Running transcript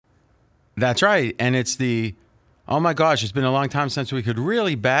That's right. And it's oh my gosh, it's been a long time since we could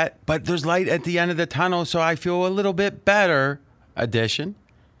really bet, but there's light at the end of the tunnel, so I feel a little bit better edition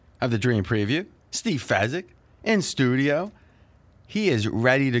of the Dream Preview. Steve Fezzik in studio. He is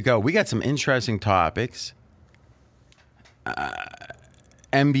ready to go. We got some interesting topics.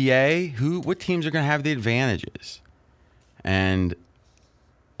 NBA, what teams are going to have the advantages? And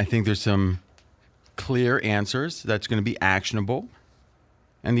I think there's some clear answers that's going to be actionable.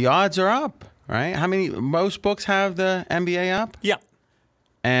 And the odds are up, right? Most books have the NBA up? Yeah.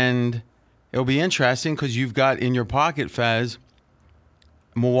 And it'll be interesting because you've got in your pocket, Fez,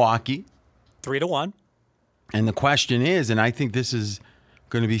 Milwaukee. 3-1. And the question is, and I think this is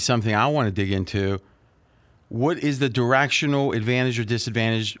going to be something I want to dig into, what is the directional advantage or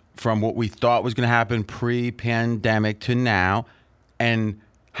disadvantage from what we thought was going to happen pre-pandemic to now? And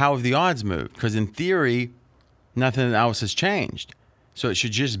how have the odds moved? Because in theory, nothing else has changed. So it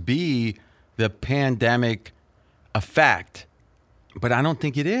should just be the pandemic effect. But I don't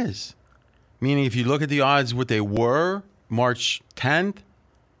think it is. Meaning if you look at the odds, what they were March 10th,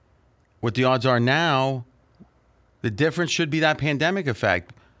 what the odds are now, the difference should be that pandemic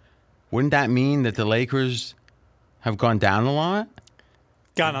effect. Wouldn't that mean that the Lakers have gone down a lot?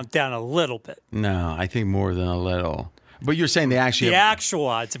 Gone down a little bit. No, I think more than a little. But you're saying they actually the actual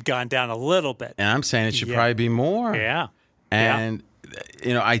odds have gone down a little bit. And I'm saying it should probably be more. Yeah. And,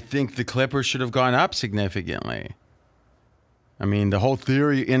 I think the Clippers should have gone up significantly. I mean, the whole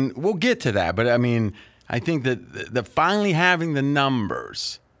theory, and we'll get to that, but I think that the finally having the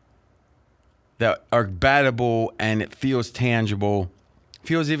numbers that are bettable and it feels tangible,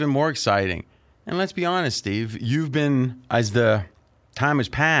 feels even more exciting. And let's be honest, Steve, you've been, as the time has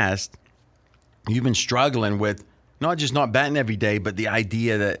passed, you've been struggling with not just not betting every day, but the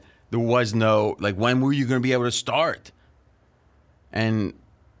idea that there was no, when were you going to be able to start? And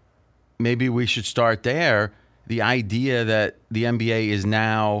maybe we should start there. The idea that the NBA is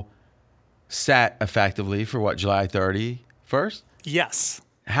now set effectively for July 31st? Yes.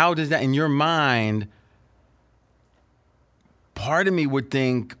 How does that, in your mind, part of me would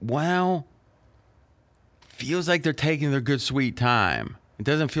think, well, feels like they're taking their good sweet time. It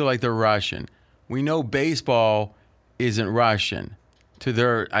doesn't feel like they're rushing. We know baseball isn't rushing to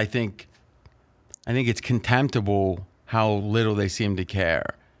their, I think it's contemptible how little they seem to care.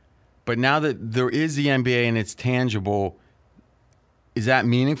 But now that there is the NBA and it's tangible, is that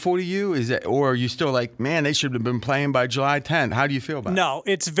meaningful to you? Or are you still like, man, they should have been playing by July 10th? How do you feel about it? No,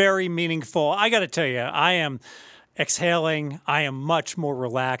 it's very meaningful. I got to tell you, I am exhaling. I am much more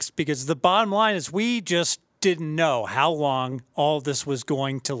relaxed because the bottom line is we just didn't know how long all this was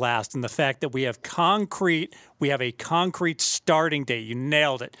going to last. And the fact that we have a concrete starting date. You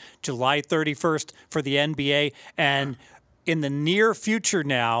nailed it. July 31st for the NBA. And in the near future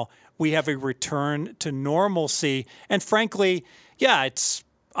now, we have a return to normalcy. And frankly, yeah, it's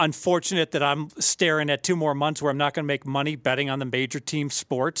unfortunate that I'm staring at 2 more months where I'm not going to make money betting on the major team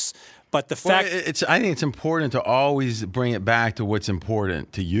sports. But the fact... I think it's important to always bring it back to what's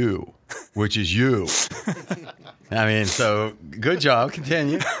important to you, which is you. So good job.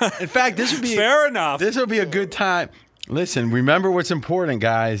 Continue. In fact, this would be... Fair enough. This would be a good time. Listen, remember what's important,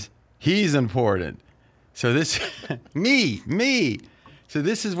 guys. He's important. So this... me. So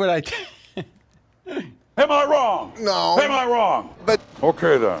this is what I... Am I wrong? No. Am I wrong? But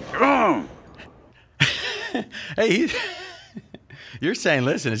okay then. Hey, you're saying,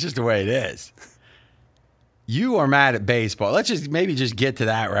 listen, it's just the way it is. You are mad at baseball. Let's just get to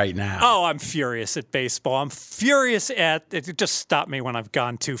that right now. Oh, I'm furious at baseball. I'm furious at it. Just stop me when I've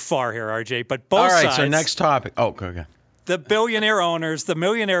gone too far here, RJ. But both sides. All right, so next topic. Oh, okay. The billionaire owners, the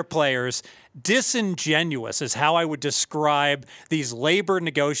millionaire players, disingenuous is how I would describe these labor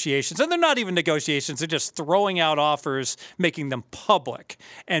negotiations. And they're not even negotiations. They're just throwing out offers, making them public.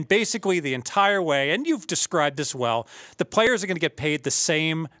 And basically the entire way, and you've described this well, the players are going to get paid the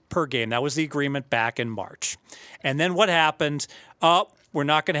same per game. That was the agreement back in March. And then what happened? We're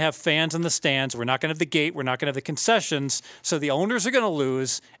not going to have fans in the stands. We're not going to have the gate. We're not going to have the concessions. So the owners are going to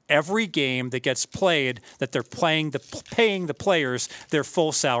lose every game that gets played that they're paying the players their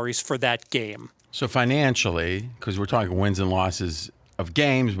full salaries for that game. So financially, because we're talking wins and losses of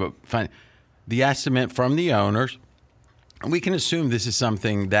games, but the estimate from the owners, and we can assume this is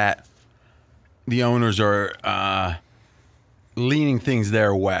something that the owners are leaning things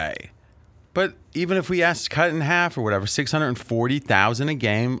their way. But even if we cut it in half or whatever, $640,000 a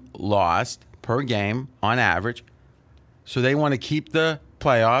game lost per game on average. So they want to keep the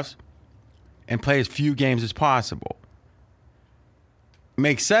playoffs and play as few games as possible.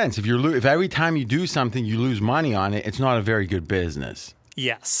 Makes sense. If every time you do something you lose money on it, it's not a very good business.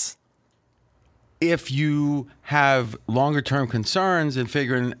 Yes. if you have longer term concerns and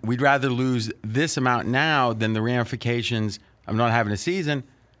figuring we'd rather lose this amount now than the ramifications of not having a season,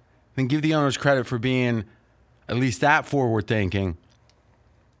 then give the owners credit for being at least that forward thinking.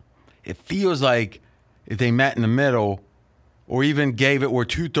 It feels like if they met in the middle or even gave it where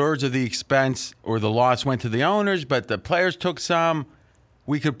 2/3 of the expense or the loss went to the owners, but the players took some,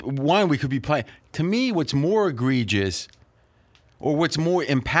 we could be playing. To me, what's more egregious or what's more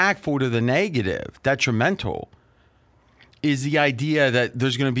impactful to the negative, detrimental, is the idea that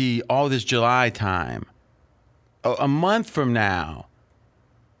there's going to be all this July time. A month from now,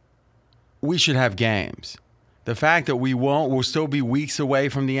 we should have games. The fact that we'll still be weeks away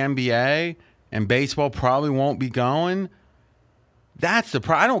from the NBA and baseball probably won't be going, that's the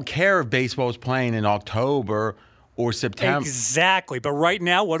problem. I don't care if baseball is playing in October or September. Exactly. But right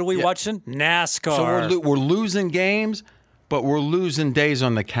now, what are we watching? NASCAR. So we're losing games, but we're losing days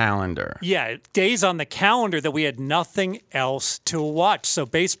on the calendar. Yeah, days on the calendar that we had nothing else to watch. So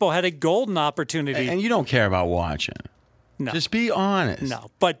baseball had a golden opportunity. And you don't care about watching. No. Just be honest. No,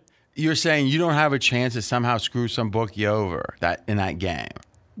 but you're saying you don't have a chance to somehow screw some bookie over in that game.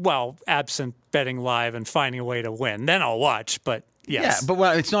 Well, absent betting live and finding a way to win, then I'll watch. But yes. Yeah,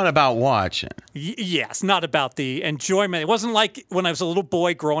 but it's not about watching. Yes, not about the enjoyment. It wasn't like when I was a little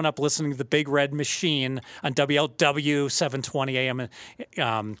boy growing up listening to the Big Red Machine on WLW 720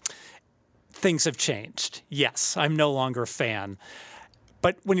 AM. Things have changed. Yes, I'm no longer a fan.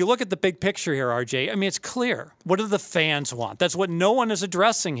 But when you look at the big picture here, RJ, I mean, it's clear. What do the fans want? That's what no one is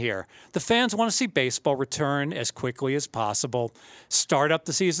addressing here. The fans want to see baseball return as quickly as possible, start up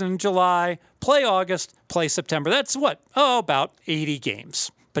the season in July, play August, play September. That's what? About 80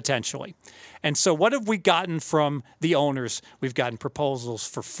 games, potentially. And so what have we gotten from the owners? We've gotten proposals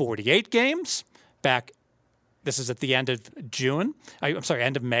for 48 games back. This is at the end of June.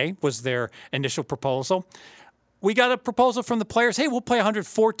 End of May was their initial proposal. We got a proposal from the players, hey, we'll play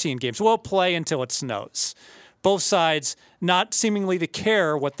 114 games. We'll play until it snows. Both sides not seemingly to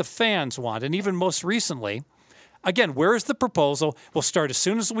care what the fans want. And even most recently, again, where is the proposal? We'll start as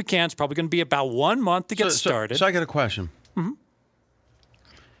soon as we can. It's probably going to be about 1 month to get started. So I got a question. Mm-hmm.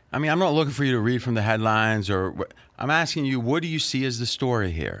 I mean, I'm not looking for you to read from the headlines. I'm asking you, what do you see as the story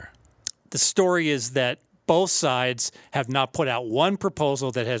here? The story is that both sides have not put out one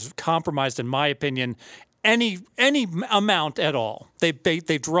proposal that has compromised, in my opinion, any amount at all.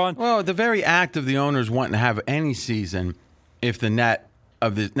 They've drawn. Well, the very act of the owners wanting to have any season, if the net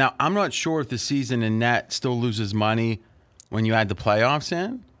of the now, I'm not sure if the season in net still loses money when you add the playoffs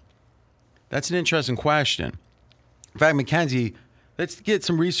in. That's an interesting question. In fact, Mackenzie, let's get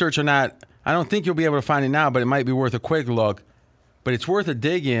some research on that. I don't think you'll be able to find it now, but it might be worth a quick look. But it's worth a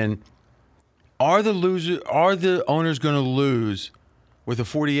dig in. Are the owners going to lose with a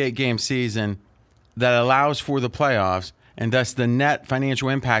 48-game season that allows for the playoffs, and thus the net financial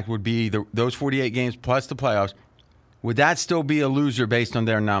impact would be those 48 games plus the playoffs? Would that still be a loser based on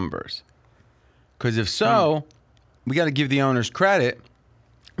their numbers? Because if so, we got to give the owners credit.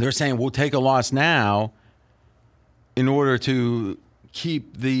 They're saying we'll take a loss now in order to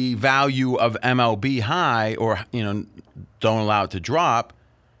keep the value of MLB high, or don't allow it to drop.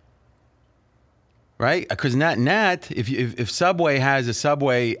 Right? Because net, if Subway has a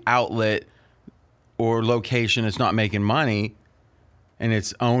Subway outlet or location that's not making money and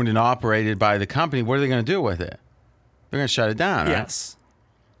it's owned and operated by the company, what are they going to do with it? They're going to shut it down, right? Yes.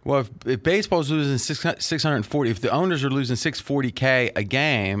 Well, if baseball's losing 640, if the owners are losing $640K a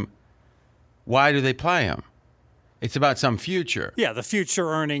game, why do they play them? It's about some future. Yeah, the future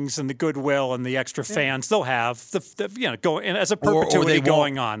earnings and the goodwill and the extra fans they'll have, as a perpetuity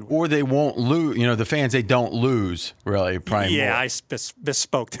going on. Or they won't lose. The fans, they don't lose, really. Probably yeah, more. I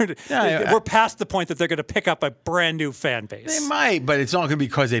misspoke. We're past the point that they're going to pick up a brand new fan base. They might, but it's not going to be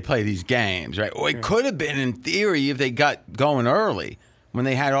because they play these games, right? Or it could have been, in theory, if they got going early when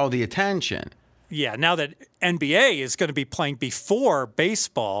they had all the attention. Yeah, now that NBA is going to be playing before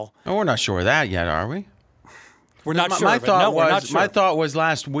baseball. Oh, we're not sure of that yet, are we? We're not sure. My thought was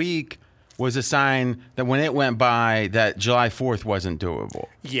last week was a sign that when it went by that July 4th wasn't doable.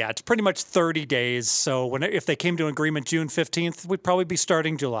 Yeah, it's pretty much 30 days. So if they came to an agreement June 15th, we'd probably be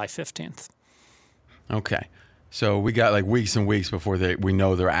starting July 15th. Okay. So we got like weeks and weeks before we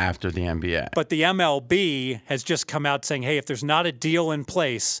know they're after the NBA. But the MLB has just come out saying, hey, if there's not a deal in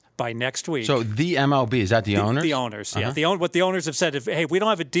place by next week. So the MLB, is that the owners? The owners, yeah. What the owners have said, hey, we don't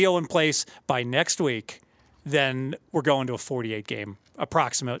have a deal in place by next week, then we're going to a 48-game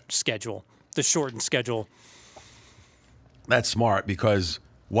approximate schedule, the shortened schedule. That's smart, because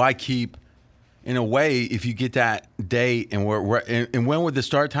why keep, in a way, if you get that date, and when would the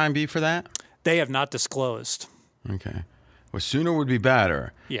start time be for that? They have not disclosed. Okay. Well, sooner would be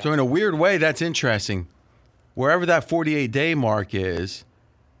better. Yeah. So in a weird way, that's interesting. Wherever that 48-day mark is,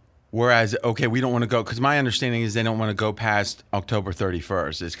 whereas, okay, we don't want to go, because my understanding is they don't want to go past October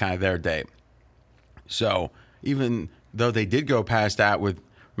 31st. It's kind of their date. So even though they did go past that with,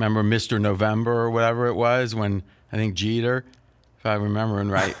 remember, Mr. November or whatever it was, when I think Jeter, if I'm remembering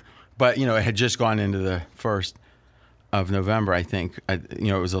right, but, you know, it had just gone into the 1st of November, I think. You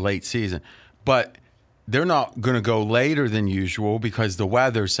know, it was a late season. But they're not going to go later than usual because the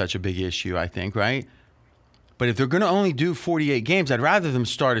weather's such a big issue, I think, right? But if they're going to only do 48 games, I'd rather them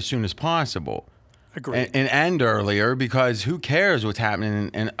start as soon as possible. Agreed. And end earlier, because who cares what's happening?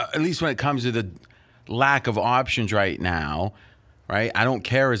 And at least when it comes to the lack of options right now, right? I don't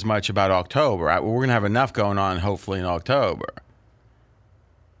care as much about October. We're going to have enough going on, hopefully, in October.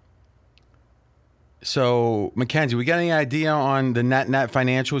 So, Mackenzie, we got any idea on the net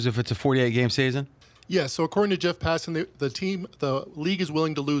financials if it's a 48-game season? Yeah, so according to Jeff Passan, the league is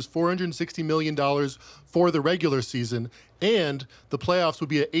willing to lose $460 million for the regular season, and the playoffs would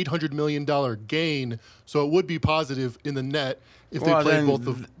be an $800 million gain, so it would be positive in the net if they play both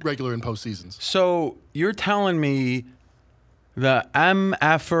the regular and postseasons. So you're telling me the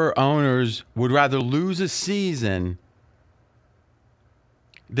MFR owners would rather lose a season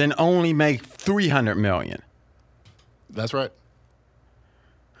than only make $300 million? That's right.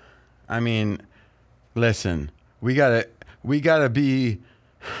 I mean, listen, we gotta be.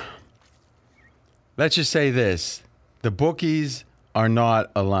 Let's just say this: the bookies are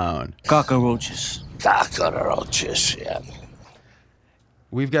not alone. Cockroaches. Cockroaches, yeah.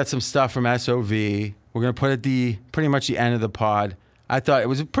 We've got some stuff from SOV. We're gonna put at pretty much the end of the pod. I thought it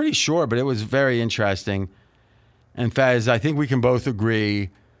was pretty short, but it was very interesting. And Fez, I think we can both agree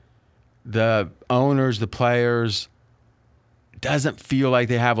the owners, the players, doesn't feel like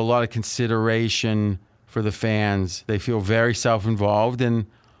they have a lot of consideration for the fans. They feel very self-involved, and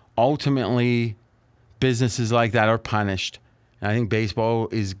ultimately businesses like that are punished. And I think baseball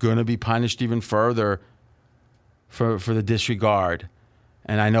is going to be punished even further for the disregard.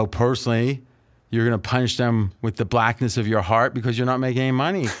 And I know personally you're going to punish them with the blackness of your heart because you're not making any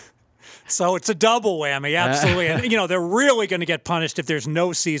money. So it's a double whammy, absolutely. And, you know, they're really going to get punished if there's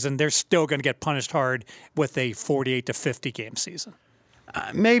no season. They're still going to get punished hard with a 48 to 50 game season.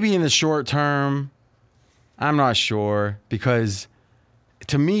 Maybe in the short term, I'm not sure, because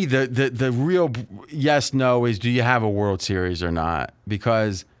to me, the real yes, no is, do you have a World Series or not?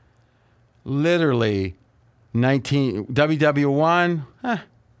 Because literally 19 WW1,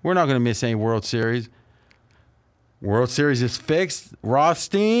 we're not going to miss any World Series. World Series is fixed.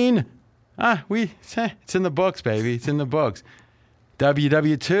 Rothstein, it's in the books, baby. It's in the books.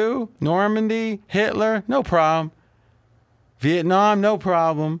 WW2, Normandy, Hitler, no problem. Vietnam, no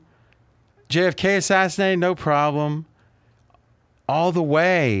problem. JFK assassinated, no problem. All the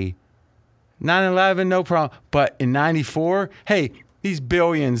way. 9/11, no problem. But in 94, hey, these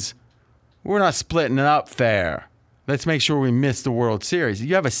billions, we're not splitting it up fair. Let's make sure we miss the World Series.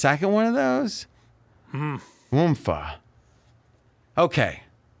 You have a second one of those? Woomfa. Okay.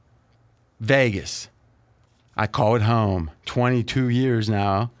 Vegas. I call it home. 22 years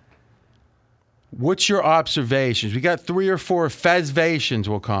now. What's your observations? We got 3 or 4 Fezvations,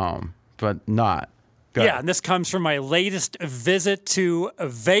 we'll call them, but not. Go Yeah, ahead. and this comes from my latest visit to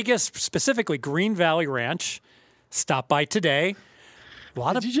Vegas, specifically Green Valley Ranch. Stopped by today. A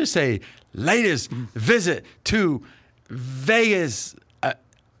lot Did of you just say latest visit to Vegas?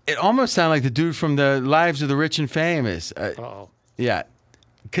 It almost sounded like the dude from the Lives of the Rich and Famous. Yeah.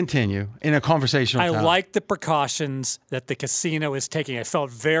 Continue in a conversational I tone. like the precautions that the casino is taking. I felt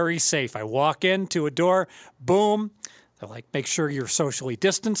very safe. I walk into a door, boom. They're like, make sure you're socially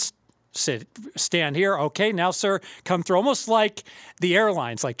distanced. Stand here. Okay, now, sir, come through. Almost like the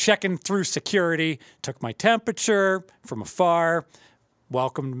airlines, like checking through security. Took my temperature from afar,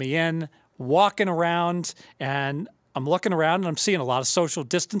 welcomed me in, walking around, and I'm looking around and I'm seeing a lot of social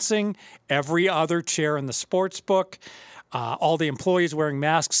distancing. Every other chair in the sports book. All the employees wearing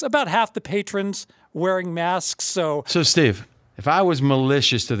masks. About half the patrons wearing masks. So, Steve, if I was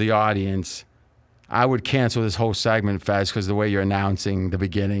malicious to the audience, I would cancel this whole segment, Fez, because the way you're announcing the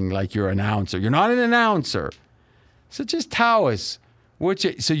beginning, like you're an announcer. You're not an announcer. So just tell us.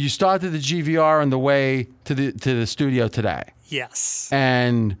 So you started the GVR on the way to the studio today. yes.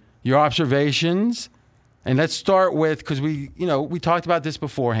 And your observations. And let's start with, because we talked about this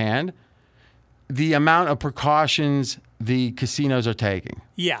beforehand, the amount of precautions the casinos are taking.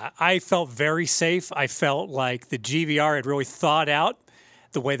 Yeah, I felt very safe. I felt like the GVR had really thought out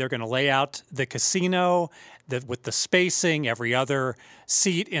the way they're going to lay out the casino, with the spacing, every other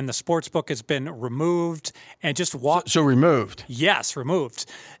seat in the sports book has been removed, and just walk. So removed. Yes, removed.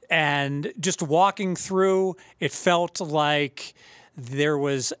 And just walking through, it felt like there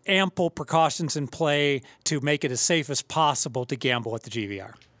was ample precautions in play to make it as safe as possible to gamble at the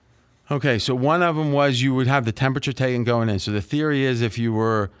GVR. Okay, so one of them was you would have the temperature taken going in. So the theory is if you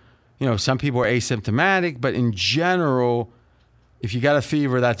were, some people are asymptomatic, but in general, if you got a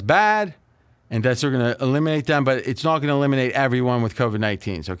fever, that's bad. And that's they're going to eliminate them, but it's not going to eliminate everyone with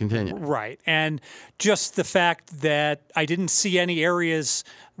COVID-19. So continue. Right. And just the fact that I didn't see any areas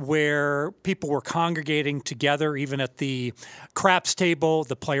where people were congregating together, even at the craps table,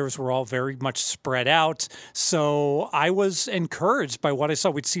 the players were all very much spread out. So I was encouraged by what I saw.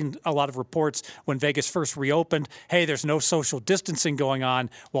 We'd seen a lot of reports when Vegas first reopened. Hey, there's no social distancing going on.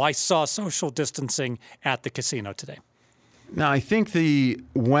 Well, I saw social distancing at the casino today. Now, I think the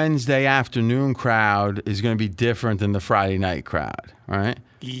Wednesday afternoon crowd is going to be different than the Friday night crowd, right?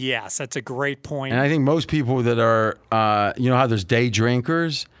 Yes, that's a great point. And I think most people that are, how there's day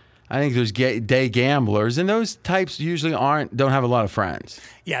drinkers, I think there's day gamblers, and those types usually don't have a lot of friends.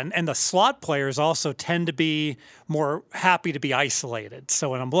 Yeah, and the slot players also tend to be more happy to be isolated.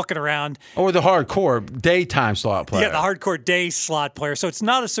 So when I'm looking around... Or the hardcore daytime slot player. Yeah, the hardcore day slot player. So it's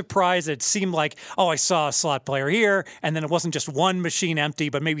not a surprise that it seemed like, I saw a slot player here, and then it wasn't just one machine empty,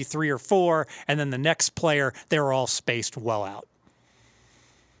 but maybe 3 or 4, and then the next player, they were all spaced well out.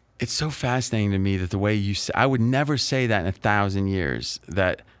 It's so fascinating to me that the way you say... I would never say that in 1,000 years,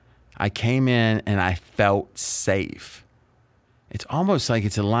 that I came in and I felt safe. It's almost like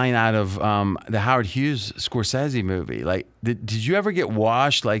it's a line out of the Howard Hughes Scorsese movie. Like, did you ever get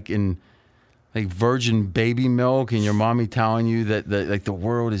washed in virgin baby milk and your mommy telling you that the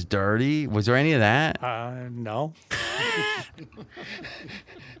world is dirty? Was there any of that? No.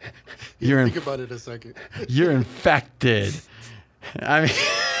 Think about it a second. You're infected. I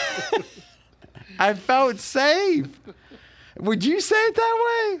mean, I felt safe. Would you say it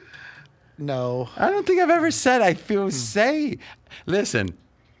that way? No. I don't think I've ever said I feel safe. Listen,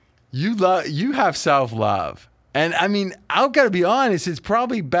 you have self-love. And I mean, I've got to be honest, it's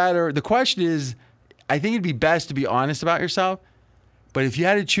probably better. The question is, I think it'd be best to be honest about yourself. But if you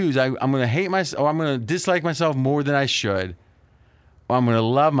had to choose, I'm going to hate myself, or I'm going to dislike myself more than I should, or I'm going to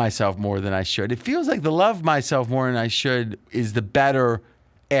love myself more than I should. It feels like the love myself more than I should is the better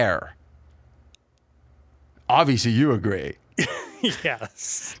air. Obviously, you agree.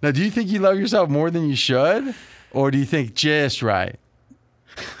 Yes. Now, do you think you love yourself more than you should? Or do you think just right?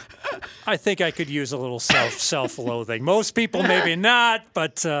 I think I could use a little self-loathing. Most people maybe not,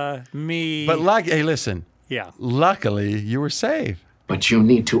 but me. But hey, listen. Yeah. Luckily, you were safe. But you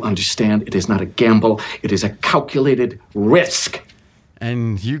need to understand it is not a gamble. It is a calculated risk.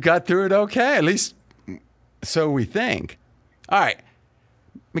 And you got through it okay. At least so we think. All right.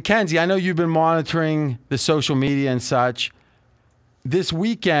 Mackenzie, I know you've been monitoring the social media and such. This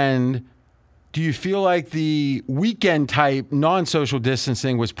weekend, do you feel like the weekend type non-social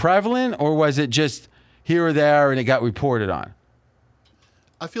distancing was prevalent, or was it just here or there and it got reported on?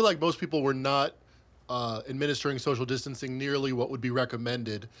 I feel like most people were not administering social distancing nearly what would be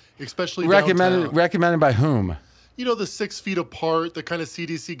recommended, especially downtown. Recommended by whom? The 6 feet apart, the kind of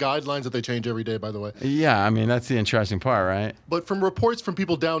CDC guidelines that they change every day, by the way. Yeah, I mean, that's the interesting part, right? But from reports from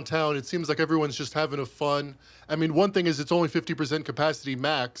people downtown, it seems like everyone's just having a fun. I mean, one thing is it's only 50% capacity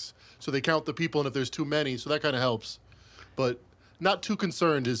max, so they count the people, and if there's too many, so that kind of helps. But not too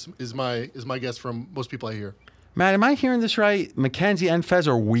concerned is my guess from most people I hear. Matt, am I hearing this right? Mackenzie and Fez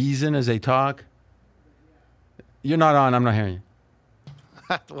are wheezing as they talk? You're not on. I'm not hearing you.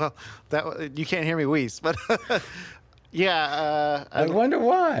 Well, you can't hear me wheeze, but yeah. I wonder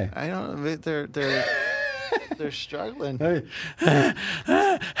why. I don't know. They're struggling. Hey,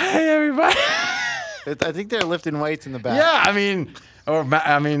 everybody. I think they're lifting weights in the back. Yeah, I mean,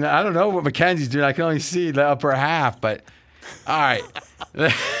 I don't know what Mackenzie's doing. I can only see the upper half, but all right.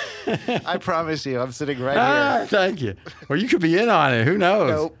 I promise you, I'm sitting right here. Thank you. Or you could be in on it. Who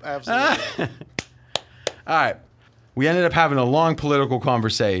knows? Nope, absolutely. All right. We ended up having a long political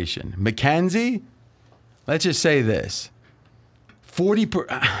conversation. Mackenzie, let's just say this.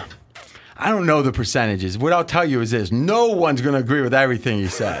 I don't know the percentages. What I'll tell you is this. No one's going to agree with everything he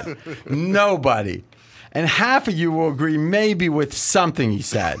said. Nobody. And half of you will agree maybe with something he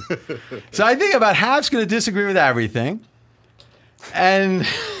said. So I think about half's going to disagree with everything. And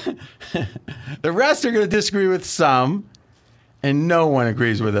the rest are going to disagree with some. And no one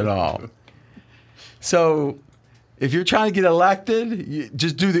agrees with it all. So if you're trying to get elected, you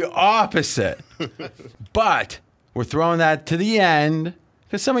just do the opposite. But we're throwing that to the end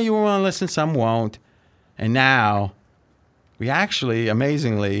Because some of you will want to listen, some won't. And now we actually,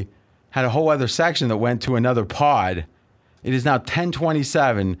 amazingly, had a whole other section that went to another pod. It is now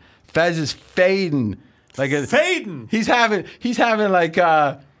 10:27. Fez is fading. Fading. He's having like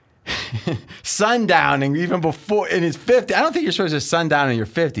sundowning even before in his 50s. I don't think you're supposed to sundown in your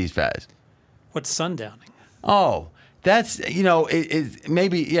 50s, Fez. What's sundowning? Oh, that's, it's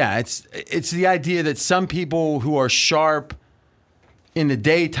the idea that some people who are sharp in the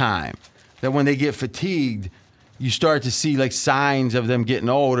daytime, that when they get fatigued, you start to see like signs of them getting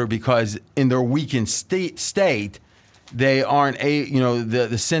older because in their weakened state, they aren't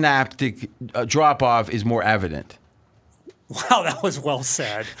the synaptic drop off is more evident. Wow, that was well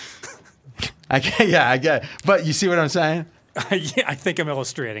said. I get it. But you see what I'm saying? Yeah, I think I'm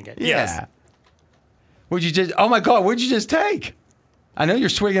illustrating it. Yeah. Yes. Oh my God, what'd you just take? I know you're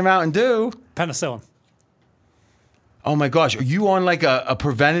swinging Mountain Dew. Penicillin. Oh my gosh, are you on like a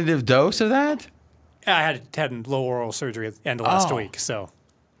preventative dose of that? I had low oral surgery at the end of last week, so.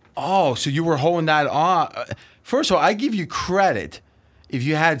 Oh, so you were holding that on. First of all, I give you credit if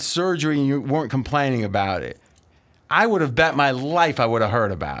you had surgery and you weren't complaining about it. I would have bet my life I would have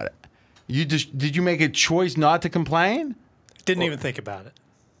heard about it. Did you make a choice not to complain? Didn't even think about it.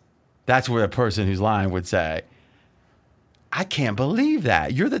 That's what a person who's lying would say. I can't believe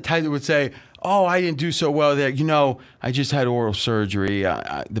that. You're the type that would say, oh, I didn't do so well there. I just had oral surgery.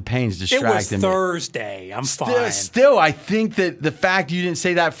 The pain's distracting me. It was Thursday. I'm fine. Still, I think that the fact you didn't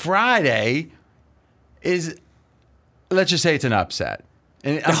say that Friday is, let's just say it's an upset.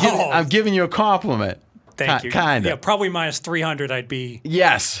 And I'm giving you a compliment. Thank you. Kind of. Yeah, probably minus 300 I'd be.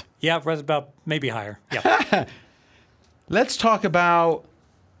 Yes. Yeah, about maybe higher. Yeah. Let's talk about,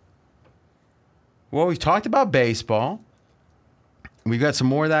 well, we've talked about baseball. We've got some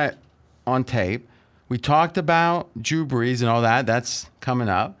more of that on tape. We talked about Drew Brees and all that. That's coming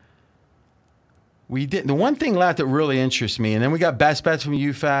up. The one thing left that really interests me, and then we got best bets from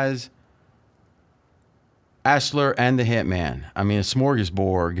you, Faz, Essler, and the Hitman. I mean, a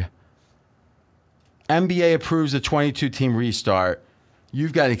smorgasbord. NBA approves the 22-team restart.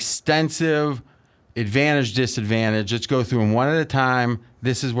 You've got extensive advantage, disadvantage. Let's go through them one at a time.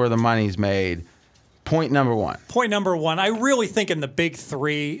 This is where the money's made. Point number one. I really think in the big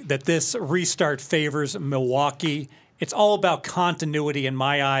three that this restart favors Milwaukee. It's all about continuity in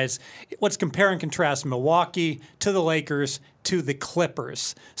my eyes. Let's compare and contrast Milwaukee to the Lakers to the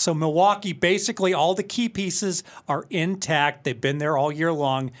Clippers. So Milwaukee, basically all the key pieces are intact. They've been there all year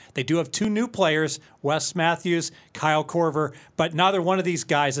long. They do have two new players, Wes Matthews, Kyle Korver, but neither one of these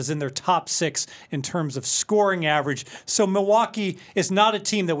guys is in their top six in terms of scoring average. So Milwaukee is not a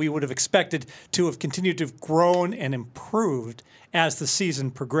team that we would have expected to have continued to have grown and improved as the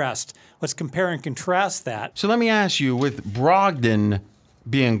season progressed. Let's compare and contrast that. So let me ask you, with Brogdon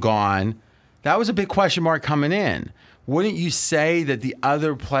being gone, that was a big question mark coming in. Wouldn't you say that the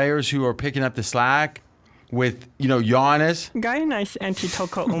other players who are picking up the slack with, Giannis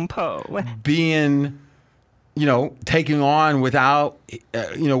being, taking on without,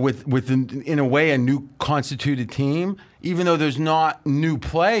 with in a way a new constituted team, even though there's not new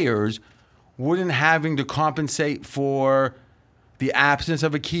players, wouldn't having to compensate for the absence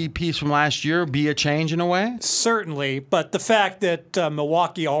of a key piece from last year be a change in a way? Certainly, but the fact that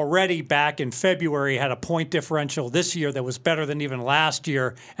Milwaukee already back in February had a point differential this year that was better than even last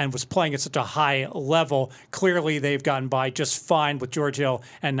year and was playing at such a high level, clearly they've gotten by just fine with George Hill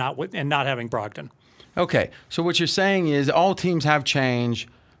and not having Brogdon. Okay, so what you're saying is all teams have changed.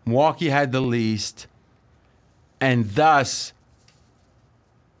 Milwaukee had the least, and thus,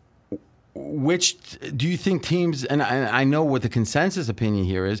 which do you think teams, and I know what the consensus opinion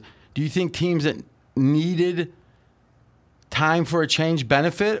here is, do you think teams that needed time for a change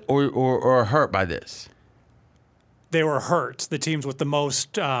benefit or are hurt by this? They were hurt. The teams with the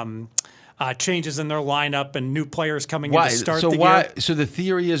most changes in their lineup and new players coming in to start the year. So the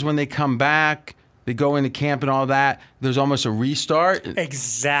theory is when they come back, they go into camp and all that, there's almost a restart?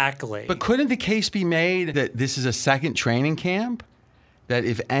 Exactly. But couldn't the case be made that this is a second training camp? That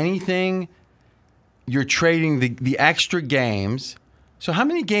if anything, you're trading the extra games. So how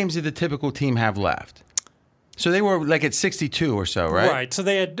many games did the typical team have left? So they were like at 62 or so, right? Right. So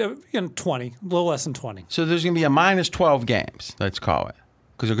they had 20, a little less than 20. So there's going to be a minus 12 games, let's call it,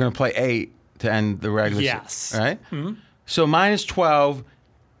 because they're going to play 8 to end the regular season. Right? Mm-hmm. So minus 12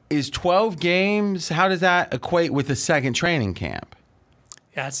 is 12 games. How does that equate with the second training camp?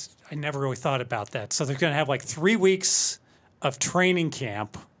 I never really thought about that. So they're going to have like 3 weeks of training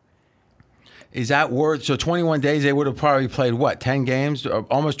camp. Is that worth, so 21 days, they would have probably played, 10 games?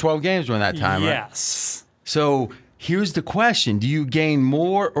 Almost 12 games during that time, right? Yes. So here's the question. Do you gain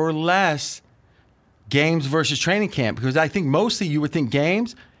more or less games versus training camp? Because I think mostly you would think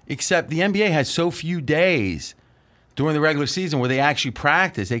games, except the NBA has so few days during the regular season where they actually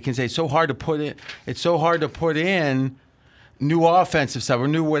practice. They can say it's so hard to put in new offensive stuff or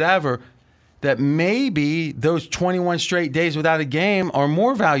new whatever, that maybe those 21 straight days without a game are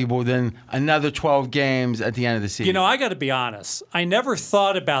more valuable than another 12 games at the end of the season. You know, I got to be honest. I never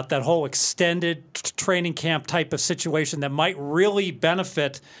thought about that whole extended training camp type of situation that might really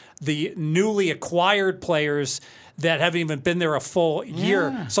benefit the newly acquired players that haven't even been there a full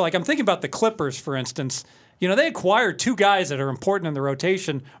year. So, like, I'm thinking about the Clippers, for instance. You know, they acquired two guys that are important in the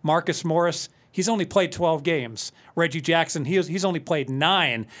rotation. Marcus Morris, he's only played 12 games. Reggie Jackson, he's only played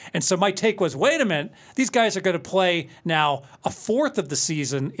 9. And so my take was, wait a minute, these guys are going to play now a fourth of the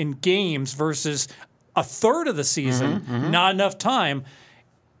season in games versus a third of the season, not enough time.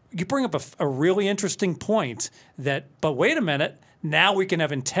 You bring up a really interesting point but wait a minute, now we can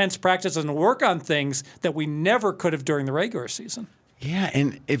have intense practice and work on things that we never could have during the regular season. Yeah,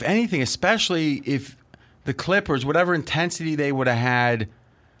 and if anything, especially if the Clippers, whatever intensity they would have had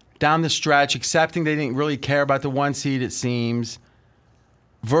down the stretch, accepting they didn't really care about the 1 seed, it seems,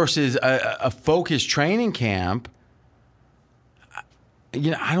 versus a focused training camp,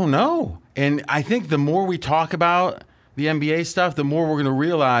 I don't know. And I think the more we talk about the NBA stuff, the more we're going to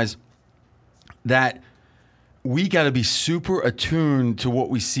realize that we got to be super attuned to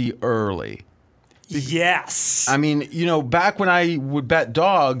what we see early. Yes. I mean, back when I would bet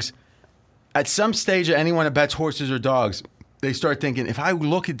dogs, at some stage, anyone that bets horses or dogs, they start thinking, if I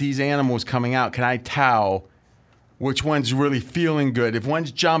look at these animals coming out, can I tell which one's really feeling good? If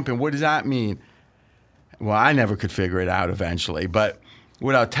one's jumping, what does that mean? Well, I never could figure it out eventually. But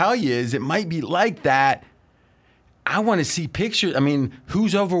what I'll tell you is it might be like that. I want to see pictures. I mean,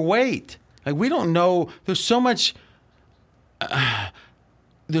 who's overweight? Like, we don't know. There's so much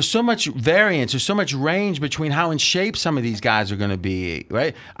variance. There's so much range between how in shape some of these guys are going to be,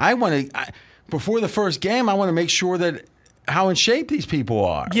 right? Before the first game, I want to make sure that how in shape these people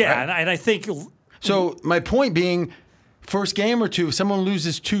are. Yeah, right? and I think... So my point being, first game or two, if someone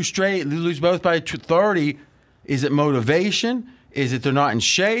loses 2 straight, they lose both by 30, is it motivation? Is it they're not in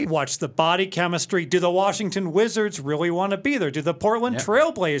shape? Watch the body chemistry. Do the Washington Wizards really want to be there? Do the Portland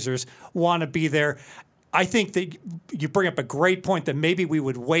Trailblazers want to be there? I think that you bring up a great point that maybe we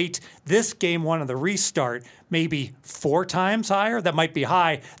would weight this game 1 of the restart maybe 4 times higher. That might be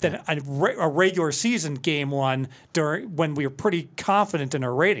high than a regular season game 1 when we were pretty confident in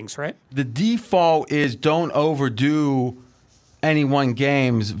our ratings, right? The default is don't overdo any one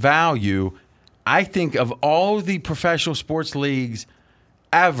game's value. I think of all the professional sports leagues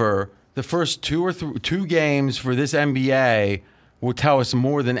ever, the first 2 games for this NBA will tell us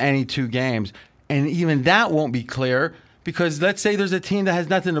more than any 2 games. And even that won't be clear because let's say there's a team that has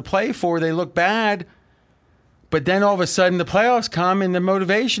nothing to play for. They look bad, but then all of a sudden the playoffs come and the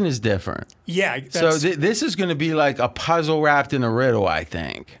motivation is different. Yeah. So this is going to be like a puzzle wrapped in a riddle, I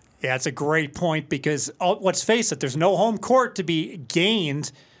think. Yeah, it's a great point because let's face it, there's no home court to be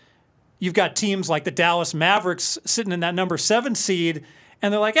gained. You've got teams like the Dallas Mavericks sitting in that number 7 seed,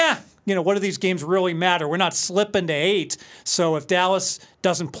 and they're like, what do these games really matter? We're not slipping to 8. So if Dallas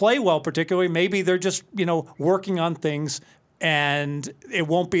doesn't play well particularly, maybe they're just, working on things and it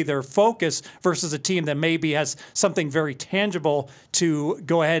won't be their focus versus a team that maybe has something very tangible to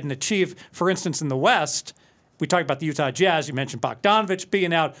go ahead and achieve. For instance, in the West, we talked about the Utah Jazz. You mentioned Bogdanovich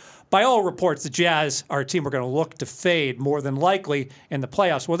being out. By all reports, the Jazz are a team we're going to look to fade more than likely in the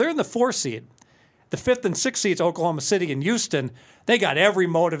playoffs. Well, they're in the 4 seed. The 5th and 6th seeds, Oklahoma City and Houston, they got every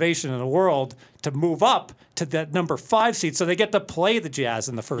motivation in the world to move up to that number 5 seed, so they get to play the Jazz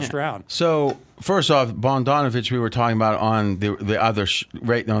in the first round. So first off, Bogdanovich, we were talking about on the other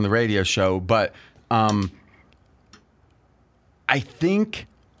on the radio show, but I think.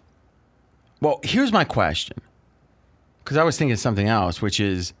 Well, here's my question, because I was thinking something else, which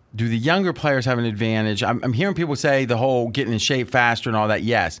is, do the younger players have an advantage? I'm hearing people say the whole getting in shape faster and all that.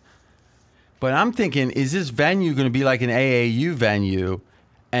 Yes. But I'm thinking, is this venue going to be like an AAU venue?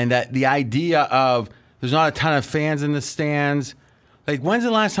 And that the idea of there's not a ton of fans in the stands. Like, when's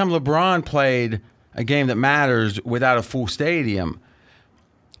the last time LeBron played a game that matters without a full stadium?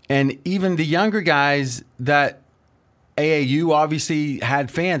 And even the younger guys that AAU obviously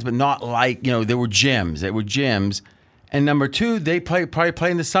had fans, but not like, there were gyms. They were gyms. And number 2, they probably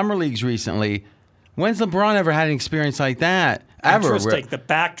played in the summer leagues recently. When's LeBron ever had an experience like that? Ever. Interesting. The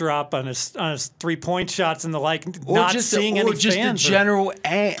backdrop on his 3-point shots and the like, not seeing any fans. Or just the general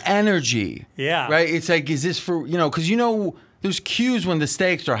energy. Yeah. Right? It's like, is this for, because there's cues when the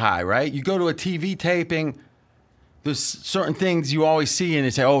stakes are high, right? You go to a TV taping, there's certain things you always see and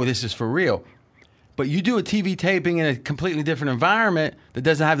they say, oh, this is for real. But you do a TV taping in a completely different environment that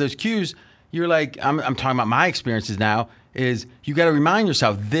doesn't have those cues. You're like, I'm talking about my experiences now, is you got to remind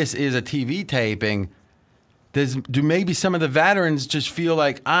yourself, this is a TV taping. Do maybe some of the veterans just feel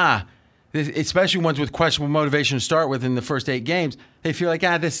like, especially ones with questionable motivation to start with in the first 8 games, they feel like,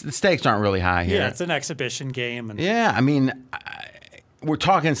 the stakes aren't really high here. Yeah, it's an exhibition game. Yeah, I mean, we're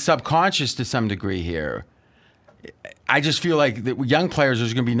talking subconscious to some degree here. I just feel like the young players,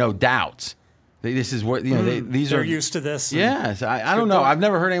 there's going to be no doubts. This is what, they're used to this. Yes, I don't know. I've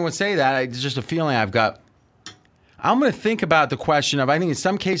never heard anyone say that. It's just a feeling I've got. I'm going to think about the question of, I think in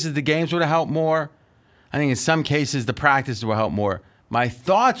some cases the games would have helped more. I think in some cases the practice will help more. My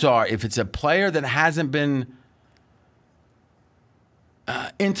thoughts are, if it's a player that hasn't been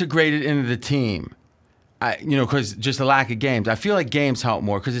integrated into the team, because just the lack of games, I feel like games help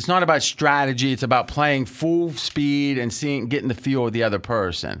more because it's not about strategy. It's about playing full speed and getting the feel of the other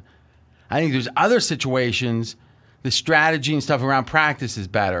person. I think there's other situations, the strategy and stuff around practice is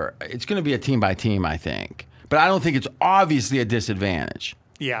better. It's going to be a team by team, I think. But I don't think it's obviously a disadvantage.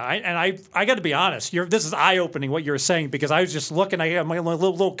 Yeah, I got to be honest. This is eye-opening what you're saying because I was just looking. I have my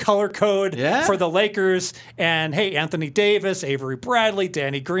little color code for the Lakers, and hey, Anthony Davis, Avery Bradley,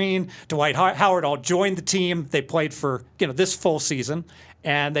 Danny Green, Dwight Howard all joined the team. They played for this full season,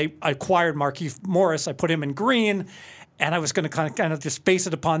 and they acquired Markieff Morris. I put him in green, and I was going to kind of just base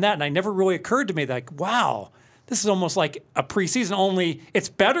it upon that, and it never really occurred to me that wow. This is almost like a preseason, only it's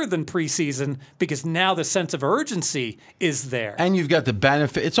better than preseason because now the sense of urgency is there. And you've got the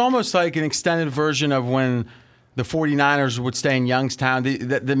benefit. It's almost like an extended version of when the 49ers would stay in Youngstown. The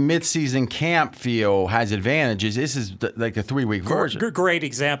midseason camp feel has advantages. This is like a 3-week version. Great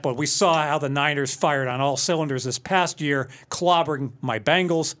example. We saw how the Niners fired on all cylinders this past year, clobbering my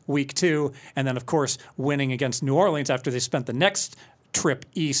Bengals week 2, and then, of course, winning against New Orleans after they spent the next trip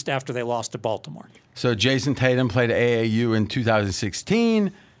east after they lost to Baltimore. So Jason Tatum played AAU in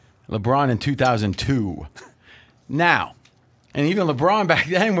 2016, LeBron in 2002. Now, and even LeBron back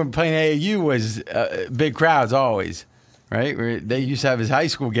then when playing AAU was big crowds always, right? They used to have his high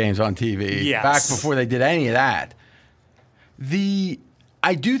school games on TV back before they did any of that.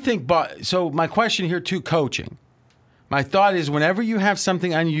 I do think, so my question here too, coaching. My thought is whenever you have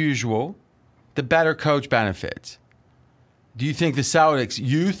something unusual, the better coach benefits. Do you think the Celtics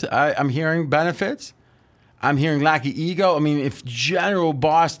youth, I'm hearing benefits? I'm hearing lack of ego. I mean, if general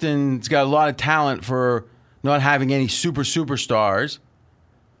Boston's got a lot of talent for not having any superstars,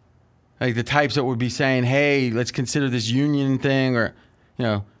 like the types that would be saying, hey, let's consider this union thing, or,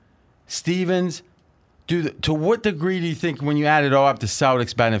 Stevens, to what degree do you think when you add it all up, the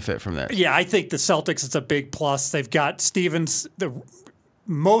Celtics benefit from this? Yeah, I think the Celtics, it's a big plus. They've got Stevens,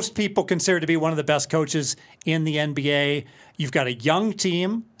 most people consider to be one of the best coaches in the NBA. You've got a young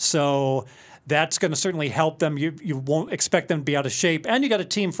team, so that's going to certainly help them. You won't expect them to be out of shape. And you got a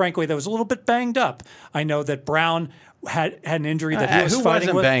team, frankly, that was a little bit banged up. I know that Brown had an injury that he was who fighting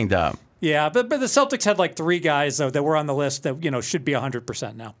wasn't with. banged up? Yeah, but the Celtics had like 3 guys though, that were on the list that should be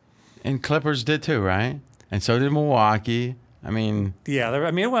 100% now. And Clippers did too, right? And so did Milwaukee. I mean, you're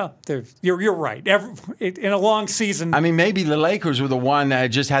right. In a long season, I mean, maybe the Lakers were the one that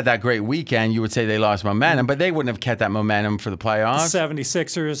just had that great weekend. You would say they lost momentum, but they wouldn't have kept that momentum for the playoffs.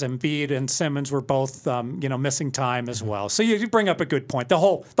 76ers, Embiid and Simmons were both, missing time as well. So you bring up a good point. The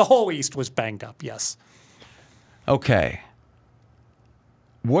whole East was banged up. Yes. Okay.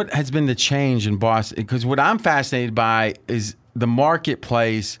 What has been the change in Boston? Because what I'm fascinated by is the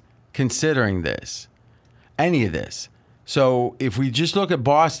marketplace considering this, any of this. So if we just look at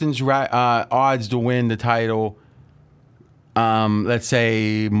Boston's odds to win the title, let's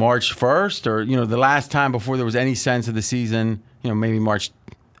say March 1st or, the last time before there was any sense of the season, maybe March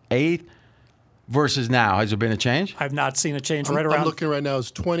 8th versus now, has there been a change? I've not seen a change I'm around. looking right now.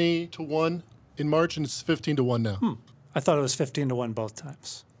 It's 20-1 in March and it's 15-1 now. I thought it was 15-1 both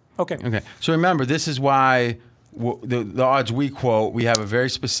times. Okay. So remember, this is why the odds we quote, we have a very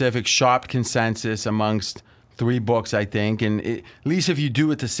specific sharp consensus amongst 3 books, I think, and at least if you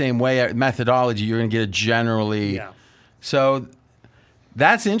do it the same way, methodology, you're going to get it generally. Yeah. So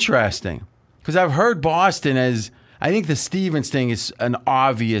that's interesting because I've heard Boston as, I think the Stevens thing is an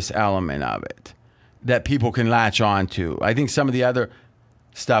obvious element of it that people can latch on to. I think some of the other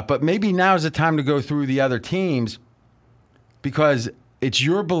stuff, but maybe now is the time to go through the other teams because it's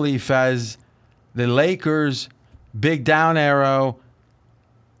your belief as the Lakers, big down arrow,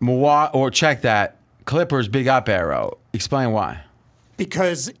 Milwaukee, or check that, Clippers, big up arrow. Explain why.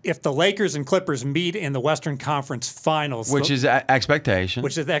 Because if the Lakers and Clippers meet in the Western Conference Finals, which is expectation.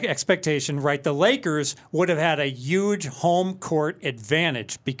 Which is the expectation, right? The Lakers would have had a huge home court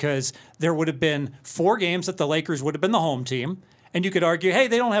advantage because there would have been 4 games that the Lakers would have been the home team. And you could argue, hey,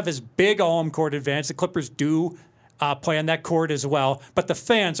 they don't have as big a home court advantage. The Clippers do play on that court as well. But the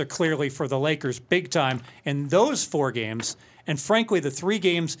fans are clearly for the Lakers big time in those 4 games. And frankly, the 3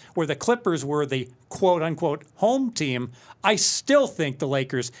 games where the Clippers were the quote-unquote home team, I still think the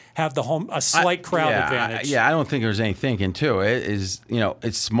Lakers have a slight crowd advantage. Yeah, I don't think there's any thinking to it.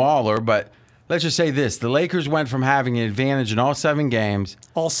 It's smaller, but let's just say this. The Lakers went from having an advantage in all 7 games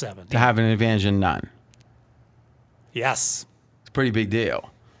all 7 to having an advantage in none. Yes. It's a pretty big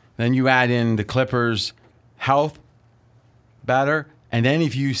deal. Then you add in the Clippers' health better, and then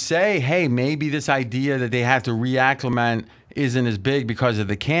if you say, hey, maybe this idea that they have to reacclimate isn't as big because of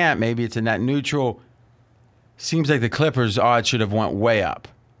the camp, maybe it's a net neutral. Seems like the Clippers' odds should have went way up.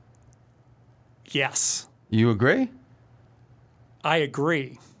 Yes. You agree? I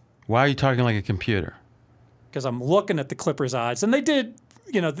agree. Why are you talking like a computer? Because I'm looking at the Clippers' odds, and they did,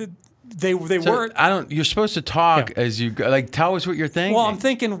 they were. You're supposed to talk as you go. Like, tell us what you're thinking. Well, I'm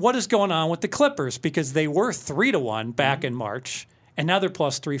thinking, what is going on with the Clippers? Because they were 3-1 back in March, and now they're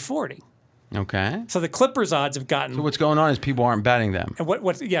plus 340. Okay. So the Clippers' odds have gotten. So what's going on is people aren't betting them.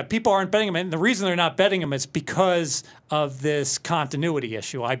 And people aren't betting them, and the reason they're not betting them is because of this continuity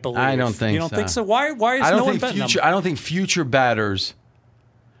issue. I believe. I don't think. You don't think so? Why is no one betting them? I don't think future bettors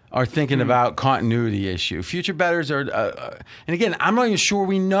are thinking about continuity issue. Future bettors are, and again, I'm not even sure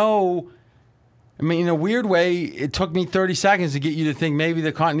we know. I mean, in a weird way, it took me 30 seconds to get you to think maybe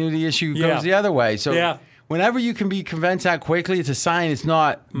the continuity issue goes the other way. So whenever you can be convinced that quickly, it's a sign it's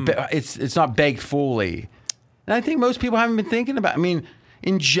not it's not baked fully. And I think most people haven't been thinking about. I mean,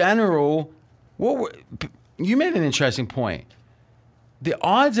 in general, you made an interesting point. The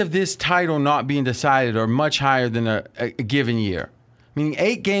odds of this title not being decided are much higher than a given year. Meaning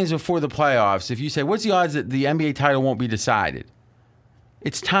 8 games before the playoffs, if you say, what's the odds that the NBA title won't be decided?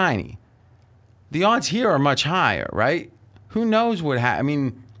 It's tiny. The odds here are much higher, right? Who knows what happened? I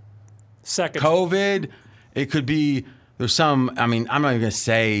mean, COVID, it could be, there's some, I mean, I'm not even going to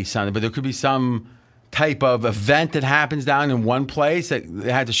say something, but there could be some type of event that happens down in one place that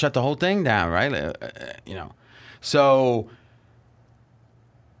they had to shut the whole thing down, right? So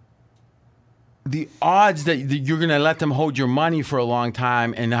the odds that you're going to let them hold your money for a long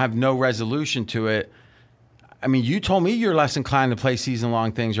time and have no resolution to it. I mean, you told me you're less inclined to play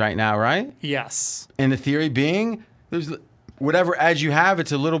season-long things right now, right? Yes. And the theory being, there's whatever edge you have,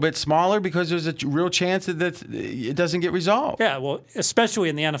 it's a little bit smaller because there's a real chance that it doesn't get resolved. Yeah, well, especially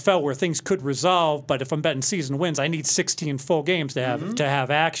in the NFL where things could resolve, but if I'm betting season wins, I need 16 full games to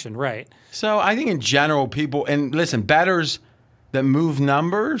have action, right? So I think in general, people, and listen, bettors that move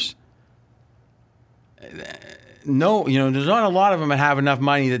numbers, there's not a lot of them that have enough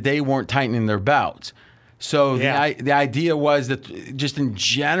money that they weren't tightening their belts. So the idea was that just in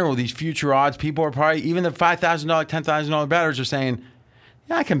general, these future odds, people are probably, even the $5,000, $10,000 bettors are saying,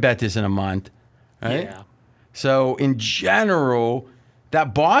 yeah, I can bet this in a month, right? Yeah. So in general,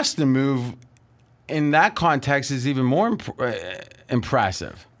 that Boston move in that context is even more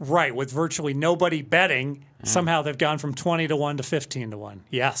impressive. Right, with virtually nobody betting, somehow they've gone from 20-1 to 15-1.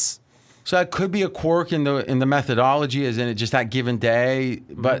 Yes. So that could be a quirk in the methodology, as in it just that given day,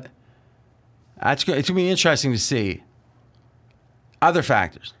 but it's going to be interesting to see. Other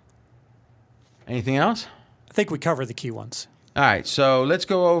factors. Anything else? I think we covered the key ones. All right, so let's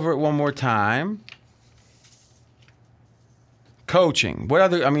go over it one more time. Coaching.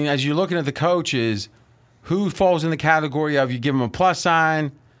 As you're looking at the coaches, who falls in the category of you give them a plus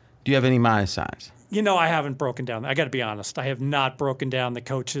sign? Do you have any minus signs? I haven't broken down. I got to be honest. I have not broken down the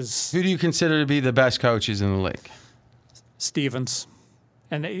coaches. Who do you consider to be the best coaches in the league? Stevens.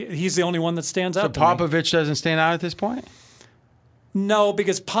 And he's the only one that stands out. So Popovich doesn't stand out at this point? No,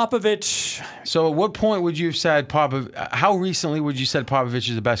 because Popovich. So at what point would you have said how recently would you said Popovich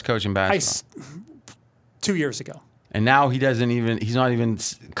is the best coach in basketball? 2 years ago. And now he's not even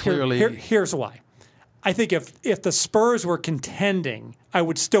clearly. Here's why. I think if the Spurs were contending, I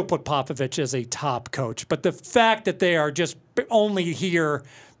would still put Popovich as a top coach. But the fact that they are just only here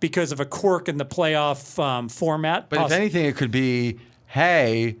because of a quirk in the playoff format. But if anything, it could be,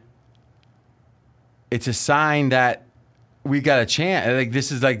 hey, it's a sign that we got a chance. Like,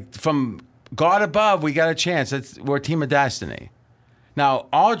 this is like from God above, we got a chance. We're a team of destiny. Now,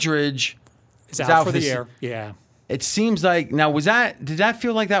 Aldridge is out for the year. Yeah. It seems like, did that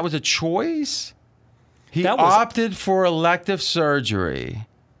feel like that was a choice? He opted for elective surgery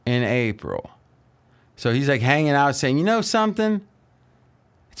in April. So he's like hanging out saying, you know something?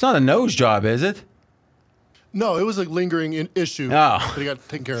 It's not a nose job, is it? No, it was a lingering issue Oh. that he got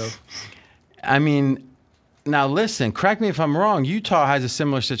taken care of. I mean, now listen, correct me if I'm wrong. Utah has a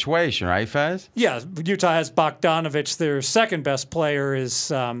similar situation, right, Fez? Yeah, Utah has Bogdanovich. Their second best player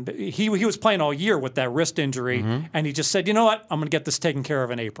is he was playing all year with that wrist injury, and he just said, "You know what? I'm going to get this taken care of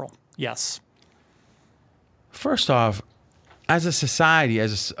in April." Yes. First off, as a society,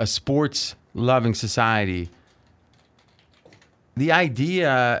 as a sports-loving society, the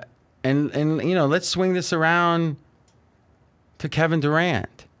idea, and you know, let's swing this around to Kevin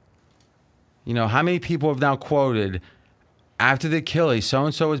Durant. You know, how many people have now quoted after the Achilles,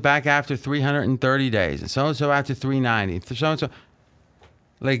 so-and-so was back after 330 days, and so-and-so after 390, so-and-so.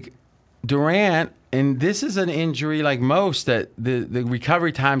 Like, Durant, and this is an injury like most that the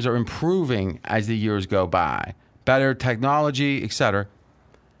recovery times are improving as the years go by. Better technology, etc.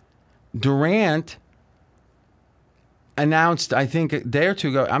 Durant announced, I think, a day or two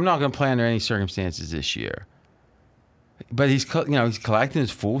ago, I'm not going to play under any circumstances this year. But he's collecting his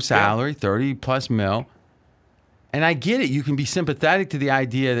full salary, 30 plus mil. And I get it. You can be sympathetic to the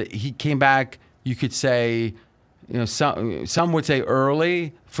idea that he came back, you could say, you know, some would say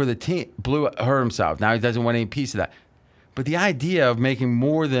early for the team, hurt himself. Now he doesn't want any piece of that. But the idea of making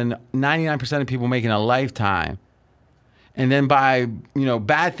more than 99% of people making a lifetime, and then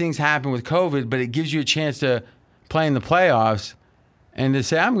bad things happen with COVID, but it gives you a chance to play in the playoffs and to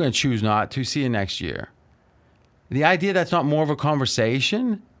say, I'm going to choose not to, see you next year. The idea that's not more of a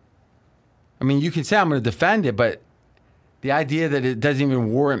conversation. I mean, you can say I'm going to defend it, but the idea that it doesn't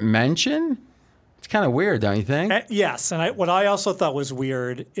even warrant mention, it's kind of weird, don't you think? Yes, and what I also thought was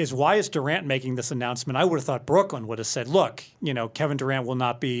weird is why is Durant making this announcement? I would have thought Brooklyn would have said, look, you know, Kevin Durant will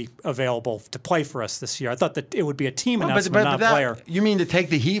not be available to play for us this year. I thought that it would be a team announcement, not a player. You mean to take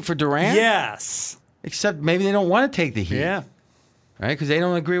the heat for Durant? Yes. Except maybe they don't want to take the heat. Yeah. Right? Because they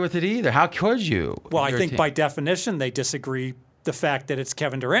don't agree with it either. How could you? Well, I think by definition they disagree the fact that it's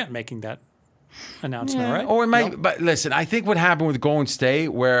Kevin Durant making that announcement, right? Or it might, but listen, I think what happened with Golden State,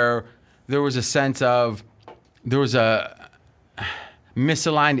 where there was a sense of there was a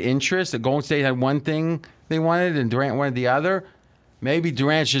misaligned interest. That Golden State had one thing they wanted and Durant wanted the other. Maybe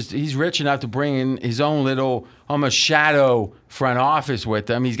Durant's he's rich enough to bring in his own little almost shadow front office with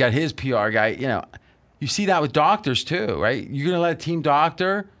him. He's got his PR guy. You know, you see that with doctors too, right? You're going to let a team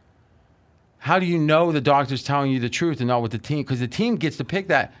doctor. How do you know the doctor's telling you the truth and not what the team? Because the team gets to pick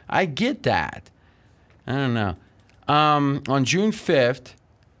that. I get that. I don't know. On June 5th,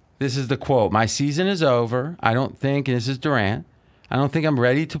 this is the quote. My season is over. I don't think, and this is Durant, I don't think I'm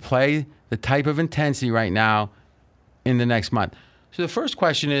ready to play the type of intensity right now in the next month. So the first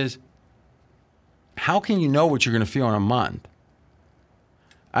question is, how can you know what you're going to feel in a month?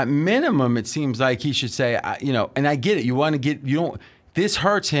 At minimum, it seems like he should say, and I get it. This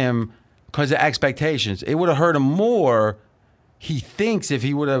hurts him because of expectations. It would have hurt him more, he thinks, if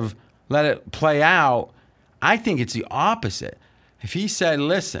he would have let it play out. I think it's the opposite. If he said,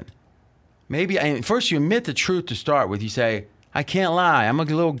 listen, first you admit the truth to start with. You say, I can't lie. I'm a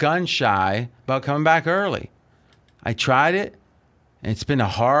little gun shy about coming back early. I tried it, and it's been a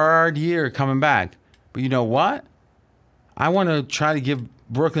hard year coming back. But you know what? I want to try to give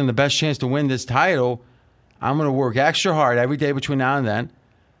Brooklyn the best chance to win this title. I'm going to work extra hard every day between now and then.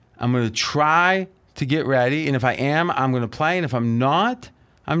 I'm going to try to get ready. And if I am, I'm going to play. And if I'm not,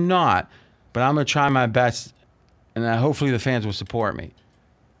 I'm not. But I'm going to try my best. And hopefully the fans will support me.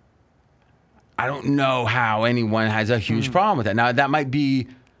 I don't know how anyone has a huge problem with that. Now, that might be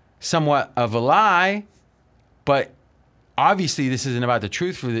somewhat of a lie. But obviously this isn't about the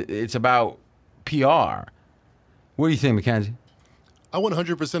truth. It's about PR. What do you think, Mackenzie? I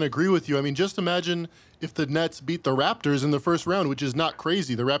 100% agree with you. I mean, just imagine if the Nets beat the Raptors in the first round, which is not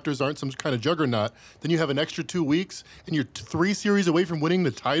crazy. The Raptors aren't some kind of juggernaut. Then you have an extra 2 weeks, and you're 3 series away from winning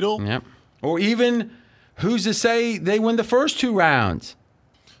the title. Yep. Or even, who's to say they win the first 2 rounds?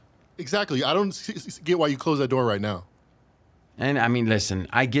 Exactly. I don't get why you close that door right now. And, I mean, listen,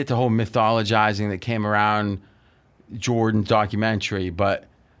 I get the whole mythologizing that came around Jordan's documentary, but,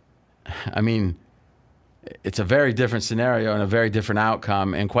 I mean, it's a very different scenario and a very different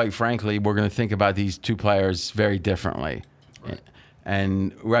outcome. And quite frankly, we're going to think about these 2 players very differently. Right.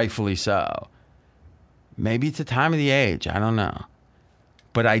 And rightfully so. Maybe it's the time of the age. I don't know.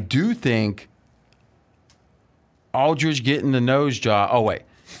 But I do think Aldridge getting the nose job. Oh, wait.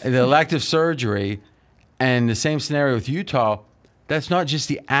 The elective surgery and the same scenario with Utah, that's not just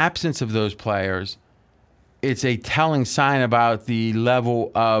the absence of those players. It's a telling sign about the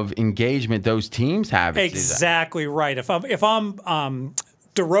level of engagement those teams have. Exactly right. If I'm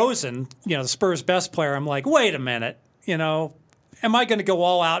DeRozan, the Spurs' best player, I'm like, wait a minute, am I going to go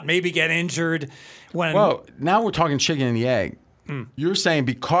all out, maybe get injured? When Well, now we're talking chicken and the egg. You're saying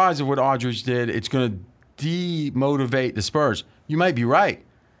because of what Aldridge did, it's going to demotivate the Spurs. You might be right.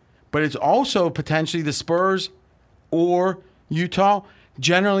 But it's also potentially the Spurs or Utah.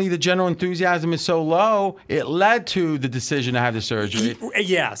 Generally, the general enthusiasm is so low, it led to the decision to have the surgery.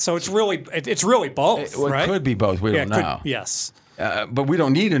 Yeah, so it's really both, right? It could be both. We don't know. Yes. But we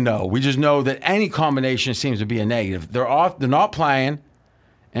don't need to know. We just know that any combination seems to be a negative. They're off. They're not playing,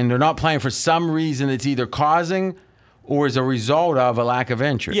 and they're not playing for some reason that's either causing or is a result of a lack of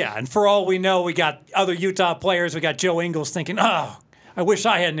interest. Yeah, and for all we know, we got other Utah players. We got Joe Ingles thinking, oh, I wish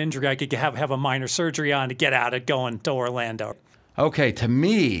I had an injury I could have a minor surgery on to get out of going to Orlando. Okay, to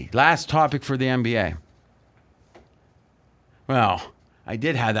me, last topic for the NBA. Well, I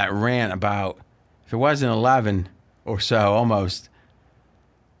did have that rant about, if it wasn't 11 or so, almost,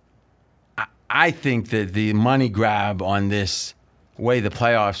 I think that the money grab on this way the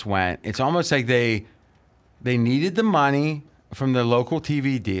playoffs went, it's almost like they needed the money from the local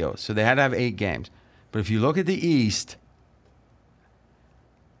TV deal, so they had to have 8 games. But if you look at the East,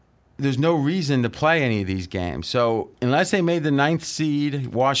 there's no reason to play any of these games. So unless they made the 9th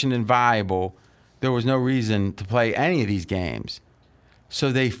seed, Washington, viable, there was no reason to play any of these games.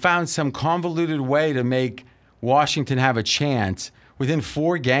 So they found some convoluted way to make Washington have a chance. Within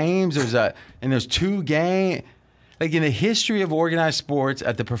 4 games, there's 2 games. Like in the history of organized sports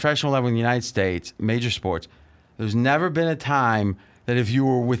at the professional level in the United States, major sports, there's never been a time that if you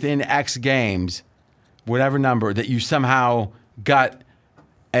were within X games, whatever number, that you somehow got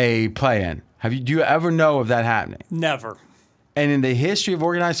a play-in. Do you ever know of that happening? Never. And in the history of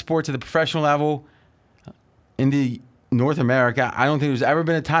organized sports at the professional level in the North America, I don't think there's ever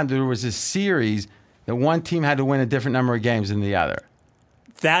been a time that there was a series that one team had to win a different number of games than the other.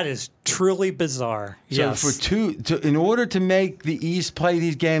 That is truly bizarre. So Yes. in order to make the East play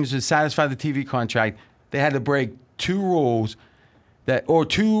these games to satisfy the TV contract, they had to break 2 rules or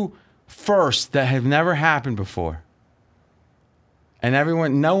 2 firsts that have never happened before. And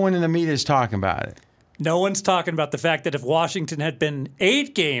no one in the media is talking about it. No one's talking about the fact that if Washington had been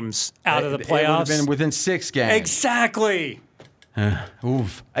 8 games out of the It would have playoffs. been within 6 games. Exactly.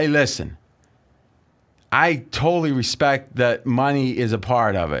 Oof. Hey, listen. I totally respect that money is a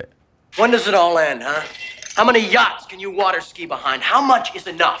part of it. When does it all end, huh? How many yachts can you water ski behind? How much is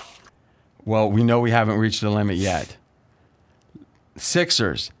enough? Well, we know we haven't reached the limit yet.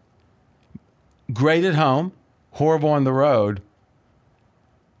 Sixers. Great at home, horrible on the road,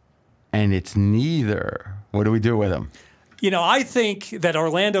 and it's neither. What do we do with them? I think that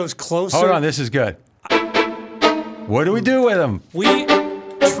Orlando's closer. Hold on, this is good. What do we do with them? We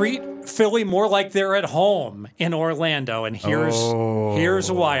treat Philly more like they're at home in Orlando, and here's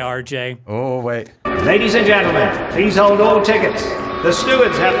why, RJ. Oh, wait. Ladies and gentlemen, please hold all tickets. The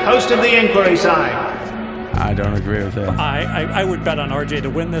stewards have posted the inquiry sign. I don't agree with that. I would bet on RJ to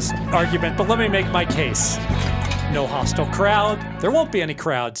win this argument, but let me make my case. No hostile crowd. There won't be any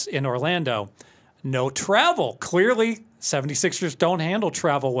crowds in Orlando. No travel. Clearly, 76ers don't handle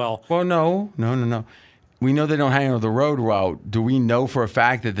travel well. Well, no. We know they don't handle the road route. Do we know for a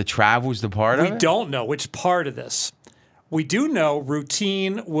fact that the travel is the part of it? We don't know which part of this. We do know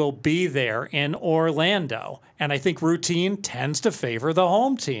routine will be there in Orlando, and I think routine tends to favor the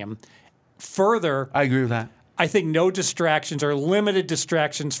home team. Further, I agree with that. I think no distractions or limited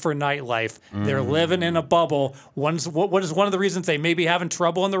distractions for nightlife. They're living in a bubble. What is one of the reasons they may be having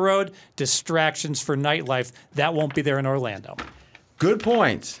trouble on the road? Distractions for nightlife. That won't be there in Orlando. Good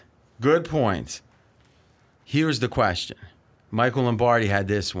points. Here's the question. Michael Lombardi had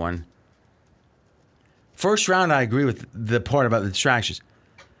this one. First round, I agree with the part about the distractions.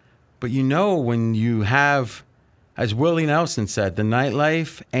 But when you have, as Willie Nelson said, the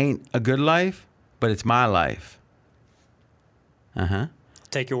nightlife ain't a good life, but it's my life.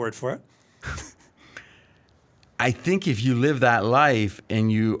 Take your word for it. I think if you live that life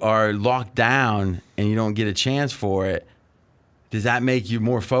and you are locked down and you don't get a chance for it, does that make you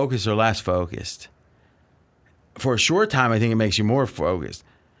more focused or less focused? For a short time, I think it makes you more focused.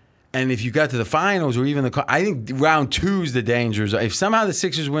 And if you got to the finals or even I think round 2 is the danger. If somehow the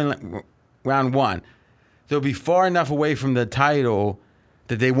Sixers win round 1, they'll be far enough away from the title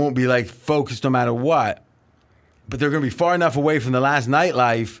that they won't be focused no matter what. But they're going to be far enough away from the last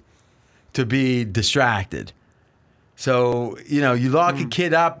nightlife to be distracted. So, you lock a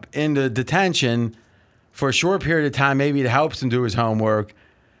kid up into detention for a short period of time. Maybe it helps him do his homework.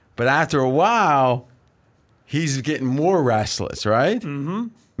 But after a while, he's getting more restless, right? Mm-hmm.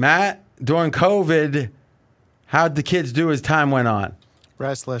 Matt, during COVID, how'd the kids do as time went on?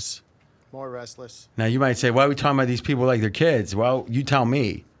 Restless. More restless. Now, you might say, why are we talking about these people like they're kids? Well, you tell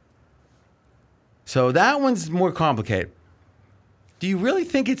me. So that one's more complicated. Do you really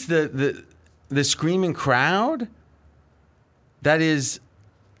think it's the screaming crowd that is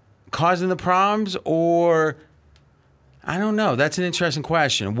causing the problems? Or, I don't know. That's an interesting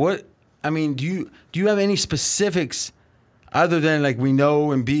question. Do you have any specifics other than, like, we know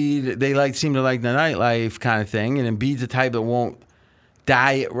Embiid, they seem to like the nightlife kind of thing, and Embiid's the type that won't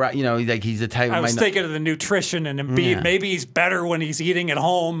diet, right? Like, he's the type. I was thinking of the nutrition and Embiid. Yeah. Maybe he's better when he's eating at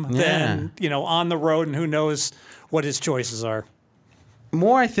home than on the road, and who knows what his choices are.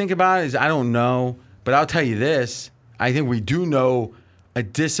 More I think about it is I don't know, but I'll tell you this: I think we do know a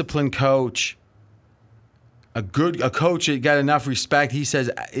disciplined coach, a coach that got enough respect. He says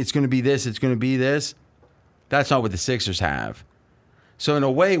it's going to be this, it's going to be this. That's not what the Sixers have. So in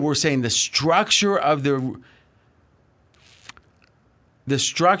a way, we're saying the structure of the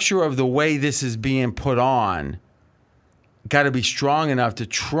way this is being put on got to be strong enough to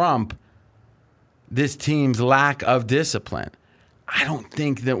trump this team's lack of discipline. I don't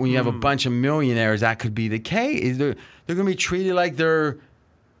think that when you have a bunch of millionaires, that could be the case. They're going to be treated like they're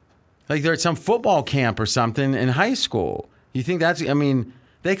at some football camp or something in high school. You think that's? I mean,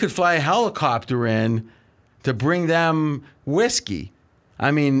 they could fly a helicopter in to bring them whiskey. I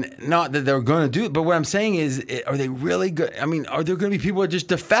mean, not that they're going to do it, but what I'm saying is, are they really good? I mean, are there going to be people that just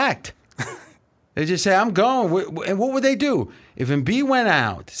defect? They just say, I'm going. And what would they do? If Embiid went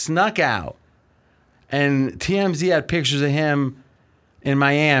out, snuck out, and TMZ had pictures of him in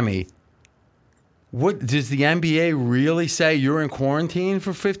Miami, what does the NBA really say? You're in quarantine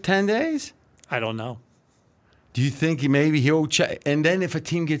for 10 days? I don't know. Do you think maybe he'll check? And then if a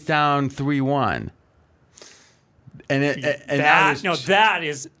team gets down 3-1, that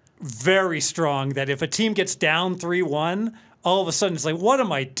is very strong. That if a team gets down 3-1, all of a sudden it's like, what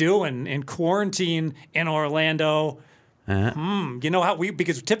am I doing in quarantine in Orlando? You know how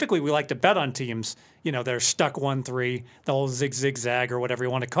because typically we like to bet on teams. They're stuck 1-3, the whole zigzag or whatever you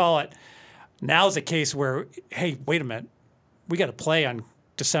want to call it. Now's a case where, hey, wait a minute, we got to play on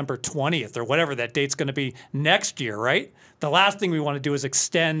December 20th or whatever that date's going to be next year, right? The last thing we want to do is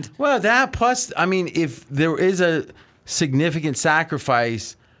extend. Well, that plus, I mean, if there is a significant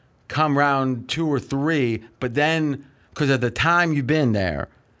sacrifice come round 2 or 3, but then because of the time you've been there,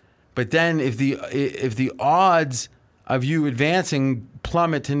 but then if the odds of you advancing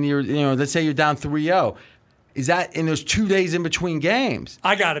plummet to near, let's say you're down 3-0, is that in those 2 days in between games?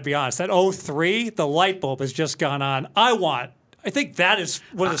 I got to be honest, that 0-3, the light bulb has just gone on. I think that is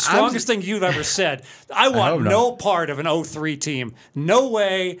one of the strongest things you've ever said. I want no part of an 0-3 team. No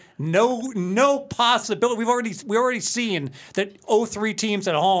way, no possibility. We've already seen that 0-3 teams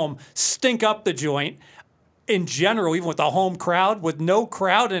at home stink up the joint. In general, even with the home crowd, with no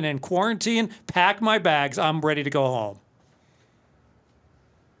crowd and in quarantine, pack my bags. I'm ready to go home.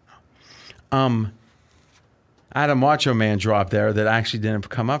 I had a Macho Man drop there that actually didn't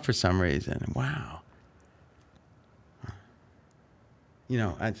come up for some reason. Wow.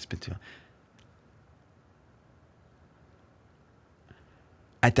 It's been too long.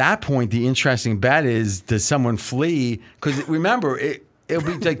 At that point, the interesting bet is, does someone flee? Because remember, it'll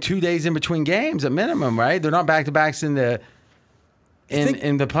be like 2 days in between games at minimum, right? They're not back-to-backs in the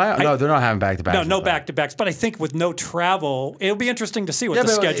playoffs. No, they're not having back-to-backs. No back-to-backs. But I think with no travel, it'll be interesting to see what the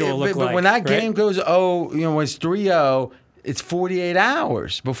schedule will look like. But when that game goes, when it's 3-0, it's 48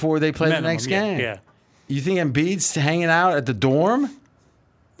 hours before they play the next game. Yeah. You think Embiid's hanging out at the dorm?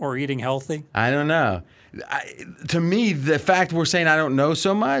 Or eating healthy? I don't know. To me, the fact we're saying I don't know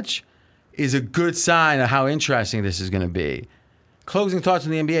so much is a good sign of how interesting this is going to be. Closing thoughts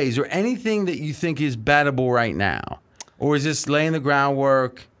on the NBA. Is there anything that you think is bettable right now? Or is this laying the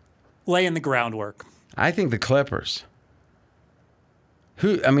groundwork? Laying the groundwork. I think the Clippers.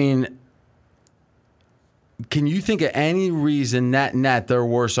 Can you think of any reason net they're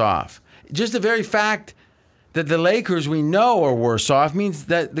worse off? Just the very fact that the Lakers we know are worse off means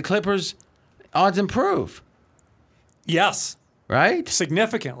that the Clippers odds improve. Yes. Right?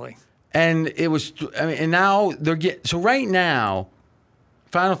 Significantly. And it was, and now so right now,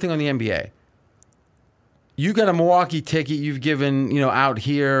 final thing on the NBA. You got a Milwaukee ticket you've given, out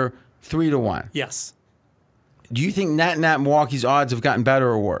here 3-1. Yes. Do you think net Milwaukee's odds have gotten better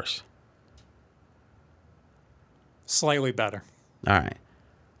or worse? Slightly better. All right.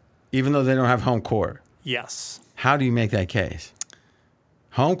 Even though they don't have home court. Yes. How do you make that case?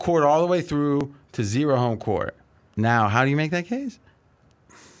 Home court all the way through to 0 home court. Now, how do you make that case?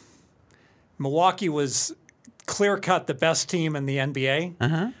 Milwaukee was clear-cut the best team in the NBA.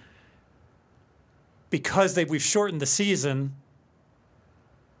 Uh-huh. Because we've shortened the season,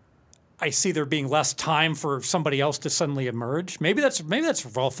 I see there being less time for somebody else to suddenly emerge. Maybe that's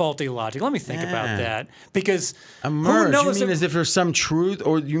faulty logic. Let me think about that, because emerge. Who knows You mean as if there's some truth,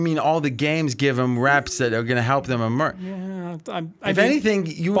 or you mean all the games give them reps that are going to help them emerge? Yeah, if anything,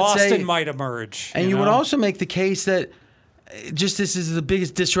 you would Boston say might emerge, and you would also make the case that just this is the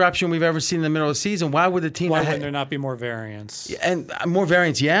biggest disruption we've ever seen in the middle of the season. Why would the team? Why wouldn't there not be more variance? And more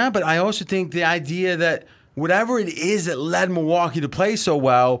variance, yeah. But I also think the idea that whatever it is that led Milwaukee to play so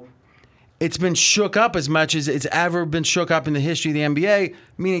well, it's been shook up as much as it's ever been shook up in the history of the NBA.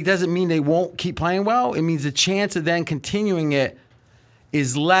 Meaning, it doesn't mean they won't keep playing well. It means the chance of then continuing it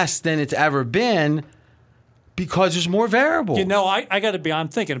is less than it's ever been because there's more variables. You know, I got to be. I'm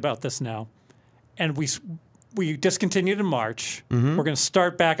thinking about this now, and we discontinued in March. Mm-hmm. We're going to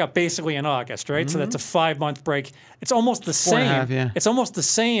start back up basically in August, right? So that's a 5-month break. It's almost the same. 4.5, yeah. It's almost the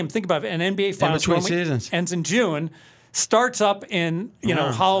same. Think about it. An NBA Finals between seasons. ends in June, starts up in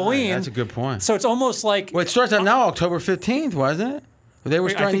Halloween. That's a good point. So it's almost like Well, it starts out now October 15th, wasn't it? They were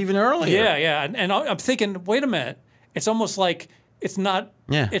starting even earlier. Yeah. And I'm thinking, wait a minute. It's almost like it's not.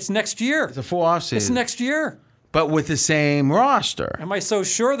 Yeah. It's next year. It's a full offseason. It's next year. But with the same roster. Am I so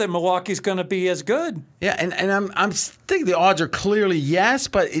sure that Milwaukee's going to be as good? Yeah, and I'm thinking the odds are clearly yes,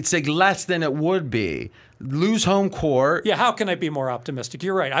 but it's like less than it would be. Lose home court. Yeah, how can I be more optimistic?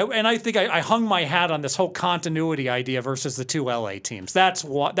 You're right. I think I hung my hat on this whole continuity idea versus the two LA teams. That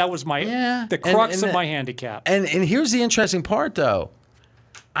was the crux of my handicap. And here's the interesting part, though.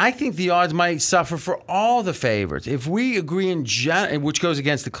 I think the odds might suffer for all the favorites. If we agree in general, which goes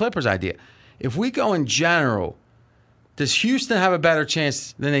against the Clippers idea, if we go in general, does Houston have a better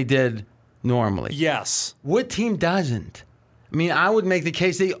chance than they did normally? Yes. What team doesn't? I mean, I would make the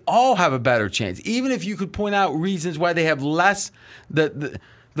case they all have a better chance, even if you could point out reasons why they have less.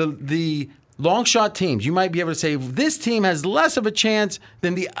 The long shot teams, you might be able to say this team has less of a chance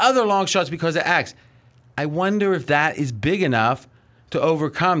than the other long shots because of X. I wonder if that is big enough to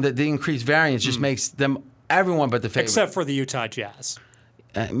overcome that the increased variance just makes them everyone but the favorite. Except for the Utah Jazz.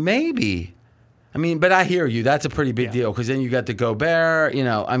 Maybe. I mean, but I hear you. That's a pretty big deal because then you got the Gobert,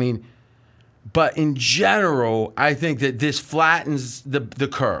 but in general, I think that this flattens the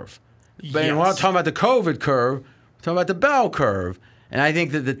curve. But we're not talking about the COVID curve. We're talking about the bell curve. And I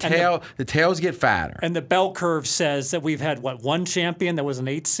think that the tails get fatter. And the bell curve says that we've had, one champion that was an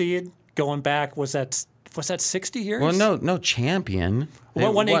 8 seed going back? Was that 60 years? Well, no champion.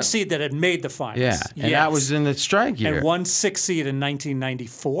 One 8 seed that had made the finals. Yeah, and that was in the strike year. And 1 6 seed in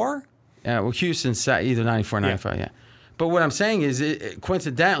 1994? Yeah, well, Houston sat either 94 or 95, yeah. But what I'm saying is,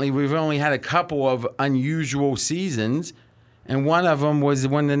 coincidentally, we've only had a couple of unusual seasons, and one of them was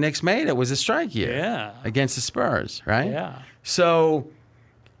when the Knicks made it. It was a strike year against the Spurs, right? Yeah. So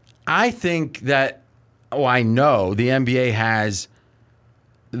I think that, I know the NBA has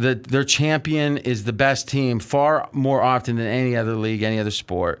their champion is the best team far more often than any other league, any other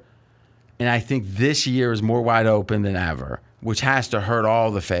sport. And I think this year is more wide open than ever, which has to hurt all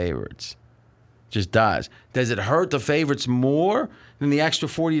the favorites. Just does. Does it hurt the favorites more than the extra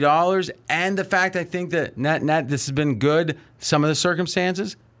 $40 and the fact I think that net this has been good, some of the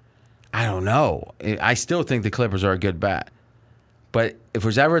circumstances? I don't know. I still think the Clippers are a good bet. But if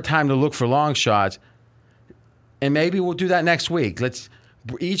there's ever a time to look for long shots, and maybe we'll do that next week. Let's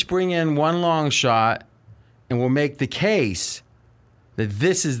each bring in one long shot, and we'll make the case that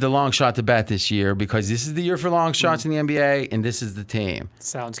this is the long shot to bet this year because this is the year for long shots in the NBA, and this is the team.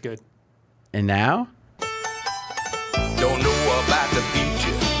 Sounds good. And now? Don't know about the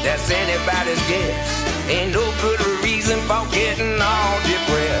future, that's anybody's guess. Ain't no good reason for getting all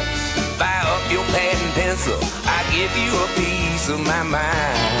depressed. Fire up your pad and pencil, I give you a piece of my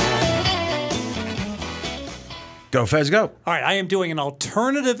mind. Go, Fez, go. All right, I am doing an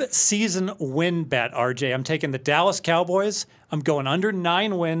alternative season win bet, RJ. I'm taking the Dallas Cowboys. I'm going under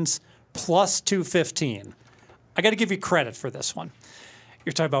 9 wins plus 215. I got to give you credit for this one.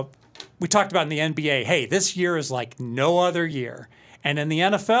 We talked about in the NBA, hey, this year is like no other year. And in the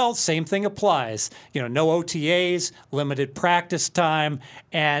NFL, same thing applies. No OTAs, limited practice time.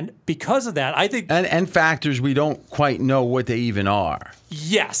 And because of that, I think... And factors we don't quite know what they even are.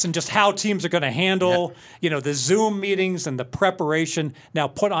 Yes, and just how teams are going to handle, the Zoom meetings and the preparation. Now,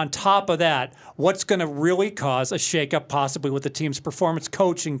 put on top of that, what's going to really cause a shakeup possibly with the team's performance?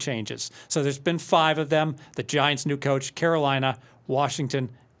 Coaching changes. So there's been 5 of them. The Giants' new coach, Carolina,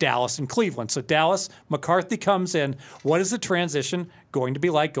 Washington, Dallas, and Cleveland. So Dallas, McCarthy comes in. What is the transition going to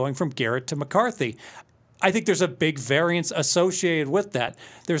be like going from Garrett to McCarthy? I think there's a big variance associated with that.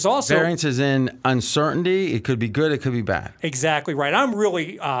 There's also Variance is in uncertainty. It could be good. It could be bad. Exactly right. I'm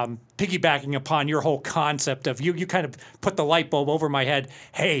really piggybacking upon your whole concept of you kind of put the light bulb over my head.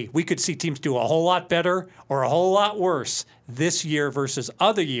 Hey, we could see teams do a whole lot better or a whole lot worse this year versus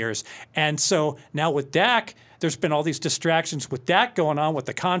other years. And so now with Dak, there's been all these distractions with Dak going on with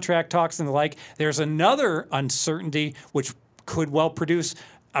the contract talks and the like. There's another uncertainty which could well produce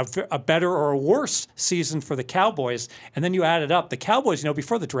a better or a worse season for the Cowboys. And then you add it up. The Cowboys,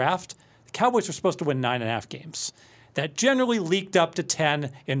 before the draft, the Cowboys were supposed to win 9.5 games. That generally leaked up to 10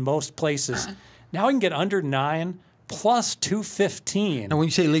 in most places. Now I can get under 9 plus 215. And when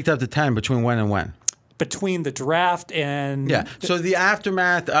you say leaked up to 10, between when and when? Between the draft and... Yeah. So the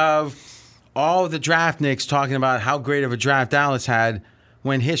aftermath of all the draftniks talking about how great of a draft Dallas had,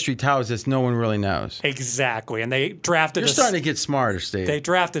 when history tells us no one really knows. Exactly. And they drafted You're starting to get smarter, Steve. They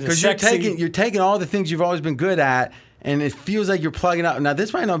drafted a Because you're taking all the things you've always been good at, and it feels like you're plugging up. Now,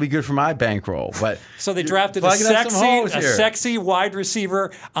 this might not be good for my bankroll, but so they drafted a sexy wide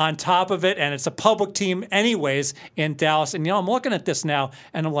receiver on top of it, and it's a public team anyways in Dallas. And, I'm looking at this now,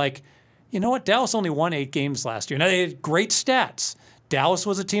 and I'm like, you know what? Dallas only won 8 games last year. Now, they had great stats. Dallas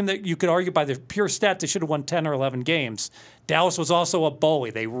was a team that you could argue by the pure stats they should have won 10 or 11 games. Dallas was also a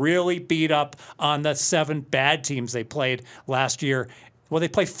bully. They really beat up on the 7 bad teams they played last year. Well, they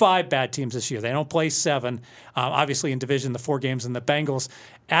play 5 bad teams this year. They don't play 7. Obviously, in division, the 4 games and the Bengals.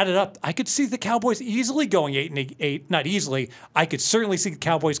 Added up, I could see the Cowboys easily going 8-8. Not easily. I could certainly see the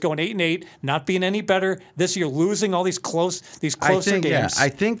Cowboys going 8-8, not being any better this year, losing all these closer games. Yeah, I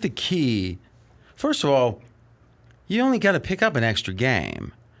think the key, first of all, you only got to pick up an extra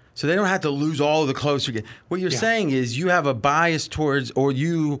game. So they don't have to lose all of the closer games. What you're saying is you have a bias towards, or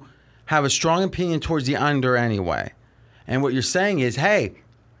you have a strong opinion towards the under anyway. And what you're saying is, hey,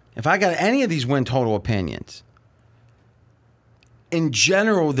 if I got any of these win total opinions, in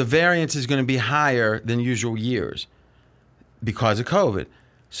general, the variance is going to be higher than usual years because of COVID.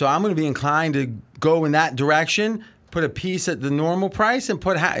 So I'm going to be inclined to go in that direction, put a piece at the normal price and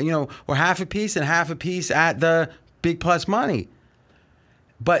put, or half a piece and half a piece at the big plus money.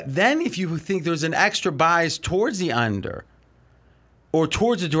 But then if you think there's an extra bias towards the under or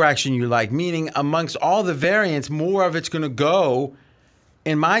towards the direction you like, meaning amongst all the variants, more of it's going to go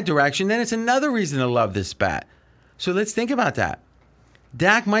in my direction, then it's another reason to love this bet. So let's think about that.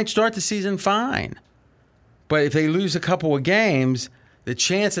 Dak might start the season fine. But if they lose a couple of games, the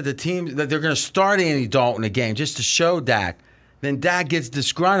chance that that they're going to start Andy Dalton a game just to show Dak, then Dak gets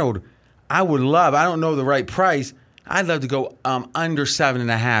disgruntled. I don't know the right price. I'd love to go under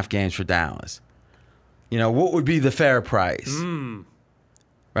 7.5 games for Dallas. What would be the fair price?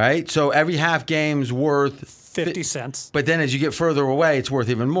 Right? So every half game's worth 50 cents. But then as you get further away, it's worth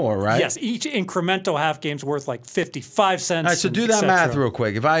even more, right? Yes, each incremental half game's worth like 55 cents. All right, so do that math real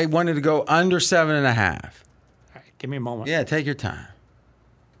quick. If I wanted to go under 7.5. All right, give me a moment. Yeah, take your time.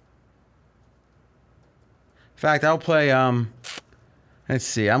 In fact, I'll play, let's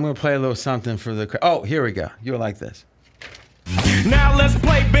see. I'm going to play a little something for the... Oh, here we go. You'll like this. Now let's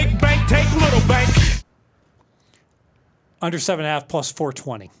play big bank, take little bank. Under 7.5 plus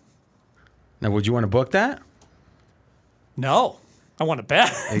 420. Now, would you want to book that? No. I want to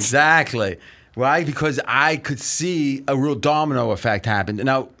bet. Exactly. Why? Because I could see a real domino effect happen.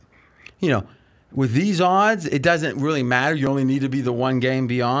 Now, with these odds, it doesn't really matter. You only need to be the one game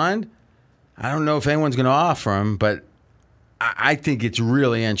beyond. I don't know if anyone's going to offer them, but I think it's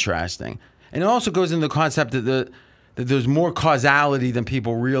really interesting. And it also goes into the concept that there's more causality than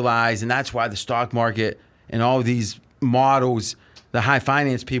people realize, and that's why the stock market and all of these models the high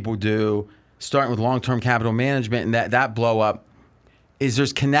finance people do, starting with long-term capital management and that blow up, is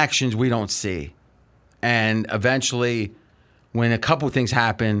there's connections we don't see. And eventually, when a couple things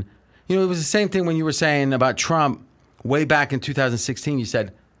happen, it was the same thing when you were saying about Trump way back in 2016. You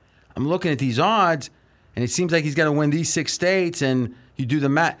said, I'm looking at these odds, and it seems like he's got to win these 6 states, and you do the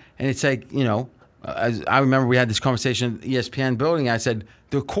math, and it's like, I remember we had this conversation at ESPN building. I said,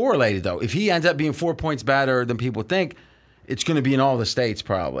 they're correlated, though. If he ends up being 4 points better than people think, it's going to be in all the states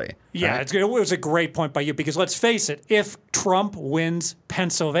probably. Yeah, right? It was a great point by you because let's face it, if Trump wins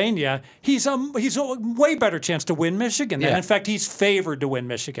Pennsylvania, he's a way better chance to win Michigan. Yeah. And in fact, he's favored to win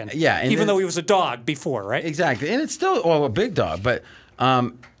Michigan. Yeah, even though he was a dog before, right? Exactly, and it's still a big dog. But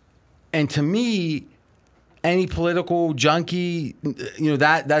and to me, any political junkie,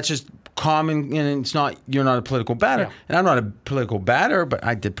 that's just common, and it's not. You're not a political batter, and I'm not a political batter, but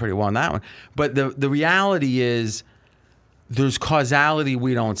I did pretty well on that one. But the reality is, there's causality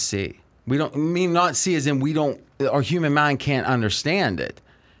we don't see. We don't not see as in we don't. Our human mind can't understand it,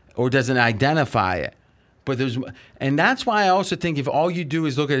 or doesn't identify it. But and that's why I also think if all you do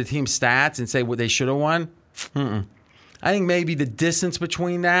is look at a team's stats and say what they should have won, I think maybe the distance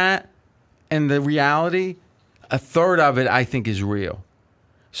between that and the reality, a third of it I think is real.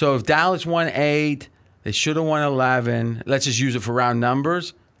 So if Dallas won 8, they should have won 11. Let's just use it for round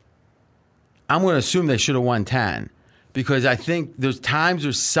numbers. I'm going to assume they should have won 10 because I think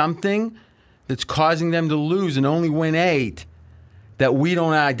there's something that's causing them to lose and only win 8 that we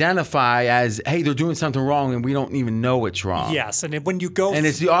don't identify as, hey, they're doing something wrong and we don't even know it's wrong. Yes, and when you go... And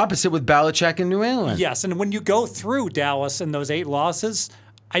it's the opposite with Belichick in New England. Yes, and when you go through Dallas and those 8 losses,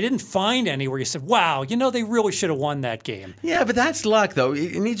 I didn't find any where you said, wow, they really should have won that game. Yeah, but that's luck, though.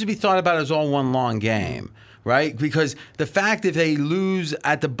 It needs to be thought about as all one long game, right? Because the fact if they lose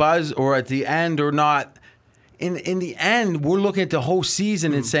at the buzz or at the end or not, in the end, we're looking at the whole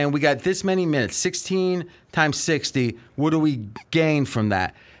season and saying we got this many minutes, 16 times 60. What do we gain from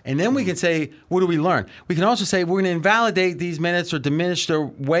that? And then we can say, what do we learn? We can also say we're going to invalidate these minutes or diminish their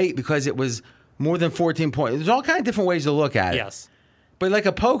weight because it was more than 14 points. There's all kinds of different ways to look at it. Yes. But like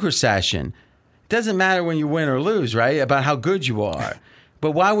a poker session, it doesn't matter when you win or lose, right? About how good you are.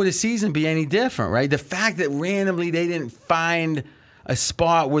 But why would a season be any different, right? The fact that randomly they didn't find a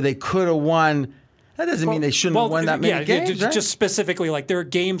spot where they could have won, that doesn't mean they shouldn't have won that many games, right? Just specifically, like there are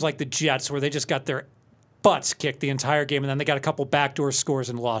games like the Jets where they just got their butts kicked the entire game, and then they got a couple backdoor scores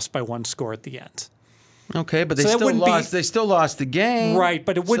and lost by 1 score at the end. Okay, but they still lost. They still lost the game, right?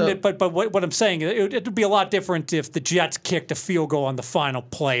 But it wouldn't. But what I'm saying, it would be a lot different if the Jets kicked a field goal on the final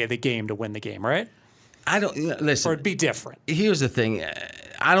play of the game to win the game, right? I don't listen. Or it'd be different. Here's the thing.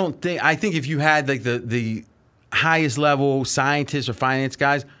 I think if you had like the highest level scientists or finance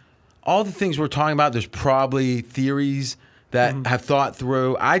guys, all the things we're talking about, there's probably theories that have thought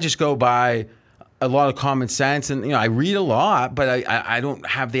through. I just go by a lot of common sense, and I read a lot, but I don't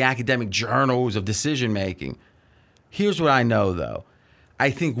have the academic journals of decision making. Here's what I know, though.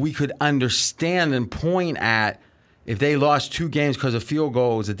 I think we could understand and point at if they lost 2 games because of field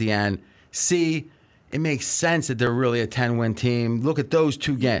goals at the end. See, it makes sense that they're really a 10-win team. Look at those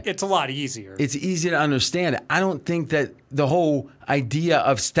 2 games. It's a lot easier. It's easy to understand it. I don't think that the whole idea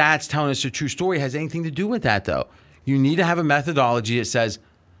of stats telling us a true story has anything to do with that, though. You need to have a methodology that says,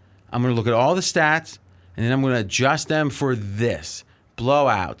 I'm going to look at all the stats, and then I'm going to adjust them for this.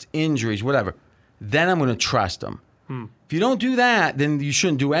 Blowouts, injuries, whatever. Then I'm going to trust them. If you don't do that, then you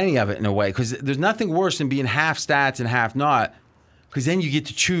shouldn't do any of it in a way, because there's nothing worse than being half stats and half not, because then you get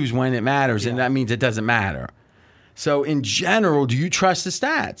to choose when it matters, and that means it doesn't matter. So in general, do you trust the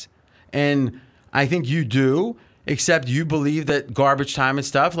stats? And I think you do, except you believe that garbage time and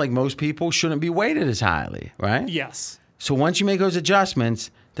stuff, like most people, shouldn't be weighted as highly, right? Yes. So once you make those adjustments,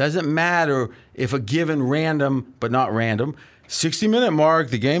 doesn't matter if a given random, but not random, 60-minute mark,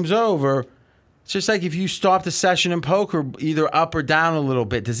 the game's over. It's just like if you stop the session in poker either up or down a little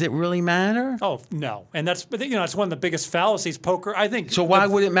bit. Does it really matter? Oh, no. And that's it's one of the biggest fallacies, poker, I think. So why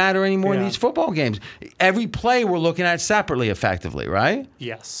would it matter anymore in these football games? Every play we're looking at separately, effectively, right?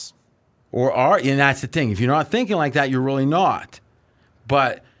 Yes. And that's the thing. If you're not thinking like that, you're really not.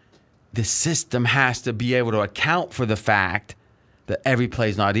 But the system has to be able to account for the fact that every play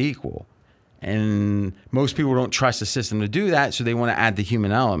is not equal. And most people don't trust the system to do that, so they want to add the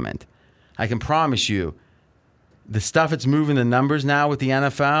human element. I can promise you, the stuff that's moving the numbers now with the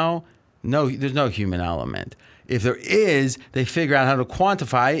NFL, there's no human element. If there is, they figure out how to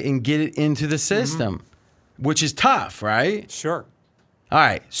quantify it and get it into the system, which is tough, right? Sure. All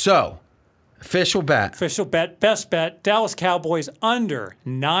right, so official bet. Best bet, Dallas Cowboys under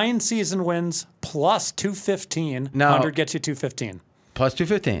 9 season wins plus 215. No. 100 gets you 215. Plus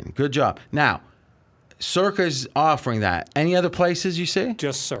 215. Good job. Now, Circa's offering that. Any other places you see?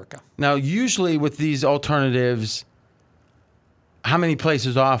 Just Circa. Now, usually with these alternatives, how many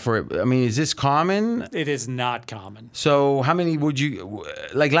places offer it? I mean, is this common? It is not common. So how many would you,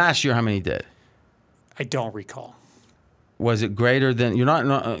 like last year, how many did? I don't recall. Was it greater than, you're not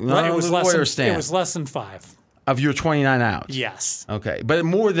Right, it was on the lawyer It stand. was less than 5. Of your 29 outs? Yes. Okay, but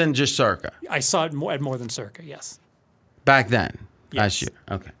more than just Circa? I saw it at more than Circa, yes. Back then? Yes. Last year?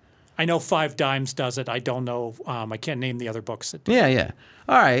 Okay. I know 5 Dimes does it. I don't know. I can't name the other books that do it. Yeah.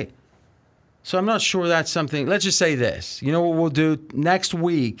 All right. So I'm not sure that's something. Let's just say this. You know what we'll do? Next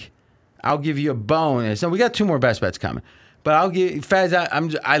week, I'll give you a bonus. And we got 2 more best bets coming. But I'll give Fez.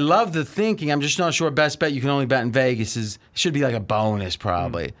 I love the thinking. I'm just not sure best bet you can only bet in Vegas should be like a bonus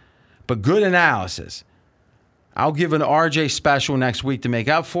probably. But good analysis. I'll give an RJ special next week to make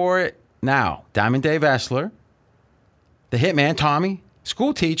up for it. Now, Diamond Dave Essler, the hitman Tommy,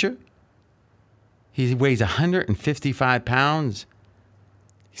 school teacher. He weighs 155 pounds.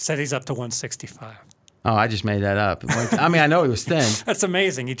 He said he's up to 165. Oh, I just made that up. I mean, I know he was thin. That's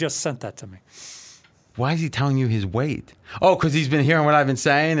amazing. He just sent that to me. Why is he telling you his weight? Oh, because he's been hearing what I've been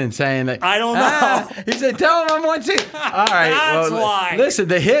saying and saying that. I don't know. He said, tell him I'm 160. All right. That's well, why. Listen,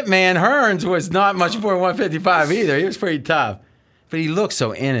 the hitman Hearns was not much more 155 either. He was pretty tough. But he looked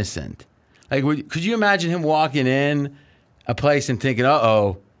so innocent. Like, could you imagine him walking in a place and thinking,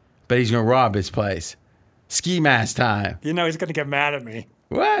 uh-oh, but he's going to rob his place. Ski mask time. You know he's going to get mad at me.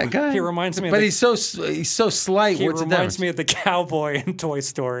 What? God. He reminds me of But he's so slight. He What's the reminds difference? me of the cowboy in Toy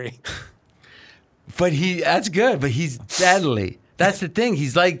Story. But that's good, but he's deadly. That's the thing.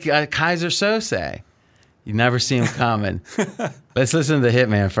 He's like Kaiser Sose. You never see him coming. Let's listen to the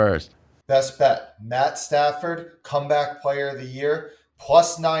Hitman first. Best bet, Matt Stafford, comeback player of the year,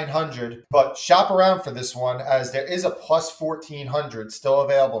 plus 900. But shop around for this one as there is a plus 1400 still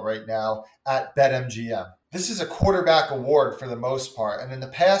available right now at BetMGM. This is a quarterback award for the most part. And in the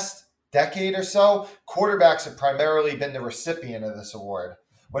past decade or so, quarterbacks have primarily been the recipient of this award.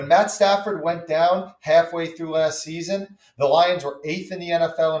 When Matt Stafford went down halfway through last season, the Lions were 8th in the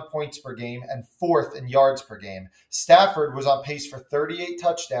NFL in points per game and 4th in yards per game. Stafford was on pace for 38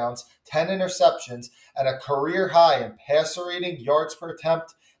 touchdowns, 10 interceptions, and a career high in passer rating, yards per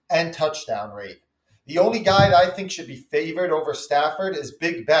attempt, and touchdown rate. The only guy that I think should be favored over Stafford is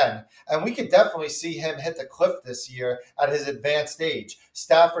Big Ben, and we could definitely see him hit the cliff this year at his advanced age.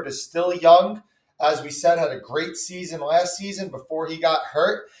 Stafford is still young. As we said, had a great season last season before he got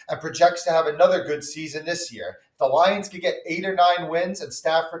hurt and projects to have another good season this year. If the Lions could get 8 or 9 wins and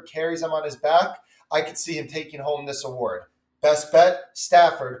Stafford carries them on his back, I could see him taking home this award. Best bet,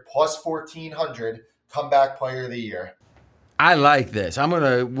 Stafford, plus 1,400, comeback player of the year. I like this. I'm going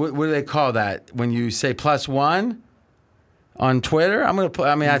to, what do they call that? When you say +1 on Twitter?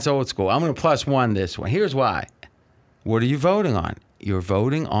 That's old school. I'm going to +1 this one. Here's why. What are you voting on? You're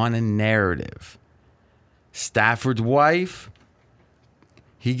voting on a narrative. Stafford's wife,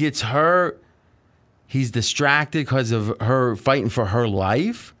 he gets hurt. He's distracted because of her fighting for her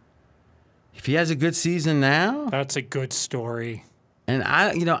life. If he has a good season now, That's a good story. and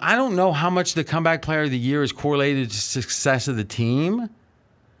I don't know how much the comeback player of the year is correlated to success of the team.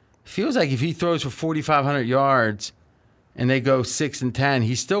 Feels like if he throws for 4,500 yards and they go 6-10,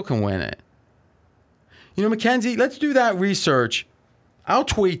 he still can win it. Mackenzie, let's do that research. I'll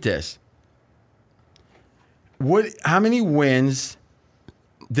tweet this. How many wins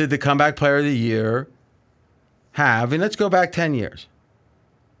did the comeback player of the year have? And let's go back 10 years.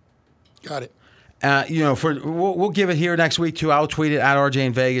 Got it. We'll give it here next week too. I'll tweet it at RJ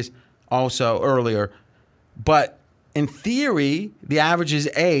in Vegas also earlier. But in theory, the average is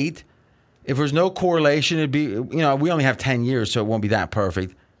 8. If there's no correlation, it'd be, we only have 10 years, so it won't be that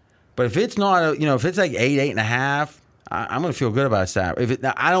perfect. But if it's not, if it's like 8, 8.5, I'm going to feel good about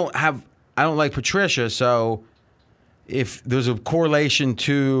that. I don't like Patricia, so if there's a correlation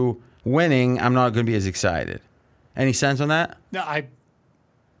to winning, I'm not going to be as excited. Any sense on that? No,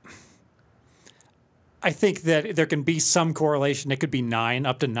 I think that there can be some correlation. It could be 9,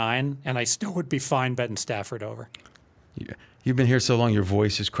 up to 9, and I still would be fine betting Stafford over. You've been here so long, your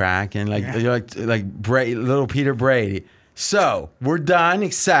voice is cracking. You're like little Peter Brady. So we're done,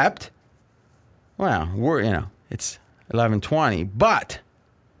 except, it's 11:20, but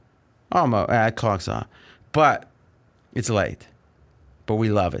almost clock's on, but it's late. But we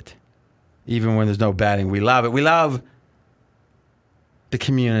love it, even when there's no betting. We love it. We love the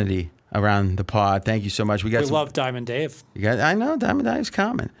community around the pod. Thank you so much. We love Diamond Dave. I know Diamond Dave's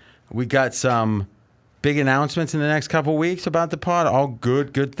coming. We got some big announcements in the next couple weeks about the pod. All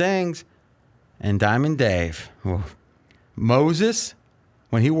good things. And Diamond Dave, Moses,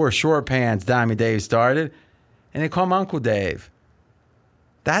 when he wore short pants, Diamond Dave started, and they call him Uncle Dave.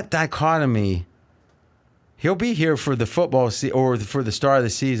 That dichotomy. He'll be here for the football or for the start of the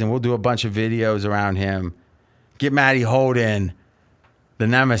season. We'll do a bunch of videos around him. Get Matty Holden, the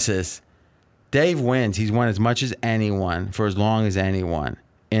nemesis. Dave wins. He's won as much as anyone for as long as anyone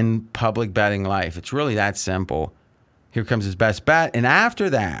in public betting life. It's really that simple. Here comes his best bet. And after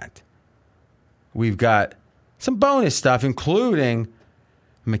that, we've got some bonus stuff, including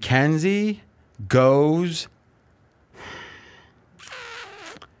Mackenzie goes,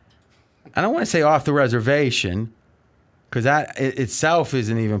 I don't want to say off the reservation, because that itself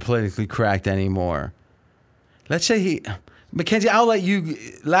isn't even politically correct anymore. Let's say Mackenzie, I'll let you,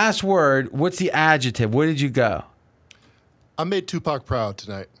 last word, what's the adjective? Where did you go? I made Tupac proud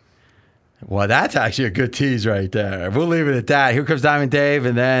tonight. Well, that's actually a good tease right there. We'll leave it at that. Here comes Diamond Dave,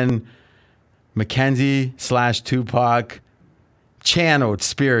 and then Mackenzie / Tupac channeled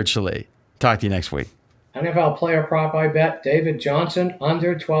spiritually. Talk to you next week. NFL player prop I bet, David Johnson,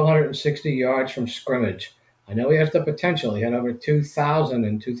 under 1,260 yards from scrimmage. I know he has the potential. He had over 2,000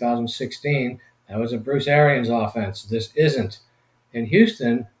 in 2016. That was a Bruce Arians offense. This isn't. In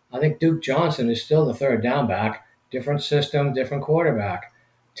Houston, I think Duke Johnson is still the third down back. Different system, different quarterback.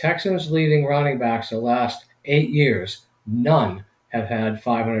 Texans leading running backs the last 8 years, none have had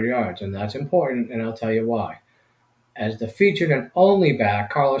 500 yards, and that's important, and I'll tell you why. As the featured and only back,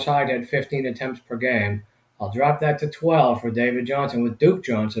 Carlos Hyde had 15 attempts per game. I'll drop that to 12 for David Johnson with Duke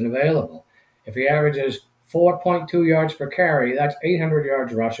Johnson available. If he averages 4.2 yards per carry, that's 800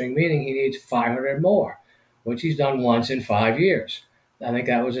 yards rushing, meaning he needs 500 more, which he's done once in 5 years. I think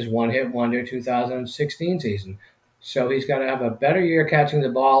that was his one-hit wonder 2016 season. So he's got to have a better year catching the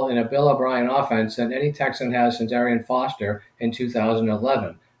ball in a Bill O'Brien offense than any Texan has since Arian Foster in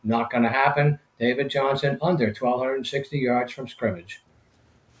 2011. Not going to happen. David Johnson under 1,260 yards from scrimmage.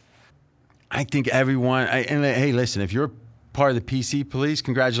 I think everyone, hey, listen, if you're part of the PC police,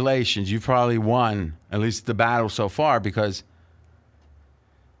 congratulations. You've probably won at least the battle so far, because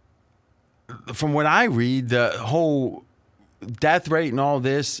from what I read, the whole death rate and all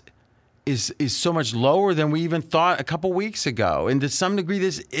this is so much lower than we even thought a couple weeks ago. And to some degree,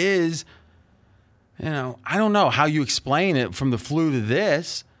 this is, I don't know how you explain it from the flu to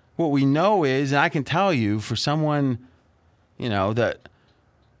this. What we know is, and I can tell you for someone, that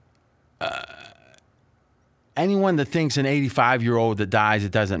anyone that thinks an 85-year-old that dies,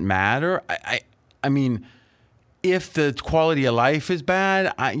 it doesn't matter. I mean, if the quality of life is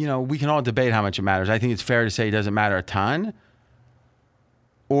bad, we can all debate how much it matters. I think it's fair to say it doesn't matter a ton.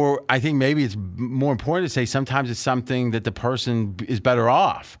 Or I think maybe it's more important to say sometimes it's something that the person is better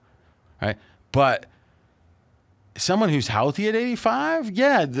off, right? But someone who's healthy at 85,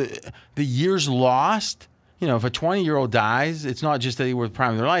 yeah, the years lost. If a 20-year-old dies, it's not just that they were the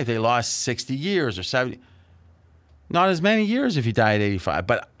prime of their life. They lost 60 years or 70. Not as many years if you die at 85.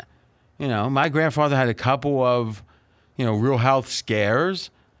 But, my grandfather had a couple of, real health scares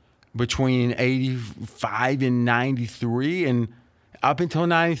between 85 and 93. And up until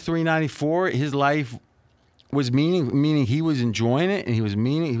 93, 94, his life was meaning he was enjoying it, and he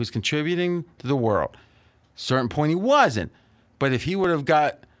was contributing to the world. Certain point he wasn't. But if he would have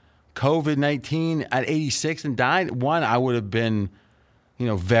got COVID-19 at 86 and died, I would have been,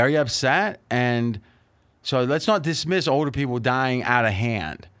 very upset. And so let's not dismiss older people dying out of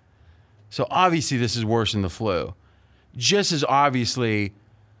hand. So obviously this is worse than the flu. Just as obviously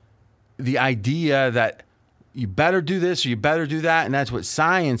the idea that you better do this or you better do that, and that's what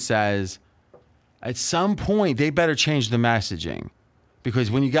science says, at some point they better change the messaging.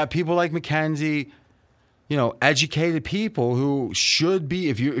 Because when you got people like McKenzie, educated people who should be,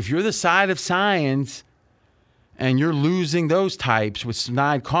 if you're the side of science and you're losing those types with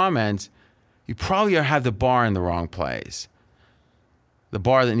snide comments, you probably have the bar in the wrong place. The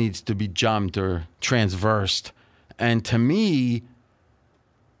bar that needs to be jumped or transversed. And to me,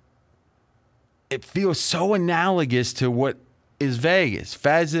 it feels so analogous to what is Vegas.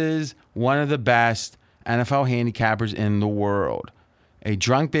 Fez is one of the best NFL handicappers in the world. A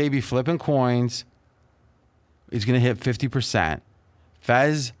drunk baby flipping coins is going to hit 50%.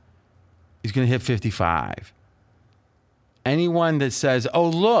 Fez is going to hit 55. Anyone that says, oh,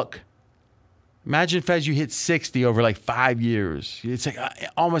 look, imagine Fez, you hit 60 over like 5 years. It's like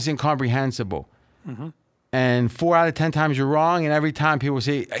almost incomprehensible. Mm-hmm. And 4 out of 10 times you're wrong, and every time people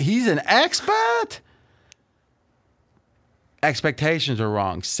say, he's an expert, expectations are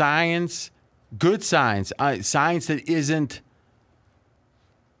wrong. Science, good science, science that isn't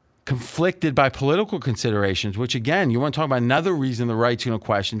conflicted by political considerations, which, again, you want to talk about another reason the right's going to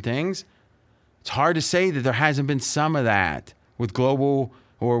question things. It's hard to say that there hasn't been some of that with global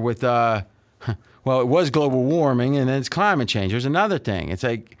or with, well, it was global warming and then it's climate change. There's another thing. It's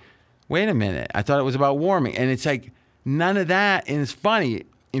like, wait a minute, I thought it was about warming. And it's like, none of that. And it's funny,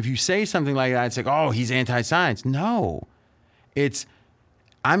 if you say something like that, it's like, oh, he's anti-science. No,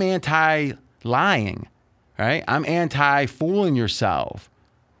 I'm anti-lying, right? I'm anti-fooling yourself.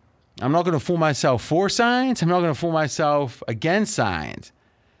 I'm not going to fool myself for science. I'm not going to fool myself against science.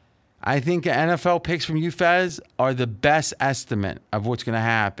 I think NFL picks from you, Fez, are the best estimate of what's going to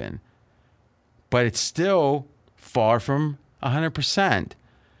happen. But it's still far from 100%.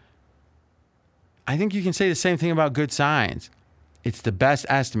 I think you can say the same thing about good science. It's the best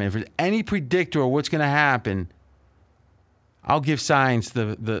estimate. If there's any predictor of what's going to happen, I'll give science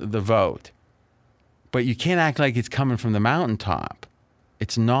the vote. But you can't act like it's coming from the mountaintop.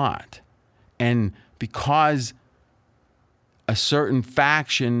 It's not. And because a certain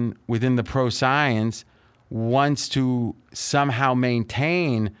faction within the pro-science wants to somehow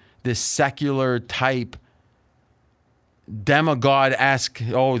maintain this secular type demigod-esque,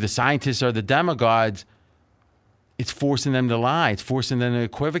 the scientists are the demigods, it's forcing them to lie. It's forcing them to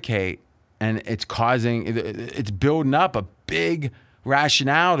equivocate. And it's building up a big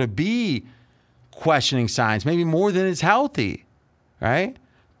rationale to be questioning science, maybe more than is healthy, right?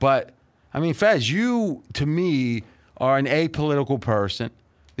 But, I mean, Fez, you, to me, are an apolitical person.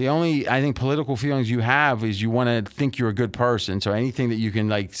 The only, I think, political feelings you have is you want to think you're a good person. So anything that you can,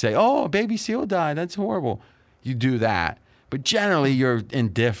 like, say, oh, a baby seal died, that's horrible. You do that. But generally, you're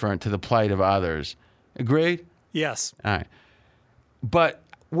indifferent to the plight of others. Agreed? Yes. All right. But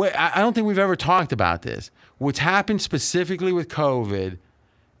I don't think we've ever talked about this. What's happened specifically with COVID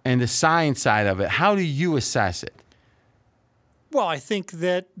and the science side of it, how do you assess it? Well, I think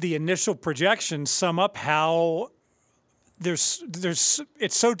that the initial projections sum up how it's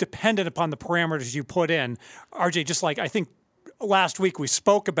so dependent upon the parameters you put in. RJ, just like I think last week we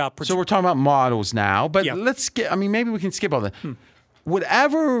spoke about. So we're talking about models now, but Yeah. let's skip. I mean, maybe we can skip all that.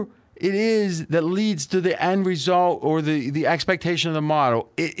 Whatever it is that leads to the end result or the expectation of the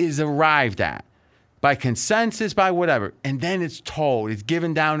model, it is arrived at by consensus, by whatever. And then it's told, it's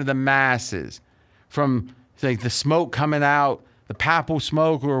given down to the masses from like the smoke coming out, the papal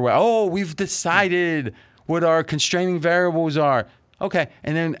smoke, or we've decided what our constraining variables are. Okay,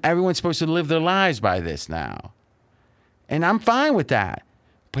 and then everyone's supposed to live their lives by this now. And I'm fine with that.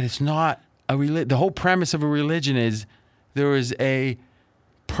 But it's not a religion. The whole premise of a religion is there is a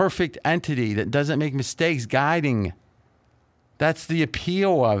perfect entity that doesn't make mistakes guiding. That's the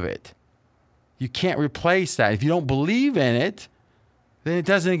appeal of it. You can't replace that. If you don't believe in it, then it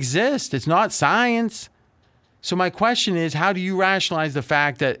doesn't exist. It's not science. So my question is, how do you rationalize the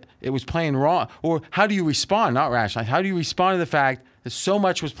fact that it was playing wrong? Or how do you respond, not rationalize, how do you respond to the fact that so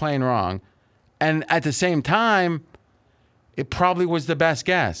much was playing wrong? And at the same time, it probably was the best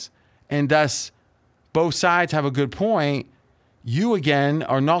guess. And thus, both sides have a good point. You, again,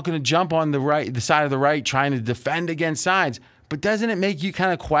 are not going to jump on the side of the right trying to defend against sides. But doesn't it make you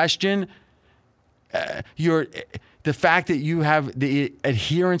kind of question the fact that you have the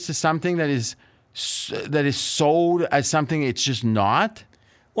adherence to something that is sold as something it's just not?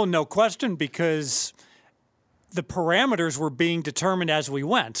 Well, no question, because the parameters were being determined as we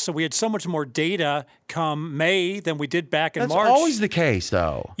went. So we had so much more data come May than we did back in March. That's always the case,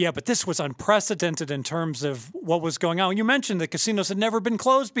 though. Yeah, but this was unprecedented in terms of what was going on. You mentioned the casinos had never been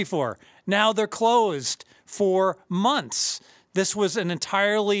closed before. Now they're closed for months. This was an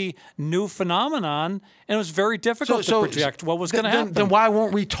entirely new phenomenon, and it was very difficult to project what was going to happen. Then why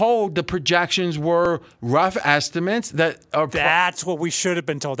weren't we told the projections were rough estimates that are... That's what we should have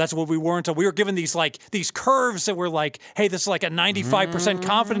been told. That's what we weren't told. We were given these curves that were like, hey, this is like a 95%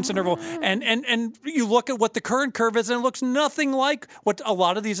 confidence interval. And you look at what the current curve is, and it looks nothing like what a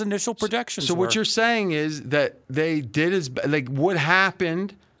lot of these initial projections were. So what you're saying is that they did what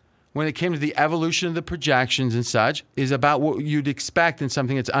happened when it came to the evolution of the projections and such is about what you'd expect in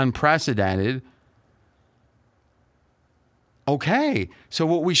something that's unprecedented. Okay, so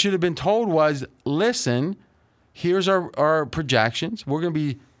what we should have been told was, listen, here's our projections. We're going to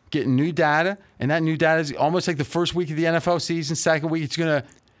be getting new data, and that new data is almost like the first week of the NFL season, second week, it's going to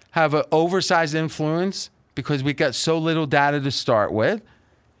have an oversized influence because we got so little data to start with.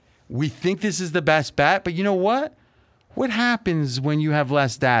 We think this is the best bet, but you know what? What happens when you have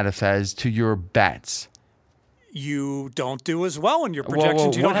less data, Fez, to your bets? You don't do as well in your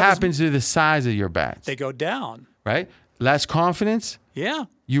projections. What happens to the size of your bets? They go down. Right? Less confidence? Yeah.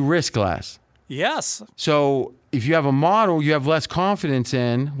 You risk less. Yes. So if you have a model you have less confidence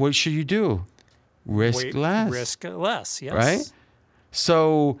in, what should you do? Risk less. Risk less, yes. Right?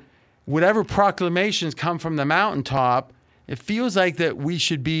 So whatever proclamations come from the mountaintop, it feels like that we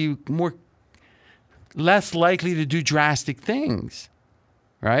should be less likely to do drastic things,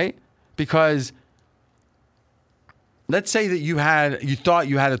 right? Because let's say that you thought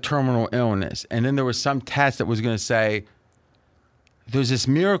you had a terminal illness, and then there was some test that was going to say there's this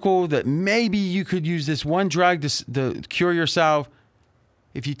miracle that maybe you could use this one drug to cure yourself.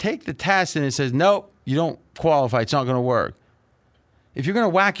 If you take the test and it says, nope, you don't qualify, it's not going to work. If you're going to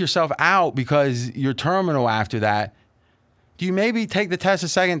whack yourself out because you're terminal after that, do you maybe take the test a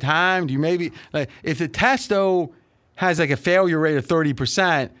second time? Do you maybe, if the test, though, has like a failure rate of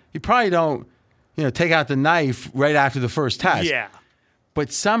 30%, you probably don't, take out the knife right after the first test. Yeah.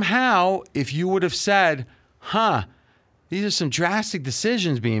 But somehow, if you would have said, these are some drastic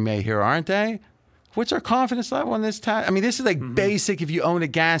decisions being made here, aren't they? What's our confidence level on this test? I mean, this is like basic if you owned a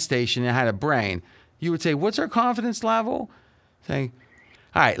gas station and had a brain. You would say, what's our confidence level? Saying,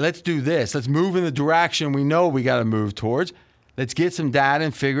 all right, let's do this. Let's move in the direction we know we got to move towards. Let's get some data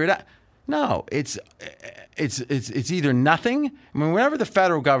and figure it out. No, it's either nothing. I mean, whenever the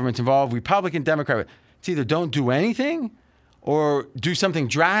federal government's involved, Republican, Democrat, it's either don't do anything or do something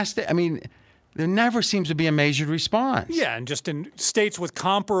drastic. I mean, there never seems to be a measured response. Yeah, and just in states with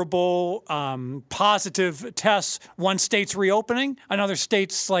comparable positive tests, one state's reopening, another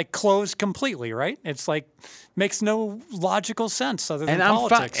state's like closed completely, right? It's like makes no logical sense other than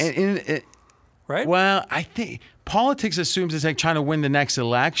politics. Right? Well, I think politics assumes it's like trying to win the next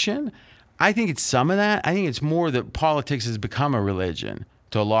election. I think it's some of that. I think it's more that politics has become a religion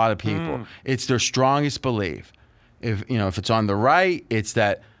to a lot of people. It's their strongest belief. If it's on the right, it's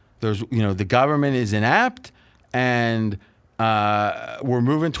that there's the government is inept and we're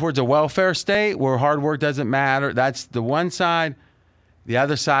moving towards a welfare state where hard work doesn't matter. That's the one side. The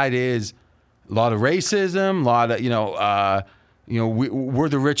other side is a lot of racism, a lot of we're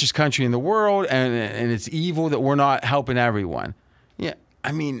the richest country in the world, and it's evil that we're not helping everyone. Yeah,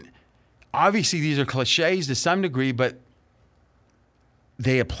 I mean, obviously these are cliches to some degree, but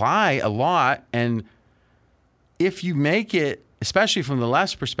they apply a lot. And if you make it, especially from the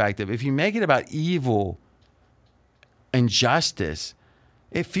left's perspective, if you make it about evil and justice,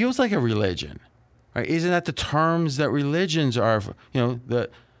 it feels like a religion, right? Isn't that the terms that religions are? The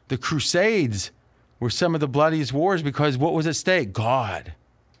Crusades were some of the bloodiest wars because what was at stake? God.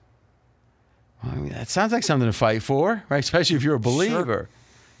 Well, I mean, that sounds like something to fight for, right? Especially if you're a believer. Sure.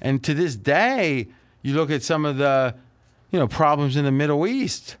 And to this day, you look at some of the, problems in the Middle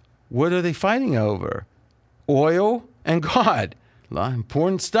East. What are they fighting over? Oil and God. A lot of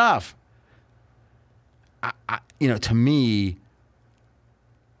important stuff. To me,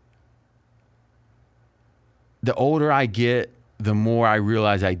 the older I get, the more I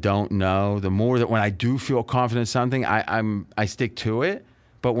realize I don't know. The more that when I do feel confident in something, I stick to it.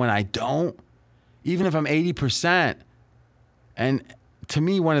 But when I don't, even if I'm 80%, and to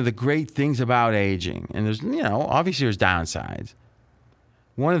me, one of the great things about aging, and there's, obviously there's downsides.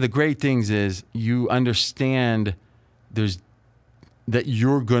 One of the great things is you understand that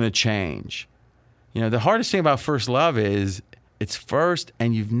you're going to change. The hardest thing about first love is it's first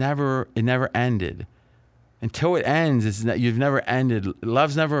and it never ended. Until it ends, you've never ended.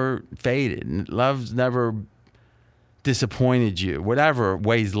 Love's never faded. Love's never disappointed you. Whatever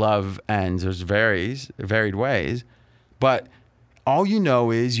ways love ends, there's varied ways. But all you know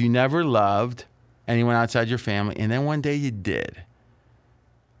is you never loved anyone outside your family, and then one day you did.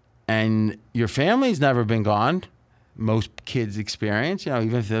 And your family's never been gone. Most kids experience,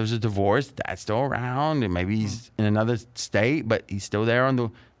 even if there's a divorce, dad's still around, and maybe he's in another state, but he's still there on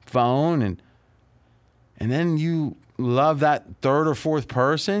the phone, and then you love that third or fourth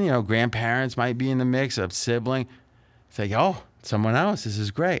person. Grandparents might be in the mix, of sibling. It's like, oh, someone else. This is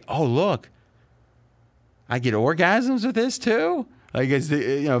great. Oh, look, I get orgasms with this too. Like it's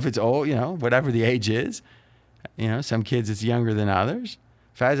if it's old, whatever the age is. Some kids it's younger than others.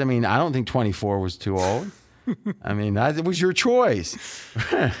 I don't think 24 was too old. I mean, that was your choice.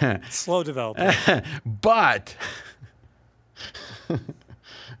 Slow development. But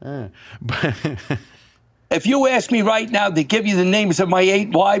if you asked me right now to give you the names of my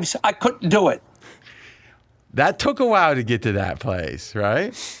 8 wives, I couldn't do it. That took a while to get to that place,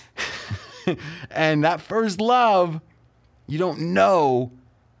 right? And that first love, you don't know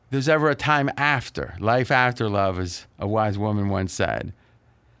there's ever a time after. Life after love, as a wise woman once said.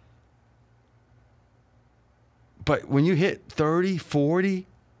 But when you hit 30, 40,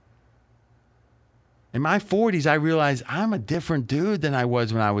 in my 40s, I realized I'm a different dude than I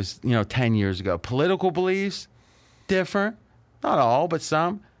was when I was, 10 years ago. Political beliefs, different. Not all, but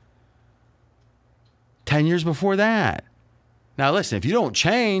some. 10 years before that. Now, listen, if you don't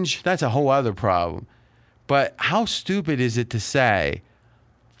change, that's a whole other problem. But how stupid is it to say,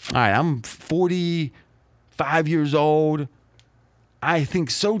 all right, I'm 45 years old. I think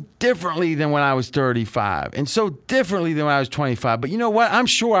so differently than when I was 35 and so differently than when I was 25. But you know what? I'm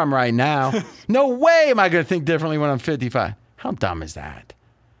sure I'm right now. No way am I going to think differently when I'm 55. How dumb is that?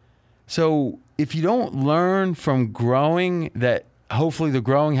 So if you don't learn from growing that hopefully the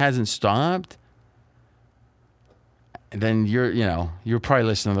growing hasn't stopped, then you're probably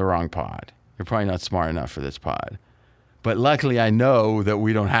listening to the wrong pod. You're probably not smart enough for this pod. But luckily I know that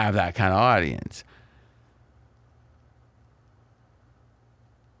we don't have that kind of audience.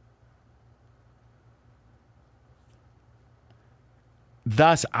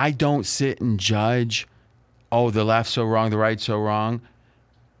 Thus, I don't sit and judge, the left's so wrong, the right's so wrong.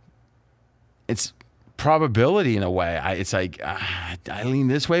 It's probability in a way. It's like, I lean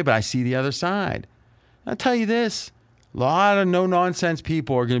this way, but I see the other side. I'll tell you this, a lot of no-nonsense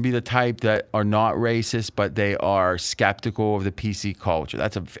people are going to be the type that are not racist, but they are skeptical of the PC culture.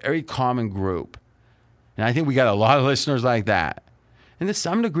 That's a very common group. And I think we got a lot of listeners like that. And to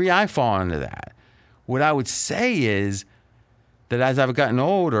some degree, I fall into that. What I would say is that as I've gotten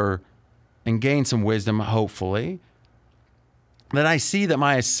older and gained some wisdom, hopefully, that I see that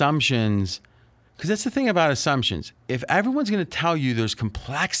my assumptions, because that's the thing about assumptions. If everyone's going to tell you there's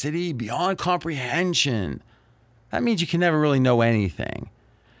complexity beyond comprehension, that means you can never really know anything.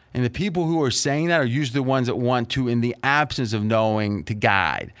 And the people who are saying that are usually the ones that want to, in the absence of knowing, to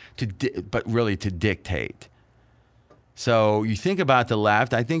guide, but really to dictate. So you think about the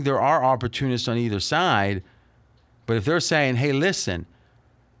left, I think there are opportunists on either side, but if they're saying, hey, listen,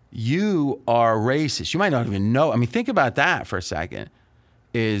 you are racist, you might not even know. I mean, think about that for a second,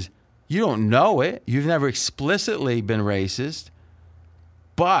 is you don't know it. You've never explicitly been racist,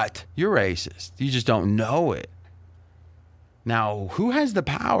 but you're racist. You just don't know it. Now, who has the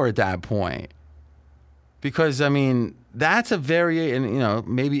power at that point? Because, I mean, that's a variation,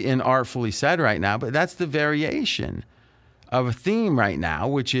 maybe inartfully said right now, but that's the variation of a theme right now,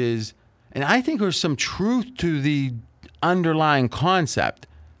 which is, and I think there's some truth to the underlying concept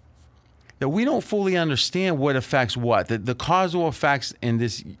that we don't fully understand what affects what, the causal effects in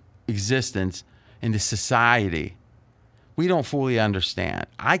this existence, in this society. We don't fully understand.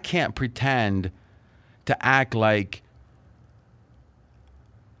 I can't pretend to act like,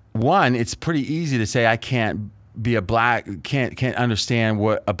 one, it's pretty easy to say I can't understand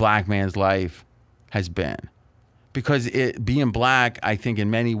what a black man's life has been. Because being black, I think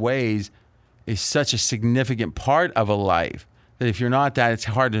in many ways, is such a significant part of a life that if you're not that, it's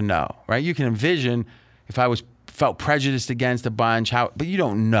hard to know, right? You can envision if I felt prejudiced against a bunch, but you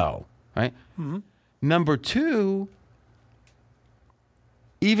don't know, right? Mm-hmm. Number two,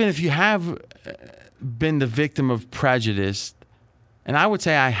 even if you have been the victim of prejudice, and I would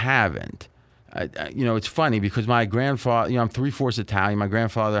say I haven't. It's funny because my grandfather, I'm 3/4 Italian, my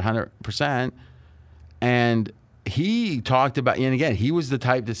grandfather 100%, and he talked about, and again, he was the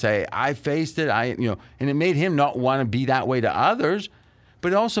type to say, I faced it, and it made him not want to be that way to others,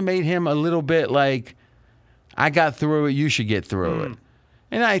 but it also made him a little bit like, I got through it, you should get through it.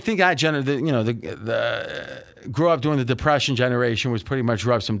 And I think that the grew up during the Depression generation was pretty much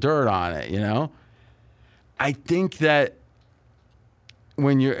rubbed some dirt on it, I think that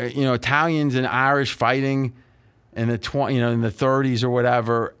when you're, Italians and Irish fighting in the in the 30s or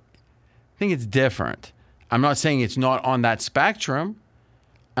whatever, I think it's different. I'm not saying it's not on that spectrum.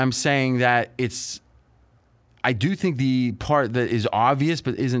 I'm saying that I do think the part that is obvious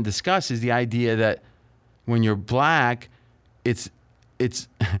but isn't discussed is the idea that when you're black, it's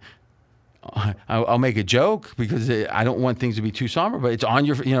I'll make a joke because I don't want things to be too somber, but it's on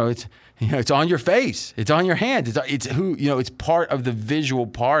your, it's on your face, it's on your hands, it's part of the visual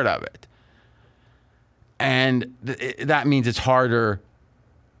part of it, and that means it's harder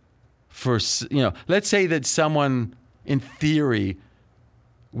for, let's say that someone in theory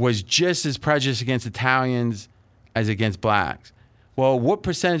was just as prejudiced against Italians as against blacks. Well, what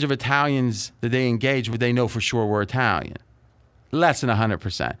percentage of Italians that they engage would they know for sure were Italian? Less than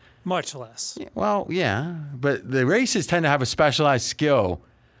 100%. Much less. Well, yeah, but the racists tend to have a specialized skill.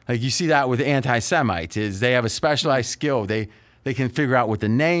 Like you see that with anti-Semites, is they have a specialized skill. They can figure out what the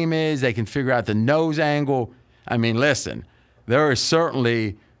name is. They can figure out the nose angle. I mean, listen, there is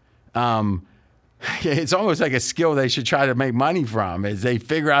certainly, it's almost like a skill they should try to make money from, is they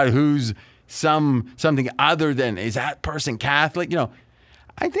figure out who's something other than, is that person Catholic?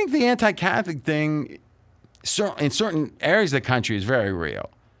 I think the anti-Catholic thing in certain areas of the country is very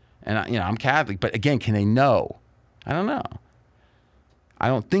real. And, I'm Catholic, but again, can they know? I don't know. I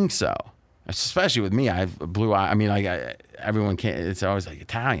don't think so. Especially with me, I have a blue eye. I mean, everyone can't, it's always like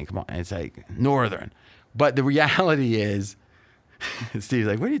Italian, come on. It's like Northern. But the reality is, Steve's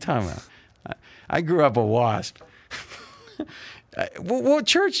like, what are you talking about? I grew up a WASP. What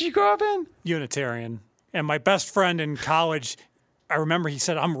church did you grow up in? Unitarian. And my best friend in college, I remember he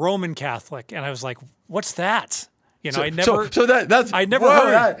said, I'm Roman Catholic. And I was like, what's that? I never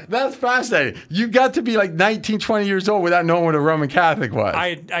heard. That's fascinating. You got to be like 19, 20 years old without knowing what a Roman Catholic was.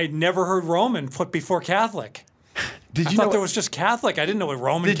 I never heard Roman put before Catholic. I thought there was just Catholic. I didn't know what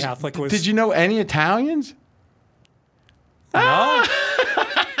Roman Catholic was. Did you know any Italians? No.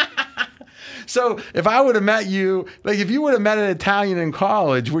 So if I would have met you, if you would have met an Italian in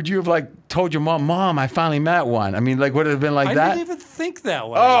college, would you have told your mom, I finally met one? I mean, would it have been like that? I didn't even think that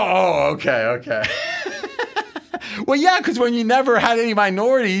way. Oh, okay. Well, yeah, because when you never had any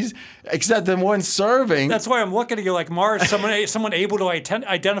minorities except the one serving. That's why I'm looking at you like, Mars, someone able to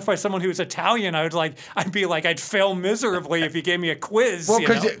identify someone who's Italian, I'd fail miserably if you gave me a quiz. Well,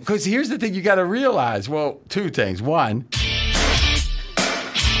 because here's the thing you got to realize. Well, two things. One,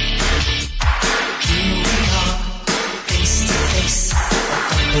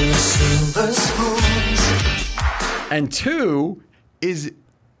 And two is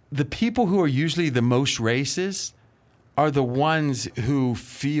the people who are usually the most racist are the ones who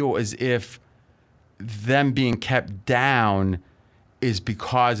feel as if them being kept down is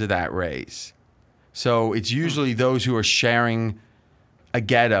because of that race. So it's usually those who are sharing a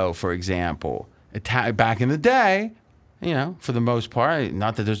ghetto, for example. Back in the day, for the most part,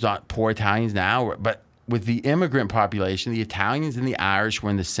 not that there's not poor Italians now, but with the immigrant population, the Italians and the Irish were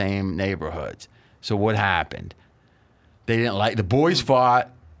in the same neighborhoods. So what happened? They didn't like, the boys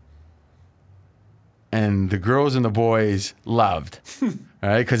fought, and the girls and the boys loved,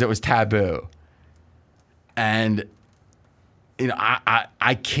 right? Because it was taboo. And,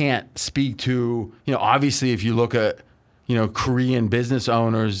 I can't speak to, obviously if you look at, Korean business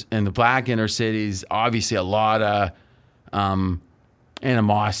owners in the black inner cities, obviously a lot of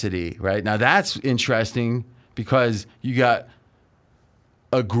animosity, right? Now that's interesting because you got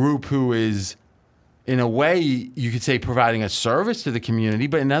a group who is, in a way, you could say providing a service to the community,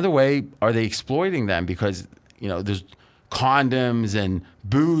 but another way, are they exploiting them? Because, there's condoms and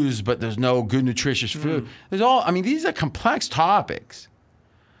booze, but there's no good, nutritious food. These are complex topics.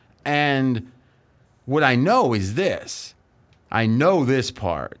 And what I know is this. I know this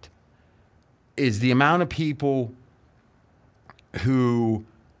part is the amount of people who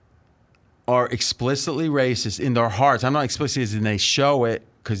are explicitly racist in their hearts. I'm not explicitly as in they show it,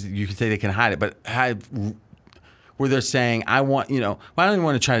 because you could say they can hide it, but where they're saying, I don't even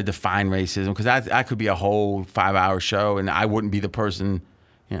want to try to define racism, because that could be a whole 5-hour show, and I wouldn't be the person,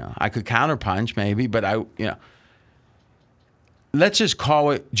 I could counterpunch maybe, but let's just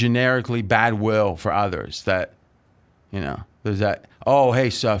call it generically bad will for others that, there's that, oh,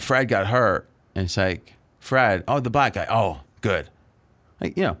 hey, so Fred got hurt. And it's like, Fred, oh, the black guy, oh, good.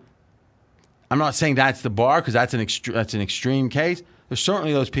 I'm not saying that's the bar, because that's an extreme case. There's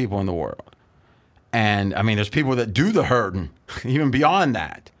certainly those people in the world. And, there's people that do the hurting, even beyond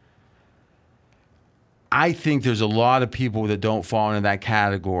that. I think there's a lot of people that don't fall into that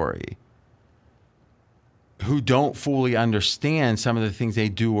category who don't fully understand some of the things they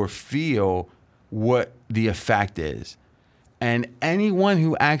do or feel what the effect is. And anyone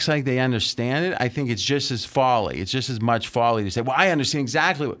who acts like they understand it, I think it's just as folly. It's just as much folly to say, well, I understand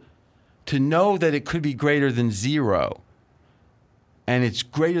exactly what. To know that it could be greater than zero. And it's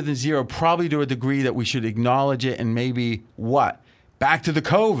greater than zero probably to a degree that we should acknowledge it and maybe what? Back to the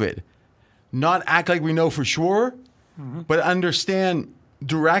COVID. Not act like we know for sure, but understand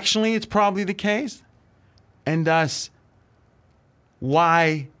directionally it's probably the case. And thus,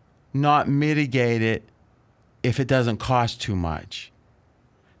 why not mitigate it if it doesn't cost too much?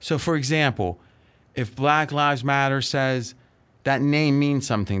 So, for example, if Black Lives Matter says that name means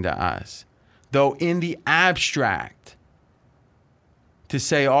something to us, though in the abstract, to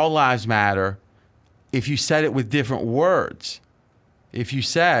say all lives matter, if you said it with different words, if you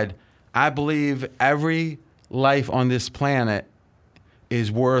said, I believe every life on this planet is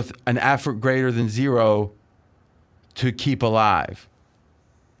worth an effort greater than zero to keep alive.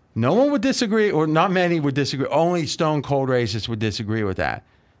 No one would disagree, or not many would disagree. Only stone cold racists would disagree with that.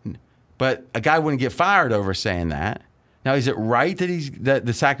 But a guy wouldn't get fired over saying that. Now, is it right that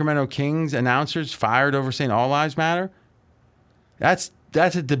the Sacramento Kings announcers fired over saying all lives matter? That's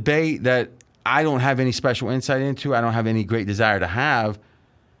a debate that I don't have any special insight into. I don't have any great desire to have.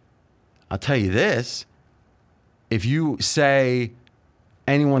 I'll tell you this. If you say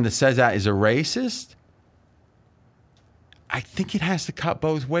anyone that says that is a racist, I think it has to cut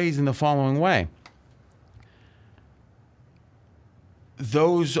both ways in the following way.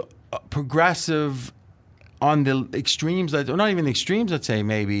 Those progressive on the extremes, or not even the extremes, let's say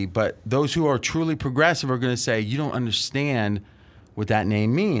maybe, but those who are truly progressive are going to say, you don't understand what that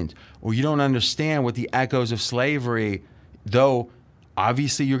name means, or you don't understand what the echoes of slavery, though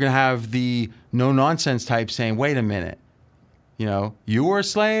obviously you're going to have the no-nonsense type saying, wait a minute, you were a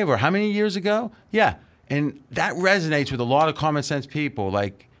slave, or how many years ago? Yeah. And that resonates with a lot of common sense people.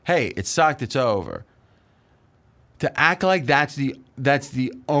 Like, hey, it sucked, it's over. To act like that's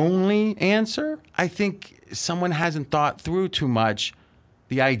the only answer, I think someone hasn't thought through too much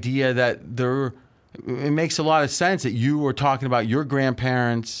the idea that it makes a lot of sense that you were talking about your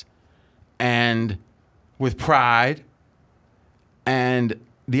grandparents and with pride, and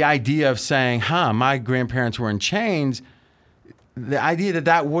the idea of saying, my grandparents were in chains, the idea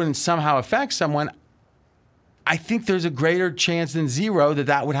that wouldn't somehow affect someone, I think there's a greater chance than zero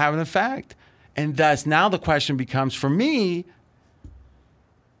that would have an effect. And thus, now the question becomes, for me,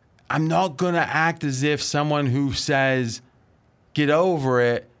 I'm not going to act as if someone who says, get over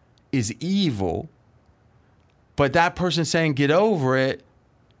it, is evil. But that person saying, get over it,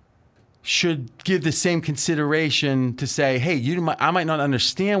 should give the same consideration to say, hey, I might not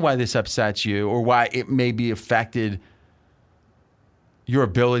understand why this upsets you or why it may be affected your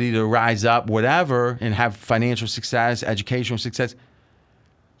ability to rise up, whatever, and have financial success, educational success.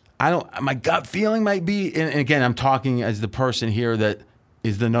 My gut feeling might be, and again, I'm talking as the person here that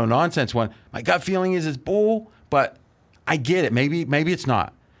is the no nonsense one. My gut feeling is it's bull, but I get it. Maybe it's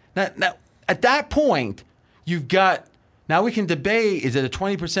not. Now at that point, you've got, now we can debate, is it a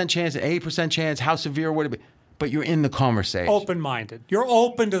 20% chance, an 8% chance, how severe would it be? But you're in the conversation. Open-minded. You're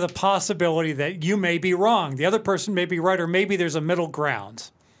open to the possibility that you may be wrong. The other person may be right, or maybe there's a middle ground.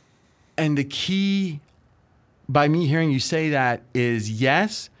 And the key, by me hearing you say that, is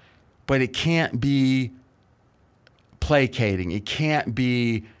yes, but it can't be placating. It can't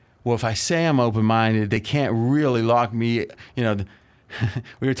be, well, if I say I'm open-minded, they can't really lock me.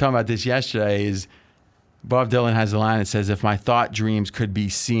 We were talking about this yesterday, is Bob Dylan has a line that says, if my thought dreams could be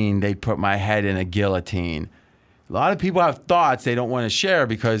seen, they'd put my head in a guillotine. A lot of people have thoughts they don't want to share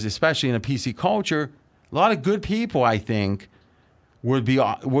because, especially in a PC culture, a lot of good people, I think, would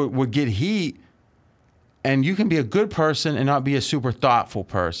get heat. And you can be a good person and not be a super thoughtful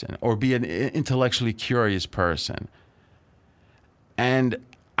person or be an intellectually curious person. And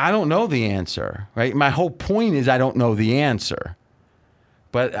I don't know the answer, right? My whole point is I don't know the answer.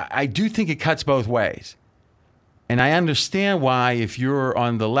 But I do think it cuts both ways. And I understand why, if you're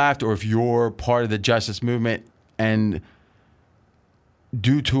on the left or if you're part of the justice movement and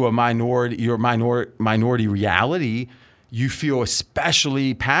due to a minority reality, you feel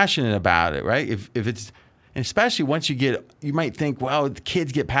especially passionate about it, right? If it's, and especially once you might think, well, the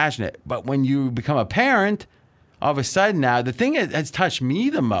kids get passionate. But when you become a parent, all of a sudden now, the thing that has touched me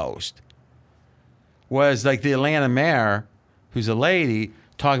the most was like the Atlanta mayor, who's a lady,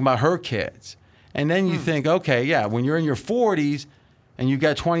 talking about her kids. And then you think, okay, yeah, when you're in your 40s and you've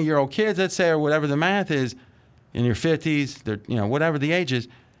got 20-year-old kids, let's say, or whatever the math is, in your 50s, they're, whatever the age is,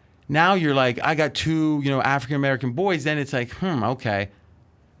 now you're like, I got two, African-American boys. Then it's like, okay,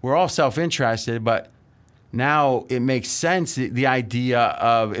 we're all self-interested, but now it makes sense, the idea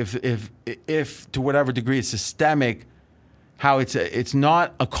of if to whatever degree it's systemic, how it's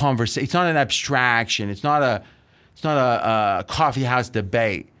not a conversation, it's not an abstraction, it's not a coffee house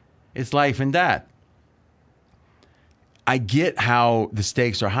debate. It's life and death. I get how the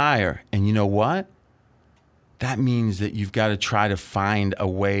stakes are higher. And you know what? That means that you've got to try to find a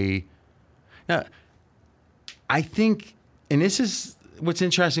way. Now, I think, and this is what's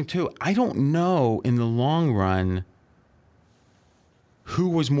interesting too, I don't know in the long run who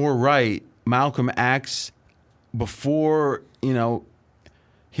was more right, Malcolm X before,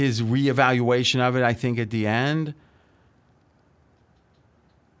 his reevaluation of it, I think at the end.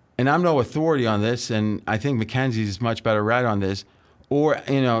 And I'm no authority on this, and I think Mackenzie's much better read on this, or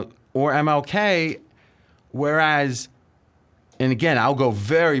MLK, whereas, and again, I'll go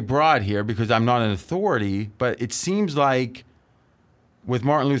very broad here because I'm not an authority, but it seems like with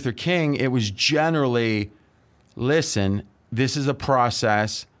Martin Luther King, it was generally, listen, this is a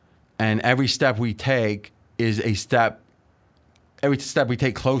process, and every step we take is a step, every step we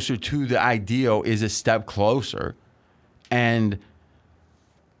take closer to the ideal is a step closer. And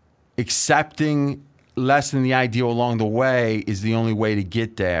accepting less than the ideal along the way is the only way to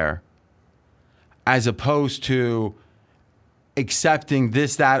get there, as opposed to accepting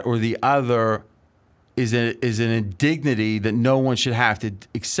this, that, or the other is an indignity that no one should have to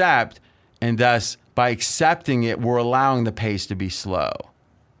accept, and thus by accepting it, we're allowing the pace to be slow.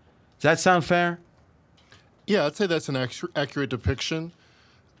 Does that sound fair? Yeah, I'd say that's an accurate depiction.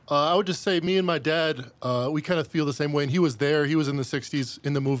 I would just say me and my dad, we kind of feel the same way. And he was there. He was in the 60s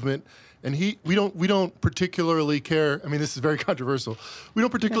in the movement. And we don't particularly care. I mean, this is very controversial. We don't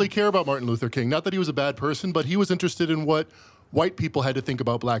particularly care about Martin Luther King. Not that he was a bad person, but he was interested in what white people had to think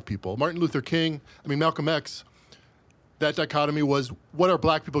about black people. Malcolm X, that dichotomy was, what are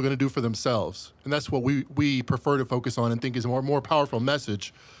black people going to do for themselves? And that's what we prefer to focus on and think is a more powerful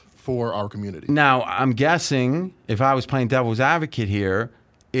message for our community. Now, I'm guessing, if I was playing devil's advocate here,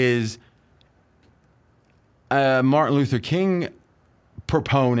 is a Martin Luther King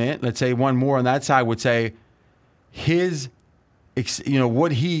proponent, let's say one more on that side, would say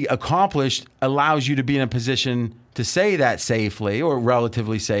what he accomplished allows you to be in a position to say that safely or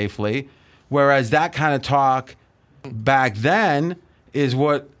relatively safely, whereas that kind of talk back then is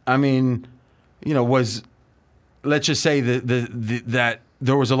what, was, let's just say that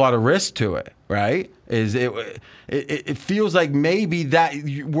there was a lot of risk to it, right? It feels like maybe that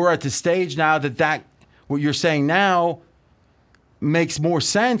we're at the stage now that what you're saying now makes more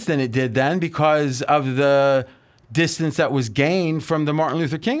sense than it did then because of the distance that was gained from the Martin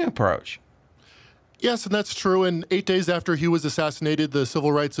Luther King approach. Yes, and that's true. And 8 days after he was assassinated, the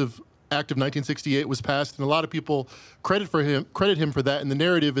Civil Rights Act of 1968 was passed, and a lot of people credit him for that. And the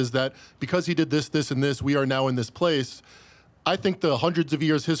narrative is that because he did this, this, and this, we are now in this place. I think the hundreds of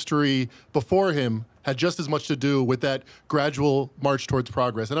years history before him had just as much to do with that gradual march towards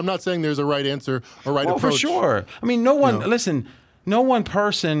progress. And I'm not saying there's a right answer or right approach. For sure. I mean, no one, listen, no one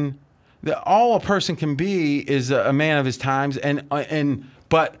person, all a person can be is a man of his times,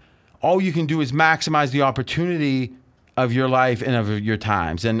 but all you can do is maximize the opportunity of your life and of your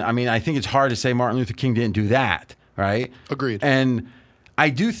times. And I mean, I think it's hard to say Martin Luther King didn't do that, right? Agreed. And I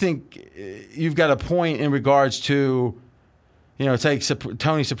do think you've got a point in regards to, it's like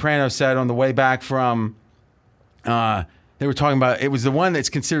Tony Soprano said on the way back from, they were talking about, it was the one that's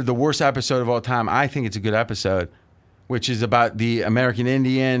considered the worst episode of all time. I think it's a good episode, which is about the American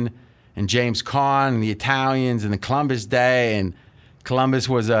Indian and James Caan and the Italians and the Columbus Day, and Columbus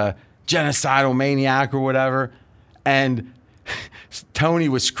was a genocidal maniac or whatever. And Tony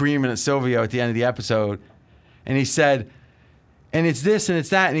was screaming at Silvio at the end of the episode, and he said, and it's this and it's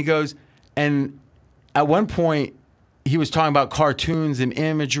that, and he goes, and at one point he was talking about cartoons and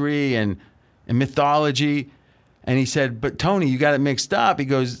imagery and mythology, and he said, but Tony, you got it mixed up. He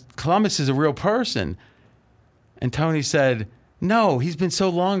goes, Columbus is a real person. And Tony said, no, he's been so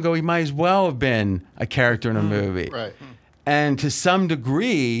long ago, he might as well have been a character in a movie. Right. And to some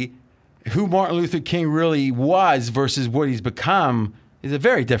degree, who Martin Luther King really was versus what he's become is a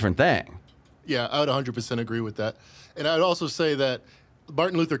very different thing. Yeah, I would 100% agree with that. And I'd also say that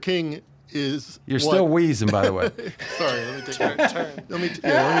Martin Luther King is... You're still wheezing, by the way. Sorry, let me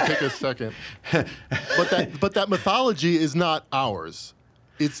take a second. But that mythology is not ours.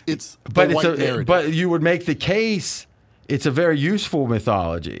 It's the white narrative. But you would make the case it's a very useful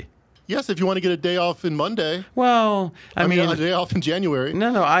mythology. Yes, if you want to get a day off in Monday. Well, I mean a day off in January.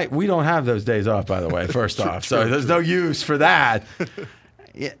 No, we don't have those days off, by the way, first off. So there's no use for that.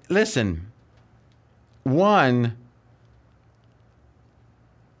 Listen, one,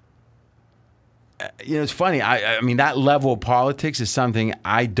 it's funny. I mean, that level of politics is something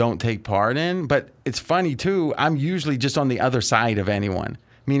I don't take part in, but it's funny, too. I'm usually just on the other side of anyone,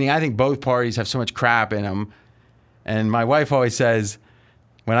 meaning I think both parties have so much crap in them. And my wife always says,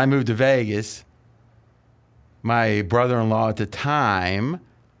 when I moved to Vegas, my brother-in-law at the time,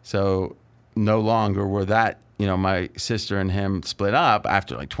 so no longer were that, my sister and him split up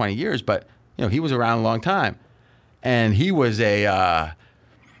after like 20 years, but, he was around a long time. And he was a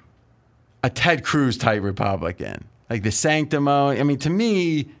Ted Cruz type Republican, like the sanctimony. I mean, to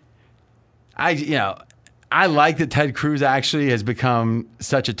me, I like that Ted Cruz actually has become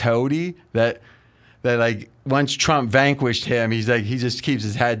such a toady that like once Trump vanquished him, he's like, he just keeps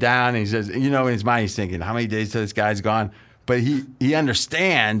his head down and he says, in his mind he's thinking, how many days till this guy's gone? But he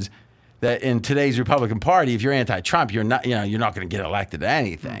understands that in today's Republican Party, if you're anti-Trump, you're not going to get elected to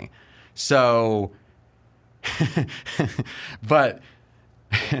anything. So, but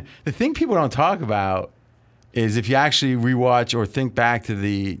the thing people don't talk about is if you actually rewatch or think back to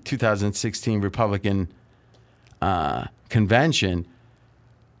the 2016 Republican convention,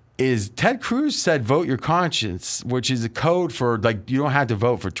 is Ted Cruz said, vote your conscience, which is a code for, like, you don't have to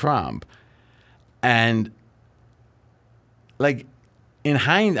vote for Trump. And, like, in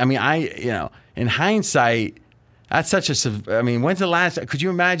hindsight, that's such when's the last, could you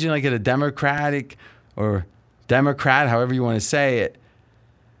imagine, like, at a Democrat, however you want to say it,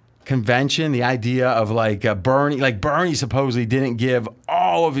 convention, the idea of, like, Bernie supposedly didn't give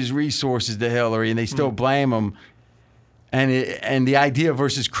all of his resources to Hillary, and they still blame him. And the idea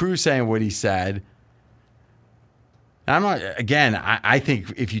versus Cruz saying what he said, I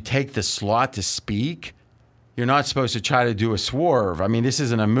think if you take the slot to speak, you're not supposed to try to do a swerve. I mean, this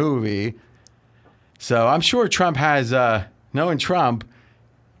isn't a movie. So I'm sure Trump has, knowing Trump,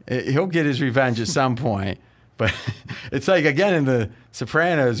 he'll get his revenge at some point. But it's like, again, in The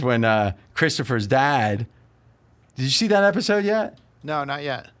Sopranos when Christopher's dad, did you see that episode yet? No, not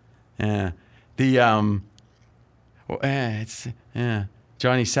yet. Yeah.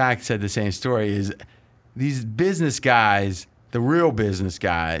 Johnny Sack said the same story. Is these business guys, the real business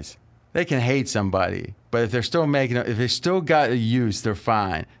guys, they can hate somebody, but if they're still if they still got a use, they're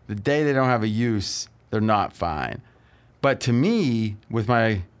fine. The day they don't have a use, they're not fine. But to me, with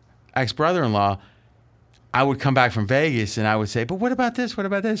my ex-brother-in-law, I would come back from Vegas and I would say, but what about this? What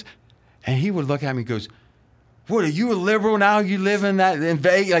about this? And he would look at me and goes, what, are you a liberal now? You live in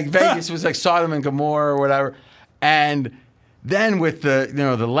Vegas? Like Vegas was like Sodom and Gomorrah or whatever. And then with the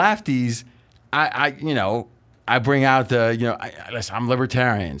lefties, I bring out the, listen, I'm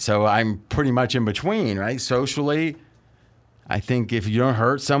libertarian, so I'm pretty much in between, right? Socially, I think if you don't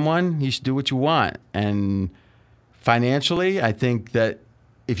hurt someone, you should do what you want. And financially, I think that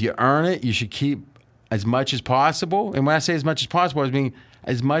if you earn it, you should keep as much as possible. And when I say as much as possible, I mean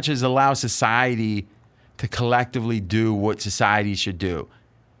as much as allows society to collectively do what society should do.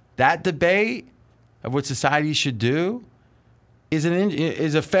 That debate of what society should do is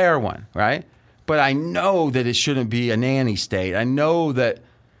a fair one, right? But I know that it shouldn't be a nanny state. I know that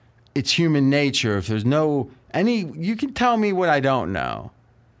it's human nature. If there's you can tell me what I don't know,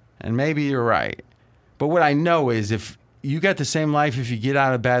 and maybe you're right. But what I know is if you got the same life if you get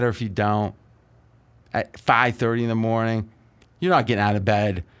out of bed or if you don't, at 5:30 in the morning, you're not getting out of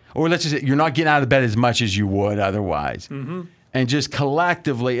bed. Or let's just say you're not getting out of bed as much as you would otherwise. Mm-hmm. And just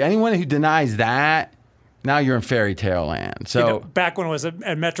collectively, anyone who denies that, now you're in fairy tale land. So back when it was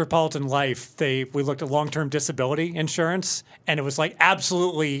at Metropolitan Life, we looked at long-term disability insurance, and it was like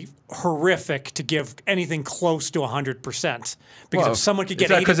absolutely horrific to give anything close to 100%. Because if someone could get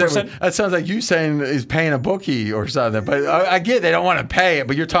 80%. That sounds like you saying is paying a bookie or something. But I get they don't want to pay it,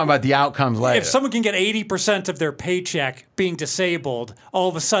 but you're talking about the outcomes later. If someone can get 80% of their paycheck being disabled, all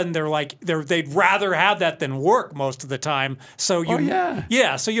of a sudden they'd rather have that than work most of the time. So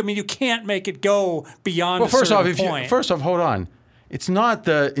so you can't make it go beyond a certain point. First off, hold on. It's not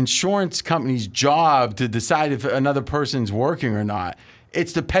the insurance company's job to decide if another person's working or not.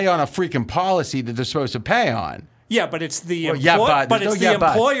 It's to pay on a freaking policy that they're supposed to pay on. Yeah, but it's the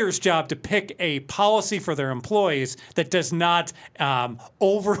employer's job to pick a policy for their employees that does not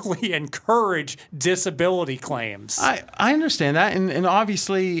overly encourage disability claims. I understand that, and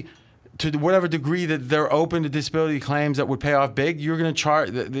obviously, to whatever degree that they're open to disability claims that would pay off big, you're going to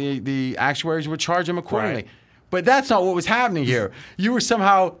charge the actuaries would charge them accordingly. Right. But that's not what was happening here. You were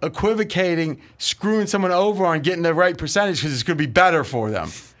somehow equivocating, screwing someone over on getting the right percentage because it's going to be better for them.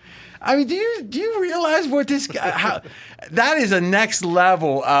 I mean, do you realize what this guy? That is a next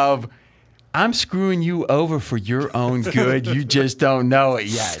level of I'm screwing you over for your own good. You just don't know it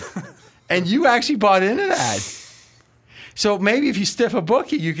yet, and you actually bought into that. So maybe if you stiff a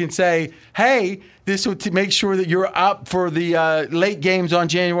bookie, you can say, "Hey, this will make sure that you're up for the late games on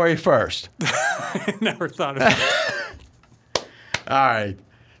January 1st." I never thought of that. All right,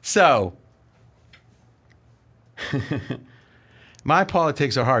 so. My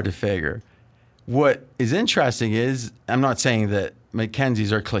politics are hard to figure. What is interesting is, I'm not saying that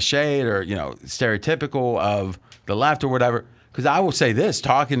Mackenzie's are cliched or, stereotypical of the left or whatever, because I will say this,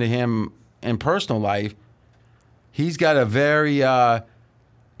 talking to him in personal life, he's got a very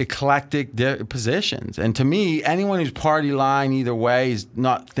eclectic positions. And to me, anyone who's party line either way is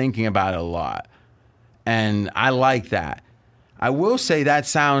not thinking about it a lot. And I like that. I will say that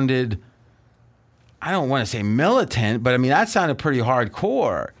sounded... I don't want to say militant, but I mean, that sounded pretty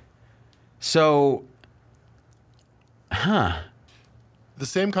hardcore. So, The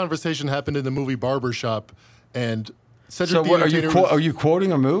same conversation happened in the movie Barbershop, and Cedric so the what, Entertainer are you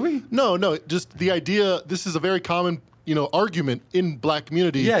quoting a movie? No, just the idea, this is a very common, argument in black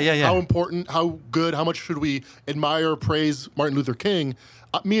community. Yeah. How important, how good, how much should we admire, praise Martin Luther King?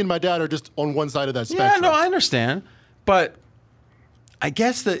 Me and my dad are just on one side of that spectrum. Yeah, no, I understand. But I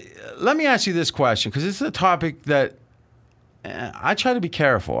guess let me ask you this question, because this is a topic that I try to be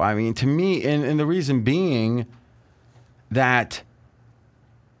careful. I mean, to me, and the reason being that,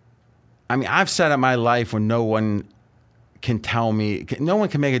 I mean, I've set up my life when no one can tell me, no one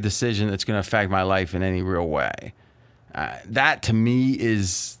can make a decision that's going to affect my life in any real way. That to me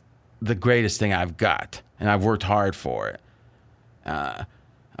is the greatest thing I've got, and I've worked hard for it. I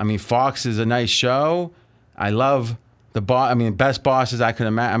mean, Fox is a nice show. I love best bosses I could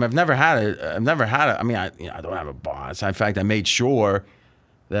imagine. I mean, I've never had a. I mean, I don't have a boss. In fact, I made sure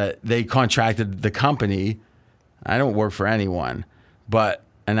that they contracted the company. I don't work for anyone, but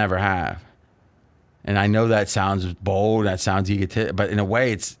I never have. And I know that sounds bold. That sounds egotistic, but in a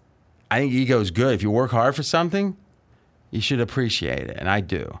way, I think ego is good. If you work hard for something, you should appreciate it, and I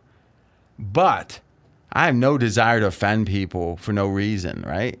do. But I have no desire to offend people for no reason,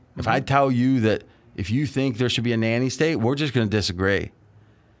 right? Mm-hmm. If I tell you that. If you think there should be a nanny state, we're just going to disagree.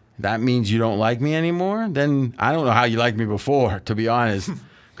 That means you don't like me anymore? Then I don't know how you liked me before, to be honest,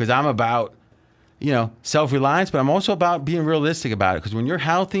 because I'm about, self-reliance, but I'm also about being realistic about it, because when you're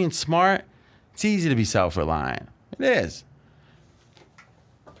healthy and smart, it's easy to be self-reliant. It is.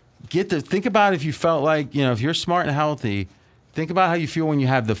 Think about if you felt like, if you're smart and healthy, think about how you feel when you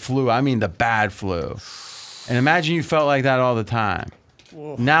have the flu. I mean the bad flu. And imagine you felt like that all the time.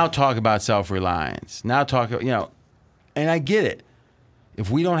 Whoa. Now talk about self-reliance. Now talk, and I get it. If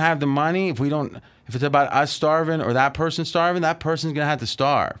we don't have the money, if it's about us starving or that person starving, that person's going to have to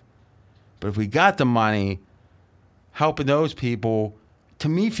starve. But if we got the money, helping those people, to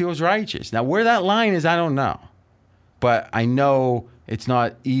me, feels righteous. Now, where that line is, I don't know. But I know it's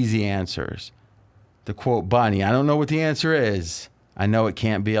not easy answers. To quote Bunny, I don't know what the answer is. I know it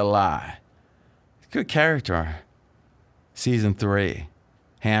can't be a lie. Good character. Season 3,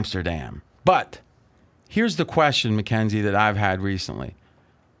 Amsterdam. But here's the question, Mackenzie, that I've had recently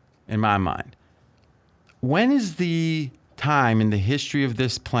in my mind. When is the time in the history of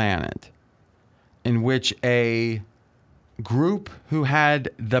this planet in which a group who had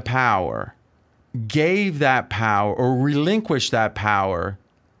the power gave that power or relinquished that power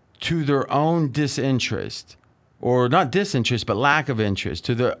to their own disinterest, or not disinterest, but lack of interest,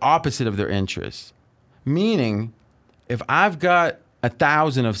 to the opposite of their interests? Meaning, if I've got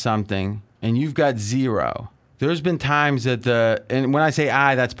 1,000 of something and you've got 0, there's been times that and when I say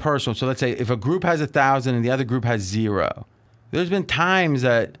that's personal. So let's say if a group has 1,000 and the other group has 0, there's been times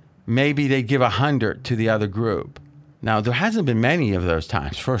that maybe they give 100 to the other group. Now, there hasn't been many of those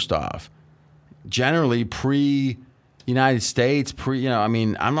times, first off. Generally, pre-United States,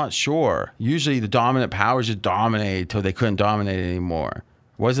 I'm not sure. Usually the dominant powers just dominated till they couldn't dominate anymore.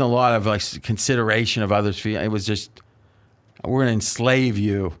 Wasn't a lot of consideration of others' feelings. It was just, we're going to enslave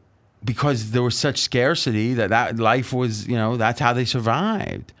you, because there was such scarcity that life was, that's how they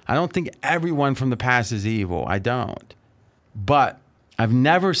survived. I don't think everyone from the past is evil. I don't. But I've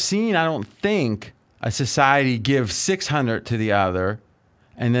never seen, I don't think, a society give 600 to the other,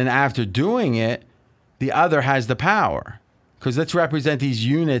 and then after doing it, the other has the power. Because let's represent these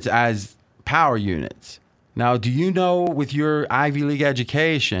units as power units. Now, do you know, with your Ivy League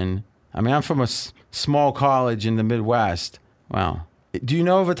education, I'm from a small college in the Midwest. Well, do you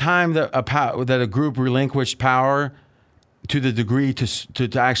know of a time that a group relinquished power to the degree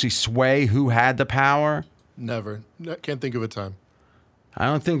to actually sway who had the power? Never. Can't think of a time. I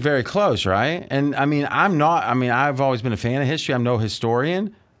don't think very close, right? And I've always been a fan of history. I'm no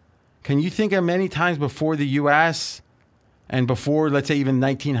historian. Can you think of many times before the U.S. and before, let's say, even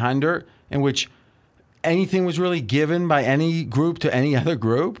 1900, in which anything was really given by any group to any other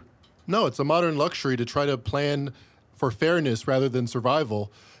group? No, it's a modern luxury to try to plan for fairness rather than survival.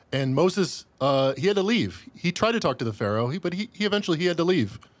 And Moses, he had to leave. He tried to talk to the Pharaoh, but he eventually had to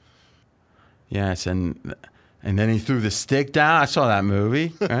leave. Yes, and then he threw the stick down. I saw that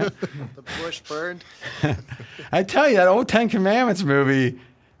movie. Right? The bush burned. I tell you, that old Ten Commandments movie,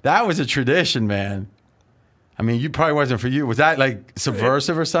 that was a tradition, man. You probably wasn't for you. Was that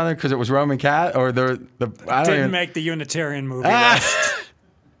subversive or something because it was Roman Catholic or I didn't make the Unitarian movie list.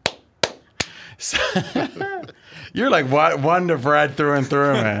 You're like Wonder Bread through and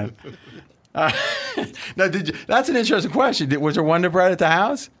through, man. Now, that's an interesting question. Was there Wonder Bread at the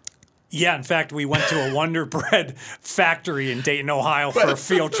house? Yeah, in fact, we went to a Wonder Bread factory in Dayton, Ohio for a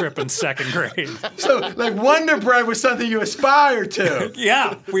field trip in 2nd grade. So, Wonder Bread was something you aspired to.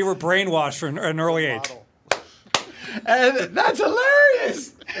 Yeah, we were brainwashed from an early age. And that's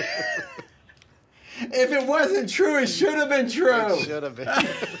hilarious. If it wasn't true, it should have been true. It should have been.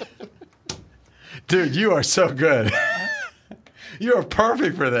 Dude, you are so good. You are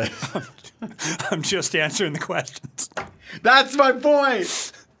perfect for this. I'm just answering the questions. That's my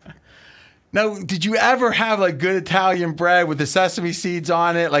point. Now, did you ever have good Italian bread with the sesame seeds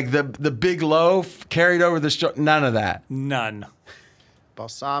on it, the big loaf carried over the none of that? None.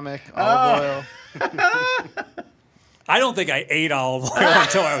 Balsamic, olive oil. I don't think I ate olive oil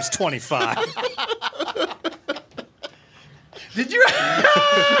until I was 25. Did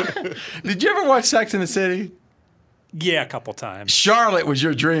you ever watch Sex and the City? Yeah, a couple times. Charlotte was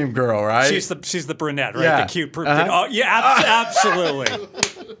your dream girl, right? She's the brunette, right? Yeah. The cute. Oh, yeah, absolutely.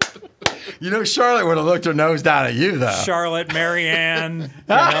 Charlotte would have looked her nose down at you, though. Charlotte, Marianne,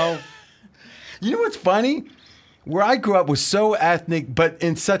 You know what's funny? Where I grew up was so ethnic, but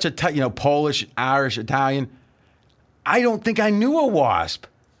in such a Polish, Irish, Italian. I don't think I knew a wasp.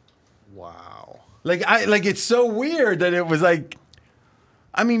 Wow. It's so weird that it was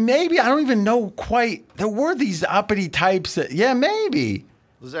maybe I don't even know quite. There were these uppity types that, maybe.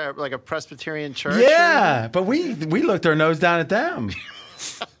 Was there a Presbyterian church? Yeah, but we looked our nose down at them.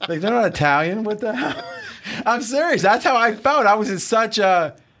 They're not Italian. What the hell? I'm serious. That's how I felt. I was in such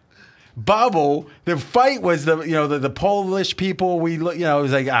a bubble. The fight was the Polish people. It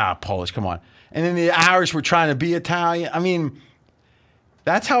was Polish, come on. And then the Irish were trying to be Italian.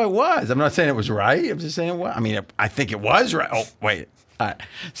 That's how it was. I'm not saying it was right. I'm just saying I think it was right. Oh, wait. All right.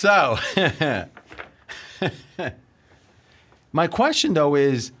 So, my question though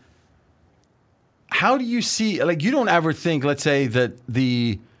is, how do you see, like, you don't ever think, let's say, that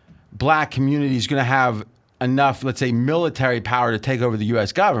the black community is going to have enough, let's say, military power to take over the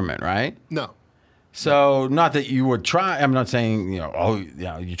U.S. government, right? No. So not that you would try. I'm not saying,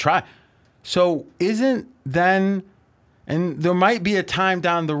 you try. So isn't then, and there might be a time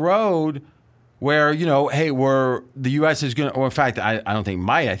down the road where, hey, the U.S. is going to, or in fact, I don't think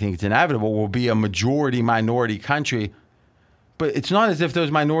might, I think it's inevitable, will be a majority minority country. But it's not as if those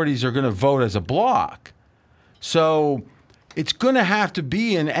minorities are going to vote as a bloc. So it's going to have to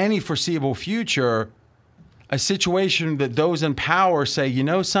be in any foreseeable future a situation that those in power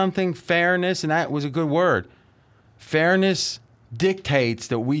say, something, fairness, and that was a good word. Fairness dictates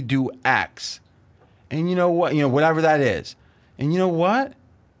that we do X. And you know what? Whatever that is. And you know what?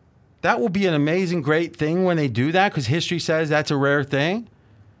 That will be an amazing, great thing when they do that, because history says that's a rare thing.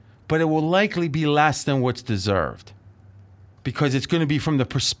 But it will likely be less than what's deserved, because it's going to be from the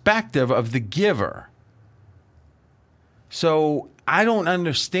perspective of the giver. So I don't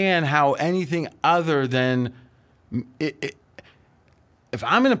understand how anything other than if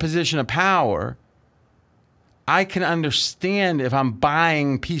I'm in a position of power, I can understand if I'm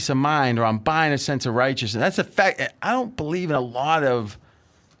buying peace of mind or I'm buying a sense of righteousness. That's a fact. I don't believe in a lot of,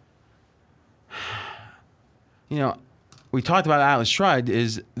 we talked about Atlas Shrugged,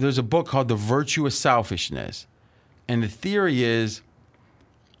 there's a book called The Virtue of Selfishness. And the theory is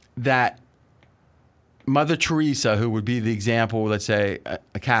that Mother Teresa, who would be the example, let's say,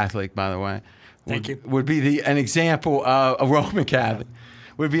 a Catholic, by the way, would be an example of a Roman Catholic,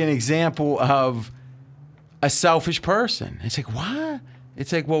 would be an example of a selfish person. It's like, what?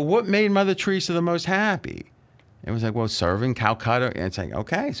 It's like, well, what made Mother Teresa the most happy? It was like, well, serving Calcutta. And it's like,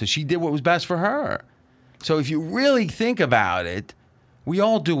 okay, so she did what was best for her. So if you really think about it, we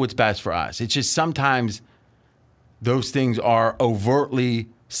all do what's best for us. It's just sometimes those things are overtly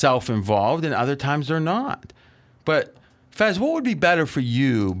self-involved and other times they're not. But Fez, what would be better for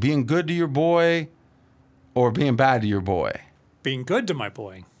you, being good to your boy or being bad to your boy? Being good to my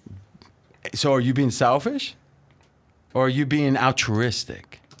boy. So are you being selfish or are you being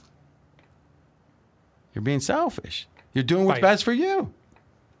altruistic? You're being selfish. You're doing what's best for you.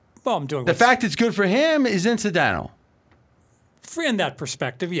 Well, I'm doing the fact it's good for him is incidental. In that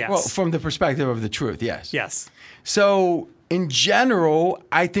perspective, yes. Well, from the perspective of the truth, yes. Yes. So in general,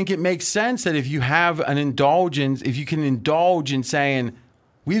 I think it makes sense that if you have an indulgence, if you can indulge in saying,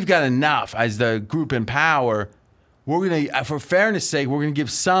 we've got enough as the group in power, we're going to, for fairness' sake, we're going to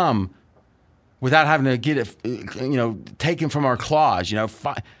give some without having to get it, taken from our claws,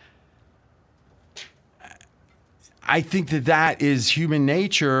 I think that is human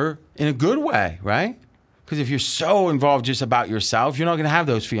nature in a good way, right? Because if you're so involved just about yourself, you're not going to have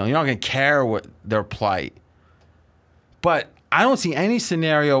those feelings. You're not going to care what their plight. But I don't see any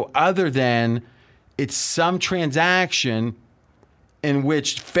scenario other than it's some transaction in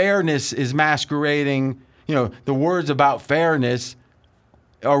which fairness is masquerading. The words about fairness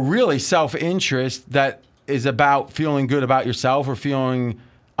are really self-interest that is about feeling good about yourself or feeling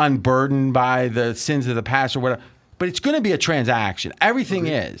unburdened by the sins of the past or whatever. But it's going to be a transaction. Everything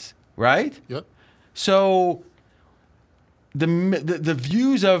is, right? Yep. So the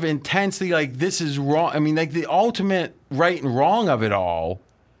views of intensely like this is wrong, I mean, like the ultimate right and wrong of it all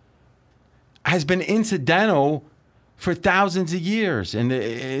has been incidental for thousands of years. And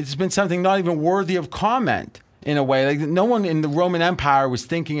it's been something not even worthy of comment in a way. Like no one in the Roman Empire was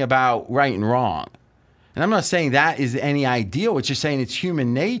thinking about right and wrong. And I'm not saying that is any ideal. It's just saying it's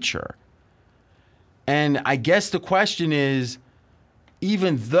human nature. And I guess the question is,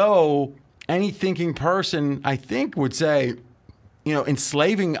 even though any thinking person, I think, would say,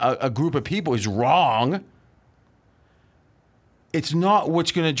 enslaving a group of people is wrong, it's not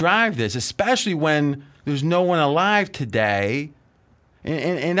what's going to drive this, especially when there's no one alive today.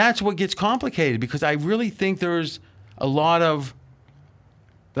 And that's what gets complicated, because I really think there's a lot of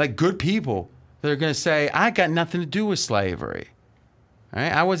like good people that are going to say, I got nothing to do with slavery. Right?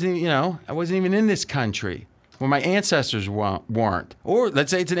 I wasn't even in this country where my ancestors weren't. Or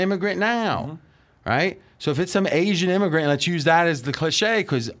let's say it's an immigrant now, right? So if it's some Asian immigrant, let's use that as the cliche,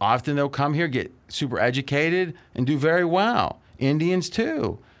 because often they'll come here, get super educated, and do very well. Indians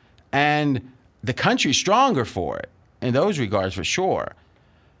too. And the country's stronger for it in those regards, for sure.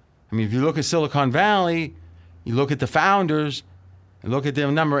 I mean, if you look at Silicon Valley, you look at the founders, and look at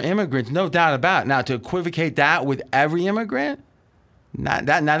the number of immigrants, no doubt about it. Now, to equivocate that with every immigrant, now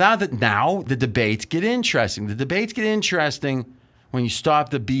the debates get interesting. The debates get interesting when you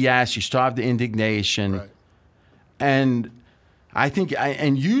stop the BS, you stop the indignation. Right. And I think,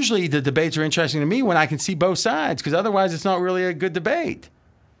 and usually the debates are interesting to me when I can see both sides, because otherwise it's not really a good debate.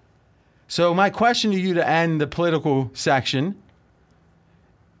 So my question to you to end the political section,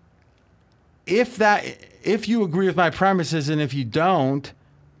 if you agree with my premises, and if you don't,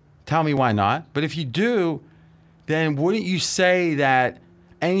 tell me why not. But if you do, then wouldn't you say that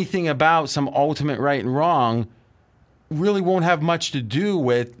anything about some ultimate right and wrong really won't have much to do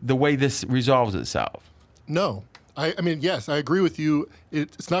with the way this resolves itself? No. I mean, yes, I agree with you.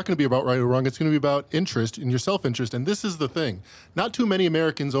 It's not going to be about right or wrong. It's going to be about interest and your self-interest. And this is the thing. Not too many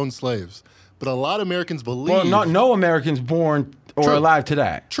Americans own slaves, but a lot of Americans believe... Well, no Americans born or alive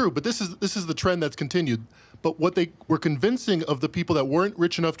today. True, but this is the trend that's continued. But what they were convincing of the people that weren't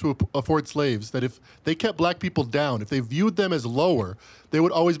rich enough to afford slaves, that if they kept black people down, if they viewed them as lower, they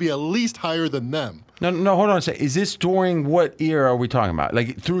would always be at least higher than them. No, hold on a second. Is this during what era are we talking about?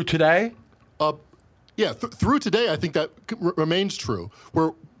 Like through today? Yeah, through today, I think that remains true.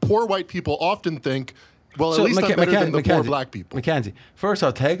 Where poor white people often think, well, at least I'm better than the poor black people. Mackenzie, first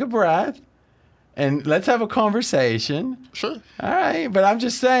I'll take a breath, and let's have a conversation. Sure. All right, but I'm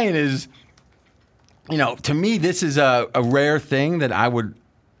just saying is, to me, this is a rare thing that I would,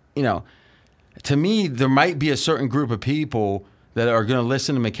 to me, there might be a certain group of people that are going to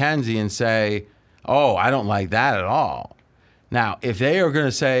listen to Mackenzie and say, oh, I don't like that at all. Now, if they are going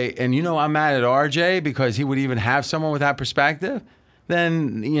to say, and I'm mad at RJ because he would even have someone with that perspective,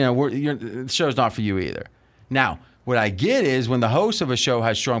 then, the show's not for you either. Now, what I get is when the host of a show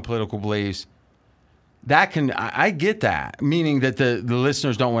has strong political beliefs, I get that, meaning that the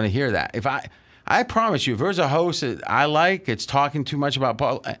listeners don't want to hear that. If I promise you, if there's a host that I like, it's talking too much about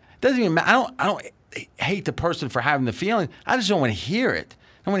politics, it doesn't even matter. I don't hate the person for having the feeling. I just don't want to hear it.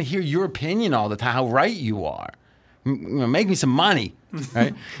 I want to hear your opinion all the time, how right you are. Make me some money,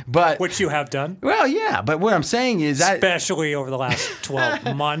 right? But which you have done. Well, yeah, but what I'm saying is that, especially over the last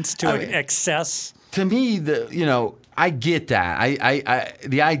 12 months to excess. To me, I get that. I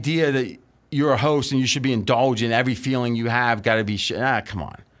the idea that you're a host and you should be indulgent, every feeling you have got to be come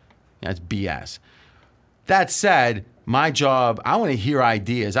on, that's BS. That said, my job, I want to hear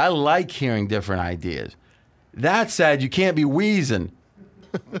ideas. I like hearing different ideas. That said, you can't be wheezing.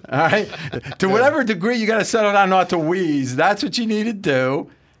 All right? To whatever degree you got to settle down not to wheeze. That's what you need to do.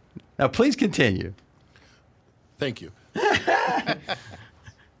 Now, please continue. Thank you.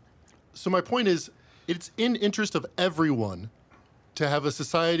 So my point is, it's in interest of everyone to have a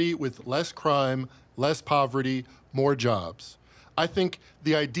society with less crime, less poverty, more jobs. I think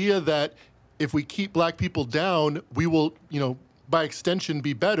the idea that if we keep black people down, we will, by extension,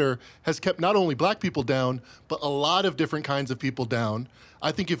 be better, has kept not only black people down, but a lot of different kinds of people down.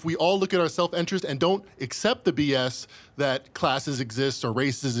 I think if we all look at our self-interest and don't accept the BS that classes exist or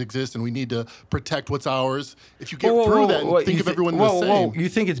races exist and we need to protect what's ours, if you get through that and think of everyone the same. You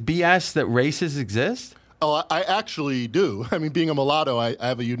think it's BS that races exist? Oh, I actually do. I mean, being a mulatto, I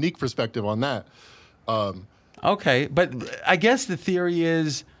have a unique perspective on that. Okay, but I guess the theory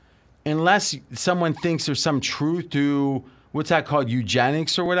is, unless someone thinks there's some truth to what's that called,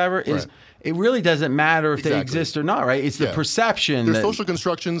 eugenics or whatever, is it really doesn't matter if they exist or not, right? It's the perception. There's social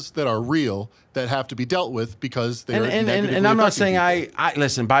constructions that are real that have to be dealt with because they're and I'm not saying I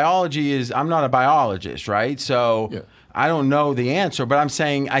listen, biology is, I'm not a biologist, right? So I don't know the answer, but I'm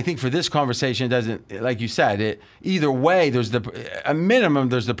saying I think for this conversation, it doesn't, like you said, either way, there's a minimum,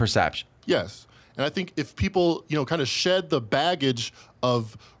 there's the perception. Yes. And I think if people, kind of shed the baggage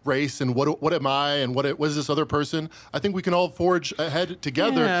of race and what am I and what is this other person, I think we can all forge ahead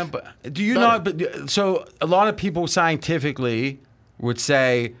together. Yeah, but do you not? But so a lot of people scientifically would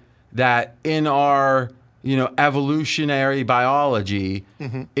say that in our evolutionary biology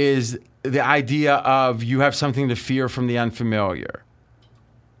is the idea of you have something to fear from the unfamiliar.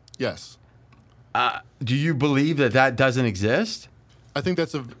 Yes. Do you believe that doesn't exist? I think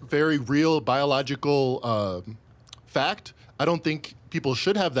that's a very real biological fact. I don't think people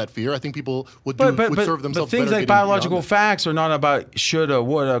should have that fear. I think people would serve themselves better. But things like biological facts are not about shoulda,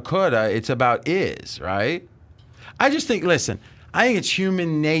 woulda, coulda. It's about is, right? I just think, listen, I think it's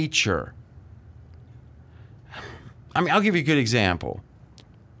human nature. I mean, I'll give you a good example.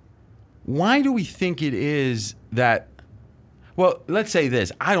 Why do we think it is that, well, let's say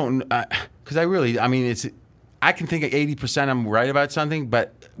this. I don't, because I can think of 80% I'm right about something,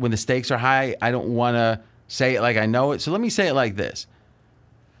 but when the stakes are high, I don't want to say it like I know it. So let me say it like this.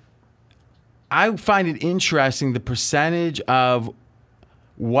 I find it interesting the percentage of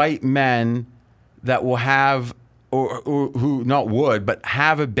white men that will have, or who not would, but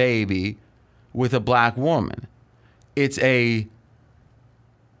have a baby with a black woman.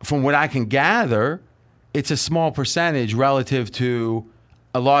 From what I can gather, it's a small percentage relative to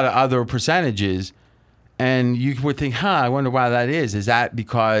a lot of other percentages. And you would think, I wonder why that is. Is that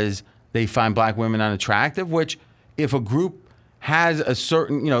because they find black women unattractive, which if a group has a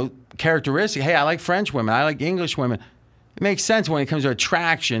certain, characteristic, hey, I like French women, I like English women, it makes sense when it comes to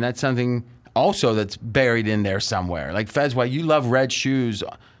attraction. That's something also that's buried in there somewhere. Like Fez, why you love red shoes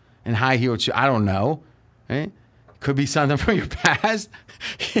and high-heeled shoes, I don't know. Right? Could be something from your past.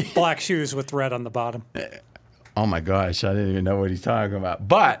 Black shoes with red on the bottom. Oh my gosh, I didn't even know what he's talking about.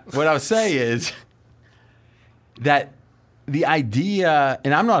 But what I'll say is that the idea,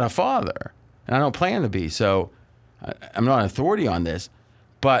 and I'm not a father, and I don't plan to be, so I'm not an authority on this,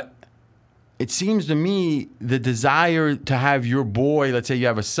 but it seems to me the desire to have your boy, let's say you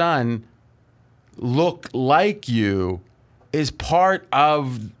have a son, look like you is part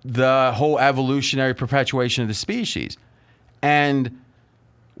of the whole evolutionary perpetuation of the species. And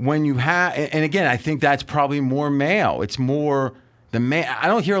when you have, and again, I think that's probably more male. It's more the man. I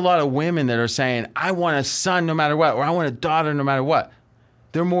don't hear a lot of women that are saying, I want a son no matter what, or I want a daughter no matter what.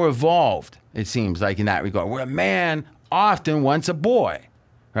 They're more evolved, it seems like, in that regard. Where a man often wants a boy,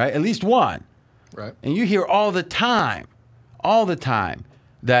 right? At least one. Right. And you hear all the time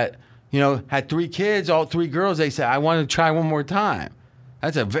that, had 3 kids, all 3 girls, they say, I want to try one more time.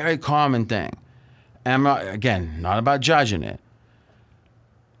 That's a very common thing. And I'm not, again, not about judging it.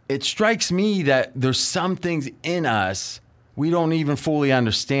 It strikes me that there's some things in us we don't even fully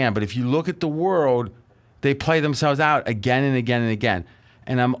understand. But if you look at the world, they play themselves out again and again and again.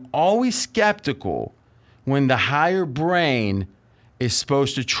 And I'm always skeptical when the higher brain is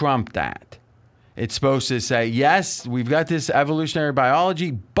supposed to trump that. It's supposed to say, yes, we've got this evolutionary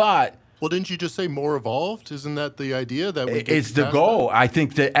biology, but... Well, didn't you just say more evolved? Isn't that the idea? That it's the goal. I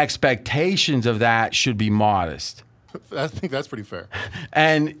think the expectations of that should be modest. I think that's pretty fair.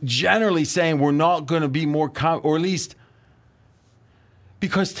 And generally saying we're not going to be more, or at least,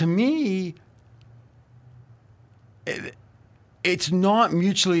 because to me, it's not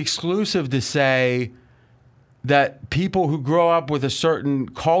mutually exclusive to say that people who grow up with a certain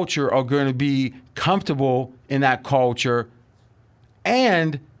culture are going to be comfortable in that culture,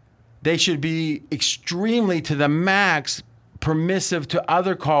 and they should be extremely to the max permissive to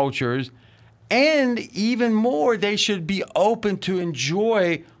other cultures. And even more, they should be open to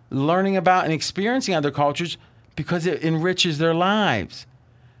enjoy learning about and experiencing other cultures because it enriches their lives.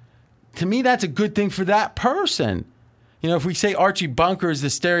 To me, that's a good thing for that person. If we say Archie Bunker is the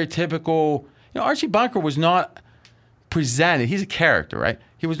stereotypical, Archie Bunker was not presented, he's a character, right?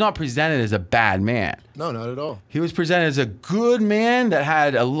 He was not presented as a bad man. No, not at all. He was presented as a good man that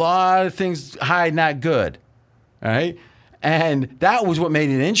had a lot of things hide not good, right? And that was what made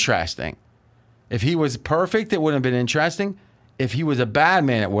it interesting. If he was perfect, it wouldn't have been interesting. If he was a bad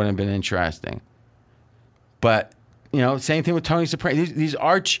man, it wouldn't have been interesting. But, same thing with Tony Soprano. These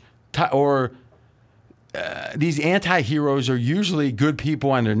these anti-heroes are usually good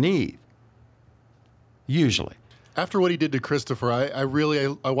people underneath. Usually. After what he did to Christopher, I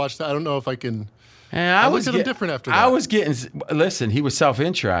watched that. I don't know if I can. And I looked at him different after that. Listen, he was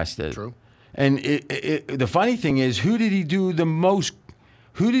self-interested. True. And the funny thing is, who did he do the most?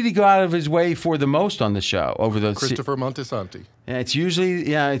 Who did he go out of his way for the most on the show over the Christopher Montesanti? And it's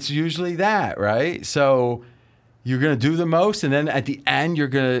usually that, right? So you're going to do the most, and then at the end, you're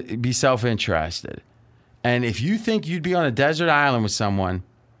going to be self-interested. And if you think you'd be on a desert island with someone,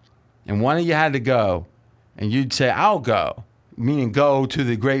 and one of you had to go, and you'd say, I'll go, meaning go to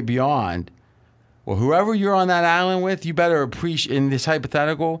the great beyond. Well, whoever you're on that island with, you better appreciate, in this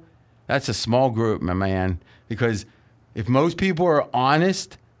hypothetical, that's a small group, my man. Because if most people are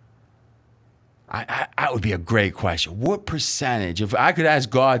honest, I would be a great question. What percentage, if I could ask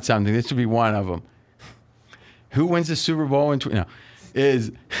God something, this would be one of them. Who wins the Super Bowl can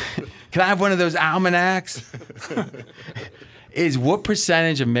I have one of those almanacs? Is what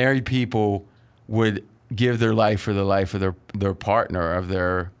percentage of married people would give their life for the life of their partner, of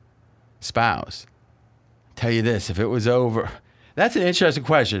their spouse? Tell you this, if it was over, that's an interesting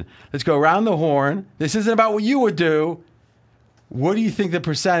question. Let's go around the horn. This isn't about what you would do. What do you think the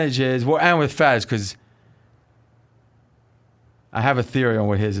percentage is? We'll end with Fez because I have a theory on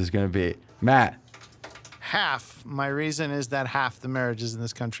what his is going to be. Matt. Half. My reason is that half the marriages in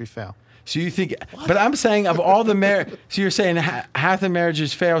this country fail. So you think, but I'm saying of all the so you're saying half the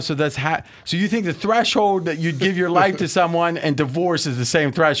marriages fail, so that's so you think the threshold that you'd give your life to someone and divorce is the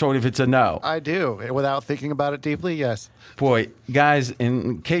same threshold if it's a no? I do. Without thinking about it deeply, yes. Boy, guys,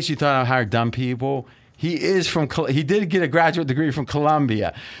 in case you thought I hired dumb people, he did get a graduate degree from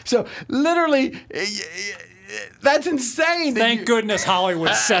Columbia. So literally, That's insane. Thank goodness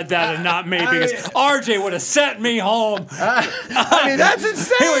Hollywood said that and not me, because RJ would have sent me home. I mean, that's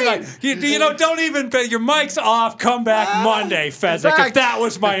insane. He was like, you know, don't even, your mic's off, come back Monday, Fezzik, if that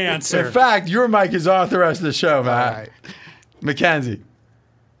was my answer. In fact, your mic is off the rest of the show, Matt. All right. Mackenzie.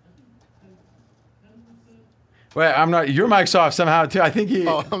 Wait, I'm not. Your mic's off somehow too. I think he.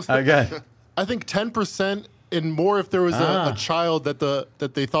 Okay. I think 10% and more if there was a child that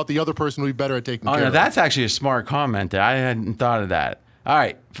they thought the other person would be better at taking care No, of. that's actually a smart comment there. I hadn't thought of that. All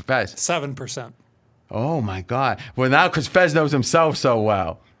right, Fez. 7%. Oh my God. Well, now because Fez knows himself so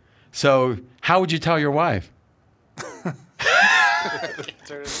well. So how would you tell your wife? I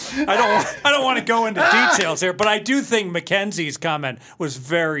don't want to go into details here, but I do think Mackenzie's comment was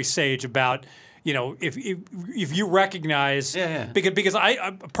very sage about, you know, if you recognize, because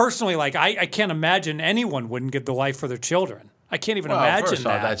I personally, like, I can't imagine anyone wouldn't give the life for their children. I can't even imagine first of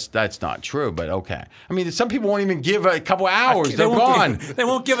all, that. that's not true, but okay. I mean, some people won't even give a couple hours. They're gone. They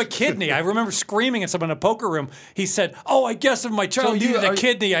won't give a kidney. I remember screaming at someone in a poker room. He said, "Oh, I guess if my child needed a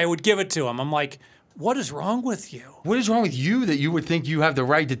kidney, I would give it to him." I'm like, what is wrong with you? What is wrong with you that you would think you have the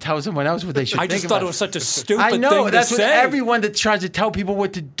right to tell someone else what they should think I just about? thought it was such a stupid I know, thing to that's say. what everyone that tries to tell people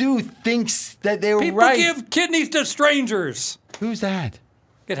what to do thinks that they were right. People give kidneys to strangers. Who's that?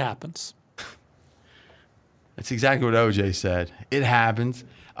 It happens. That's exactly what OJ said. It happens.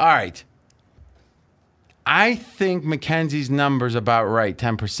 All right. I think Mackenzie's number's about right,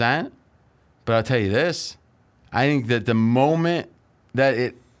 10%. But I'll tell you this. I think that the moment that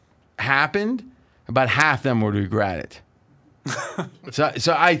it happened, about half them would regret it.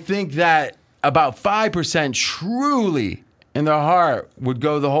 So I think that about 5% truly in their heart would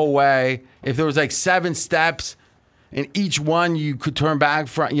go the whole way. If there was like 7 steps and each one you could turn back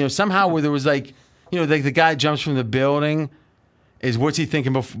from, you know, somehow where there was like, you know, like the guy jumps from the building, is what's he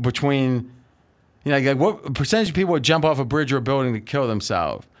thinking between, you know, like what percentage of people would jump off a bridge or a building to kill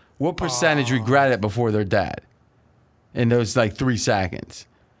themselves? What percentage regret it before they're dead in those like 3 seconds?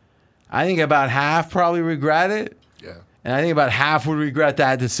 I think about half probably regret it. Yeah. And I think about half would regret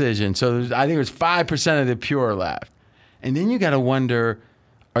that decision. So I think there's 5% of the pure left. And then you got to wonder,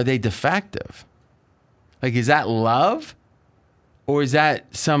 are they defective? Like, is that love? Or is that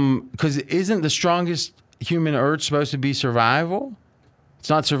because isn't the strongest human urge supposed to be survival? It's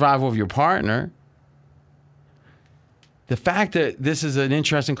not survival of your partner. The fact that this is an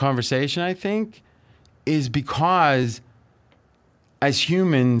interesting conversation, I think, is because as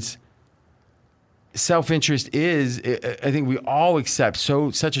humans, self-interest is, I think we all accept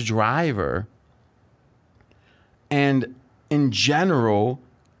such a driver. And in general,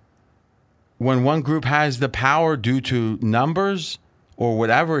 when one group has the power due to numbers or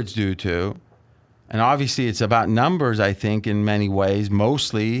whatever it's due to, and obviously it's about numbers, I think, in many ways,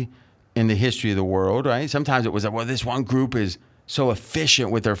 mostly in the history of the world, right? Sometimes it was like, well, this one group is so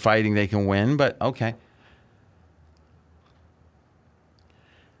efficient with their fighting they can win, but okay.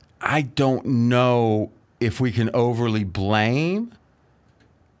 I don't know if we can overly blame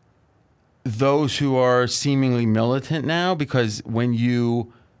those who are seemingly militant now, because when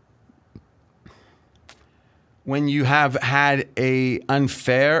you have had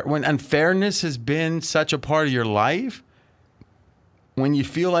when unfairness has been such a part of your life, when you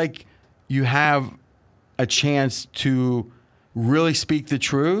feel like you have a chance to really speak the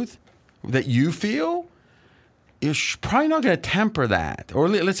truth that you feel, you're probably not going to temper that. Or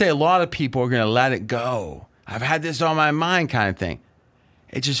let's say a lot of people are going to let it go. I've had this on my mind kind of thing.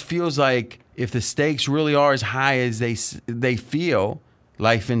 It just feels like if the stakes really are as high as they feel,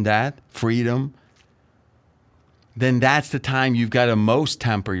 life and death, freedom, then that's the time you've got to most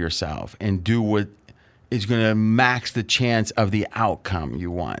temper yourself and do what is going to max the chance of the outcome you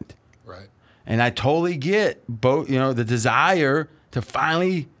want. Right. And I totally get both, you know, the desire to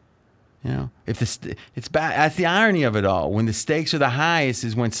finally, you know, it's bad. That's the irony of it all. When the stakes are the highest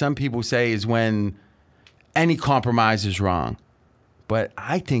is when some people say is when any compromise is wrong. But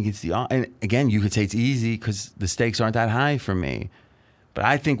I think it's and again, you could say it's easy because the stakes aren't that high for me. But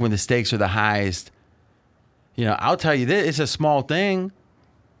I think when the stakes are the highest, you know, I'll tell you this, it's a small thing.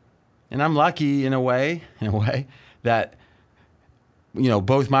 And I'm lucky in a way that, you know,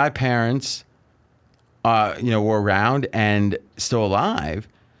 both my parents, you know, were around and still alive.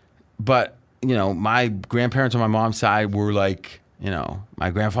 But, you know, my grandparents on my mom's side were like, you know,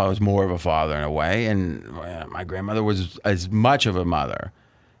 my grandfather was more of a father in a way. And my grandmother was as much of a mother.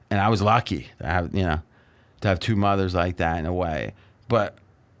 And I was lucky to have, you know, to have 2 mothers like that in a way. But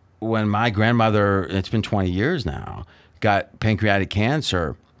when my grandmother, it's been 20 years now, got pancreatic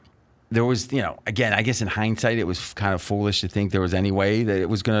cancer, there was, again, I guess in hindsight, it was kind of foolish to think there was any way that it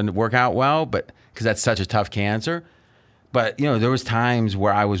was going to work out well, but because that's such a tough cancer. But, there was times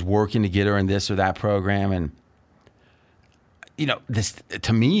where I was working to get her in this or that program. And, this,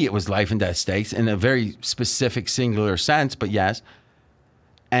 to me, it was life and death stakes in a very specific, singular sense, but yes.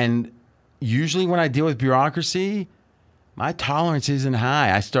 And usually when I deal with bureaucracy, my tolerance isn't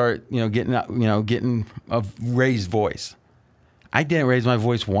high. I start, getting a raised voice. I didn't raise my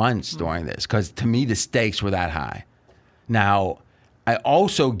voice once during this because to me the stakes were that high. Now, I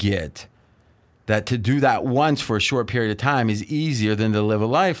also get that to do that once for a short period of time is easier than to live a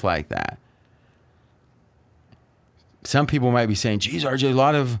life like that. Some people might be saying, geez, RJ, a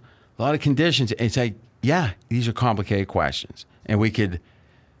lot of conditions. It's like, yeah, these are complicated questions. And we could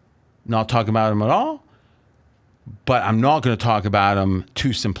not talk about them at all, but I'm not going to talk about them too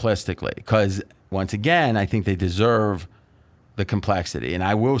simplistically because, once again, I think they deserve the complexity. And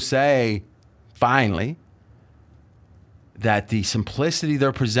I will say, finally, that the simplicity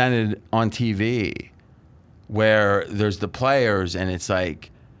they're presented on TV, where there's the players and it's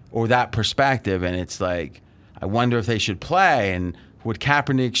like, or that perspective, and it's like, I wonder if they should play and would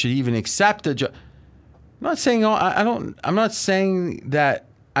Kaepernick should even accept a job. I'm not saying I'm not saying that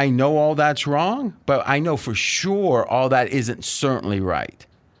I know all that's wrong, but I know for sure all that isn't certainly right.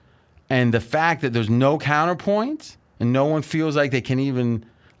 And the fact that there's no counterpoint and no one feels like they can even,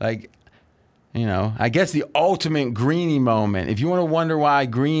 I guess the ultimate Greeny moment, if you want to wonder why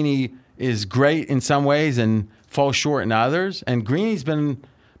Greeny is great in some ways and falls short in others, and Greeny's been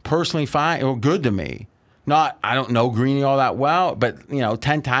personally fine or good to me. I don't know Greeny all that well, but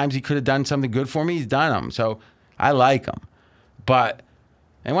 10 times he could have done something good for me, he's done them. So I like him.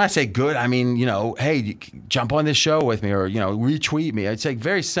 And when I say good, I mean, hey, jump on this show with me or, retweet me. It's like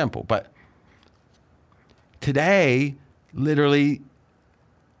very simple. But today, literally,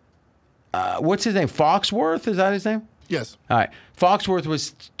 what's his name? Foxworth? Is that his name? Yes. All right. Foxworth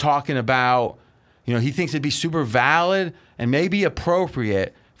was talking about, he thinks it'd be super valid and maybe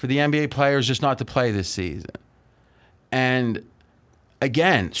appropriate for the NBA players just not to play this season. And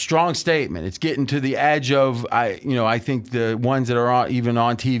again, strong statement. It's getting to the edge of, I think the ones that are even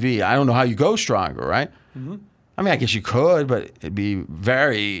on TV. I don't know how you go stronger, right? Mm-hmm. I mean, I guess you could, but it'd be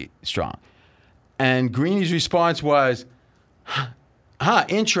very strong. And Greeny's response was,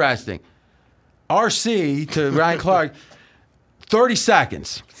 interesting. RC to Ryan Clark, 30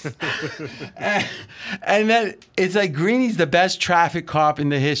 seconds. and then it's like Greeny's the best traffic cop in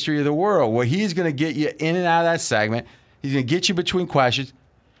the history of the world, where he's going to get you in and out of that segment. He's going to get you between questions,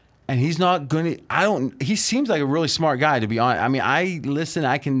 and he's not going to. He seems like a really smart guy, to be honest. I mean,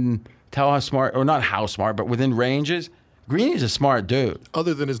 I can tell how smart, or not how smart, but within ranges. Greeny's a smart dude.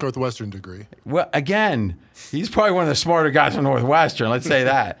 Other than his Northwestern degree. Well, again, he's probably one of the smarter guys from Northwestern, let's say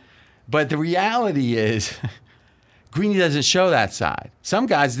that. But the reality is, Greeny doesn't show that side. Some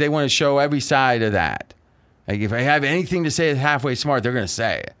guys, they want to show every side of that. Like, if I have anything to say that's halfway smart, they're going to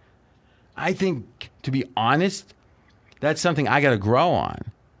say it. I think, to be honest, that's something I got to grow on.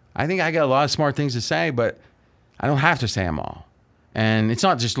 I think I got a lot of smart things to say, but I don't have to say them all. And it's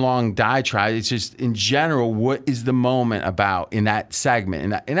not just long diatribe. It's just, in general, what is the moment about in that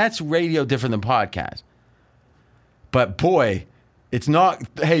segment? And that's radio different than podcast. But, boy, it's not,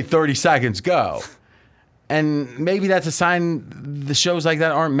 hey, 30 seconds, go. And maybe that's a sign the shows like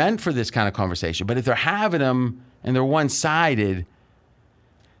that aren't meant for this kind of conversation. But if they're having them and they're one-sided,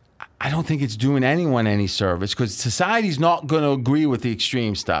 I don't think it's doing anyone any service, because society's not going to agree with the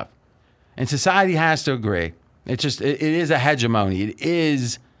extreme stuff. And society has to agree. It's just, it is a hegemony. It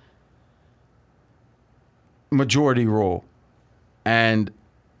is majority rule. And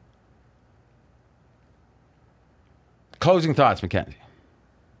closing thoughts, Mackenzie.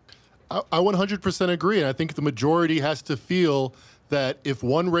 I 100% agree, and I think the majority has to feel that if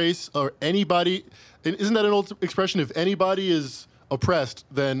one race or anybody, isn't that an old expression? If anybody is oppressed,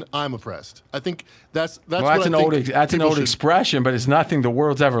 then I'm oppressed. I think that's an old expression, but it's nothing the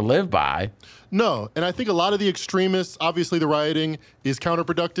world's ever lived by. No, and I think a lot of the extremists, obviously the rioting is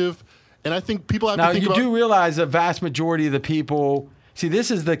counterproductive, and I think people have to think about... Now, you do realize a vast majority of the people... See, this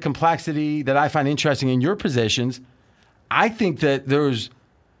is the complexity that I find interesting in your positions. I think that there's...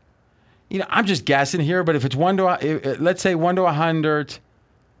 I'm just guessing here, but if it's let's say 1 to 100,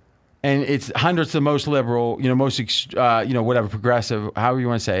 and it's 100's the most liberal, most, whatever, progressive, however you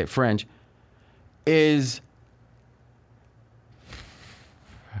want to say it, fringe, is...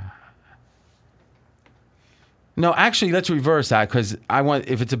 No, actually, let's reverse that, because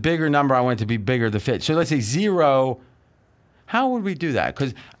if it's a bigger number, I want it to be bigger the fit. So let's say 0. How would we do that?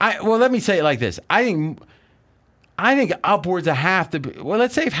 Because let me say it like this. I think I think upwards of half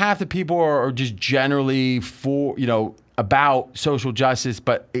let's say if half the people are just generally for, about social justice,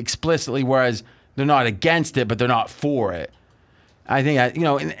 but explicitly, whereas they're not against it, but they're not for it. I think,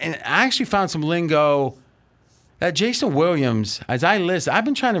 and I actually found some lingo that Jason Williams, as I listen, I've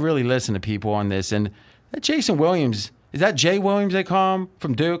been trying to really listen to people on this, and that Jason Williams, is that Jay Williams they call him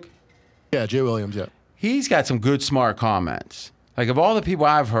from Duke? Yeah, Jay Williams, yeah. He's got some good, smart comments. Like, of all the people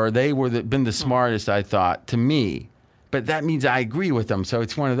I've heard, they been the smartest, I thought, to me. But that means I agree with them, so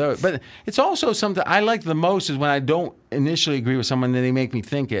it's one of those. But it's also something I like the most is when I don't initially agree with someone, then they make me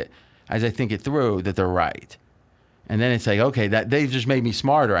think it, as I think it through, that they're right. And then it's like, okay, that they've just made me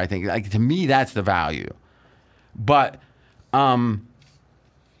smarter, I think. Like, to me, that's the value. But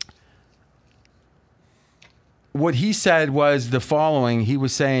what he said was the following. He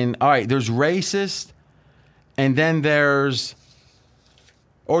was saying, all right, there's racist, and then there's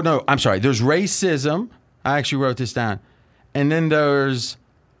racism. I actually wrote this down. And then there's,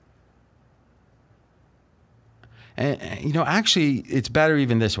 actually, it's better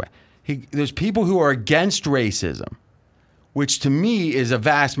even this way. There's people who are against racism, which to me is a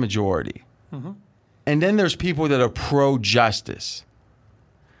vast majority. Mm-hmm. And then there's people that are pro-justice.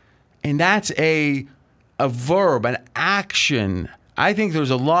 And that's a verb, an action. I think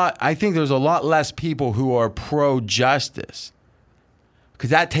there's a lot less people who are pro-justice. Because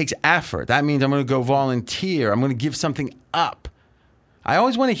that takes effort. That means I'm going to go volunteer. I'm going to give something up. I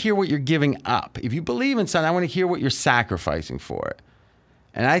always want to hear what you're giving up. If you believe in something, I want to hear what you're sacrificing for it.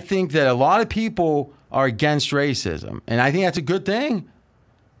 And I think that a lot of people are against racism. And I think that's a good thing.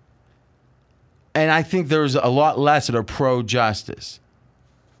 And I think there's a lot less that are pro-justice.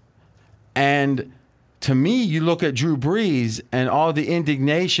 And to me, you look at Drew Brees and all the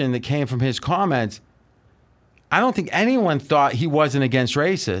indignation that came from his comments, I don't think anyone thought he wasn't against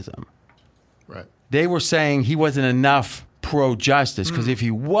racism. Right. They were saying he wasn't enough pro-justice because if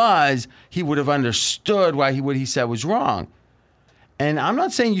he was, he would have understood why what he said was wrong. And I'm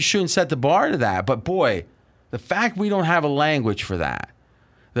not saying you shouldn't set the bar to that, but boy, the fact we don't have a language for that,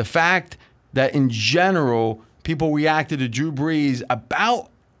 the fact that in general people reacted to Drew Brees about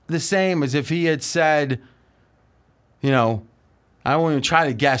the same as if he had said, I won't even try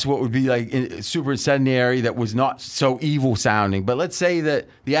to guess what would be like super incendiary that was not so evil sounding. But let's say that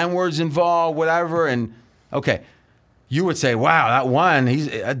the N-word's involved, whatever, and okay, you would say, wow,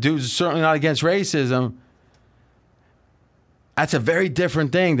 that dude's certainly not against racism. That's a very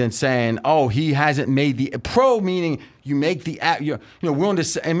different thing than saying, oh, he hasn't made the pro, meaning you make the willing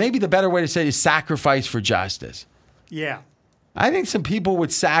to, and maybe the better way to say it is sacrifice for justice. Yeah. I think some people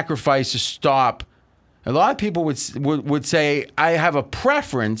would sacrifice to stop. A lot of people would say, I have a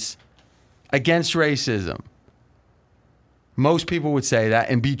preference against racism. Most people would say that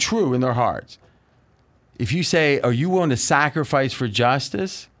and be true in their hearts. If you say, are you willing to sacrifice for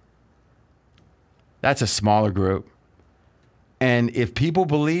justice? That's a smaller group. And if people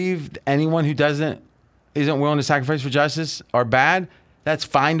believe anyone who isn't willing to sacrifice for justice are bad, that's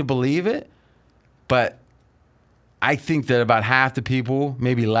fine to believe it. But I think that about half the people,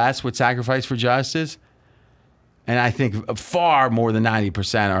 maybe less, would sacrifice for justice. And I think far more than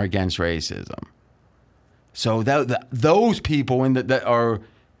 90% are against racism. So those people that are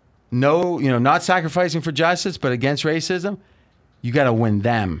not sacrificing for justice, but against racism, you got to win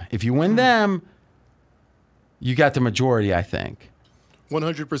them. If you win them, you got the majority, I think.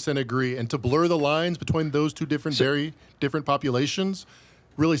 100% agree. And to blur the lines between those two very different populations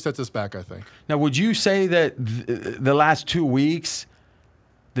really sets us back, I think. Now, would you say that the last 2 weeks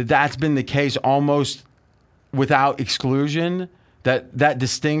that's been the case almost without exclusion, that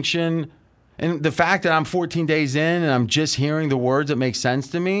distinction, and the fact that I'm 14 days in and I'm just hearing the words that make sense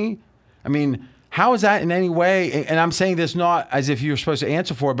to me? I mean, how is that in any way? And I'm saying this not as if you're supposed to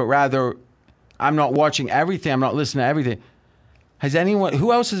answer for it, but rather I'm not watching everything. I'm not listening to everything.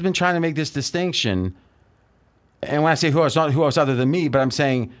 Who else has been trying to make this distinction? And when I say who else, not who else other than me, but I'm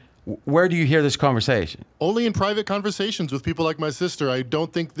saying, where do you hear this conversation? Only in private conversations with people like my sister. I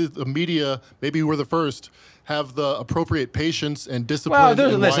don't think the media, maybe we're the first, have the appropriate patience and discipline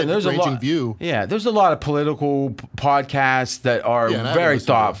and wide-ranging view. Yeah, there's a lot of political podcasts that are very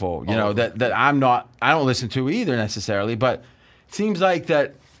thoughtful, that I don't listen to either necessarily, but it seems like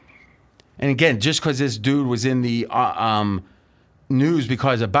that, and again, just because this dude was in the news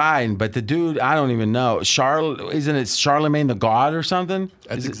because of Biden, but the dude, I don't even know. Isn't it Charlemagne the God or something?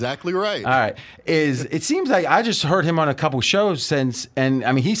 That's exactly right. All right. It seems like I just heard him on a couple shows since, and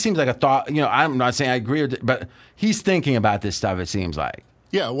I mean, he seems like a thought, I'm not saying I agree with it, but he's thinking about this stuff, it seems like.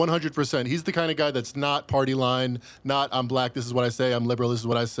 Yeah, 100%. He's the kind of guy that's not party line, not I'm black, this is what I say, I'm liberal, this is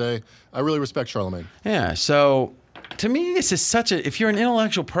what I say. I really respect Charlemagne. Yeah, so to me, this is such a, if you're an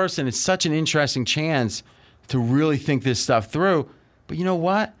intellectual person, it's such an interesting chance to really think this stuff through. But you know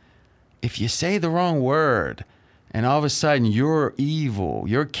what? If you say the wrong word and all of a sudden you're evil,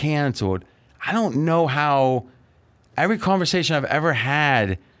 you're canceled, I don't know how every conversation I've ever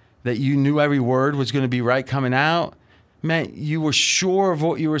had that you knew every word was going to be right coming out meant you were sure of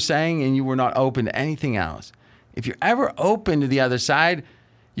what you were saying and you were not open to anything else. If you're ever open to the other side,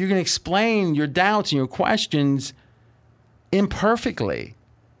 you can explain your doubts and your questions imperfectly.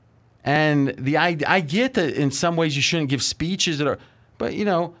 And I get that in some ways you shouldn't give speeches that are, but you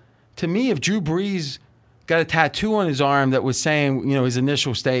know, to me, if Drew Brees got a tattoo on his arm that was saying, you know, his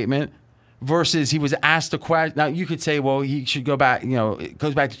initial statement versus he was asked a question. Now you could say, well, he should go back, you know, it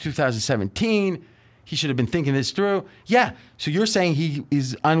goes back to 2017. He should have been thinking this through. Yeah. So you're saying he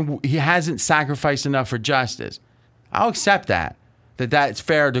hasn't sacrificed enough for justice. I'll accept that's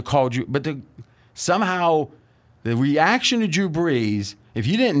fair to call Drew, but somehow the reaction to Drew Brees, if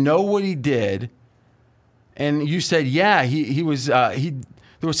you didn't know what he did, and you said, yeah, there was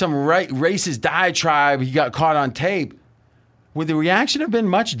some racist diatribe, he got caught on tape, would the reaction have been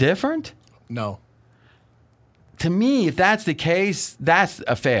much different? No. To me, if that's the case, that's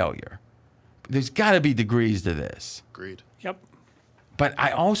a failure. There's got to be degrees to this. Agreed. Yep. But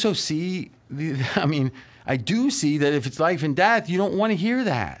I also see, I do see that if it's life and death, you don't want to hear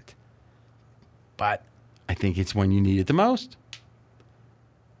that. But I think it's when you need it the most.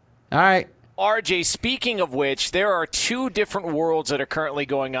 All right. RJ, speaking of which, there are two different worlds that are currently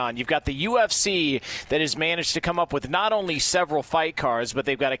going on. You've got the UFC that has managed to come up with not only several fight cards, but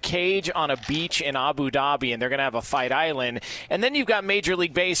they've got a cage on a beach in Abu Dhabi, and they're going to have a fight island. And then you've got Major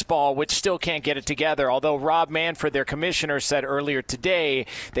League Baseball, which still can't get it together, although Rob Manfred, their commissioner, said earlier today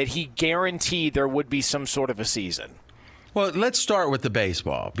that he guaranteed there would be some sort of a season. Well, let's start with the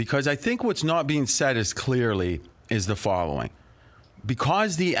baseball, because I think what's not being said as clearly is the following.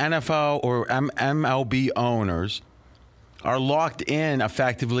 Because the NFL or MLB owners are locked in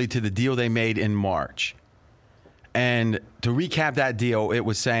effectively to the deal they made in March. And to recap that deal, it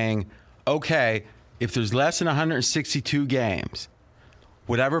was saying, okay, if there's less than 162 games,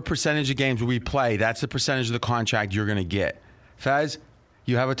 whatever percentage of games we play, that's the percentage of the contract you're going to get. Fez,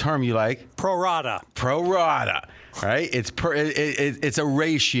 you have a term you like? Pro rata. Pro rata, right? It's a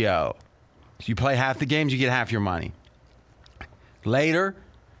ratio. If you play half the games, you get half your money. Later,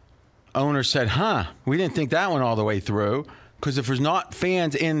 owners said, we didn't think that one all the way through, because if there's not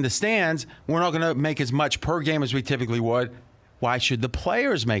fans in the stands, we're not going to make as much per game as we typically would. Why should the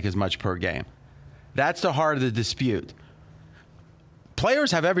players make as much per game? That's the heart of the dispute.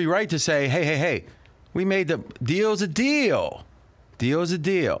 Players have every right to say, hey, we made the deal's a deal. Deal's a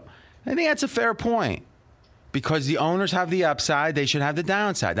deal. I think that's a fair point, because the owners have the upside, they should have the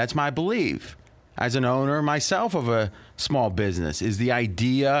downside. That's my belief. As an owner myself of a small business, is the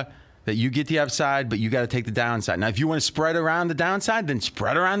idea that you get the upside, but you got to take the downside. Now, if you want to spread around the downside, then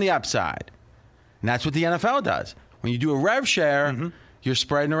spread around the upside. And that's what the NFL does. When you do a rev share, you're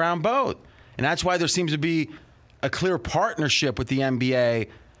spreading around both. And that's why there seems to be a clear partnership with the NBA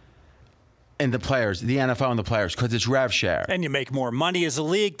and the players, the NFL and the players, because it's rev share. And you make more money as a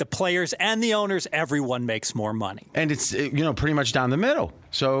league. The players and the owners, everyone makes more money. And it's, pretty much down the middle.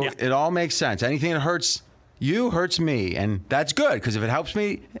 So It all makes sense. Anything that hurts you hurts me. And that's good, because if it helps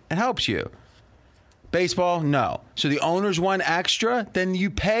me, it helps you. Baseball, no. So the owners want extra, then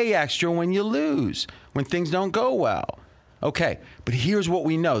you pay extra when you lose, when things don't go well. Okay, but here's what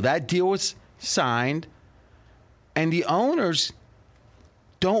we know. That deal was signed, and the owners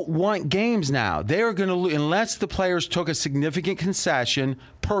don't want games now. They are going to lose, unless the players took a significant concession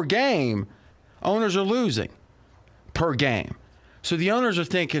per game, owners are losing per game. So the owners are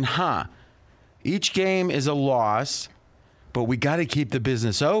thinking, each game is a loss, but we got to keep the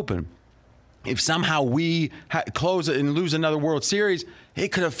business open. If somehow we close it and lose another World Series, it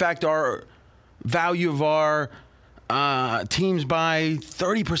could affect our value of our teams by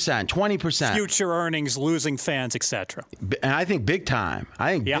 30%, 20%. Future earnings, losing fans, etc. And I think big time.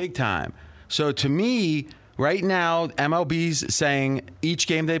 Big time. So to me, right now, MLB's saying each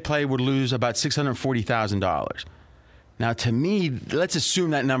game they play would lose about $640,000. Now, to me, let's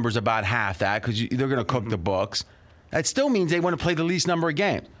assume that number's about half that, because they're going to cook the books. That still means they want to play the least number of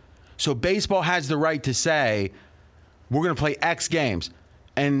games. So baseball has the right to say, we're going to play X games.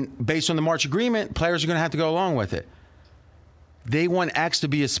 And based on the March agreement, players are going to have to go along with it. They want X to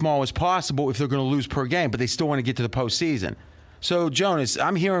be as small as possible if they're going to lose per game, but they still want to get to the postseason. So, Jonas,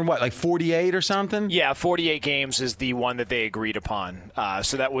 I'm hearing what, like 48 or something? Yeah, 48 games is the one that they agreed upon.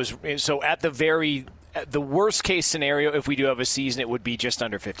 So at the worst case scenario, if we do have a season, it would be just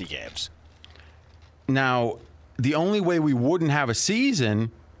under 50 games. Now, the only way we wouldn't have a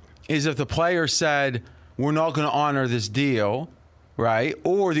season is if the player said, we're not going to honor this deal, right?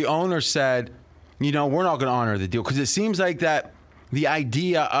 Or the owner said, we're not going to honor the deal. Because it seems like that the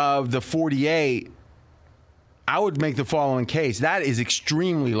idea of the 48, I would make the following case. That is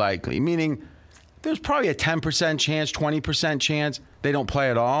extremely likely, meaning there's probably a 10% chance, 20% chance they don't play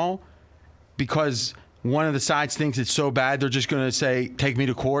at all because one of the sides thinks it's so bad they're just going to say, take me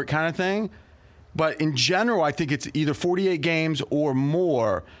to court kind of thing. But in general, I think it's either 48 games or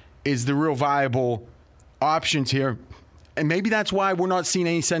more is the real viable options here. And maybe that's why we're not seeing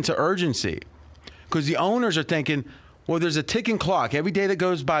any sense of urgency. Because the owners are thinking, well, there's a ticking clock. Every day that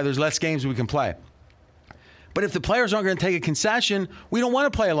goes by, there's less games we can play. But if the players aren't going to take a concession, we don't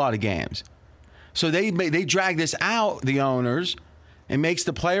want to play a lot of games. So they drag this out, the owners, and makes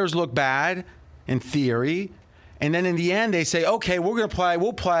the players look bad in theory. And then in the end, they say, okay, we're going to play,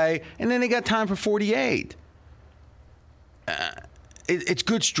 we'll play. And then they got time for 48. It's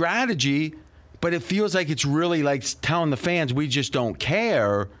good strategy, but it feels like it's really like telling the fans we just don't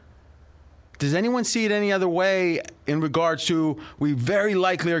care. Does anyone see it any other way in regards to we very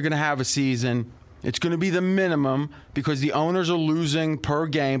likely are going to have a season? It's going to be the minimum because the owners are losing per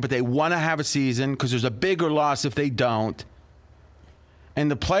game, but they want to have a season because there's a bigger loss if they don't. And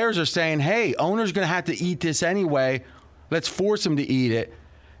the players are saying, hey, owners are going to have to eat this anyway. Let's force them to eat it.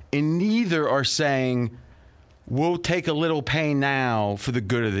 And neither are saying, we'll take a little pain now for the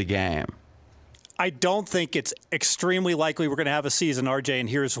good of the game. I don't think it's extremely likely we're going to have a season, RJ, and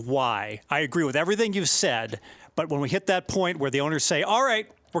here's why. I agree with everything you've said, but when we hit that point where the owners say, all right,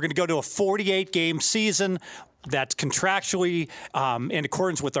 we're going to go to a 48-game season that's contractually in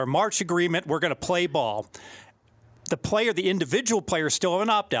accordance with our March agreement, we're going to play ball. The individual players still have an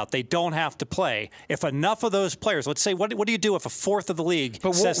opt-out. They don't have to play. If enough of those players, let's say, what do you do if a fourth of the league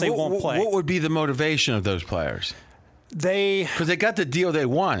says they won't play? What would be the motivation of those players? Because they got the deal they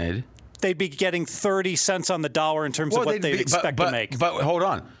wanted. They'd be getting 30 cents on the dollar in terms of what they expect to make. But hold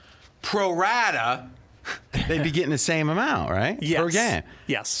on. Pro rata, they'd be getting the same amount, right? Yes. Per game.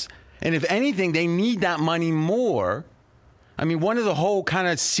 Yes. And if anything, they need that money more. I mean, one of the whole kind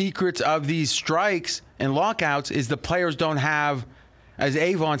of secrets of these strikes and lockouts is the players don't have, as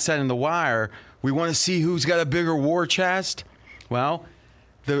Avon said in The Wire, we want to see who's got a bigger war chest. Well,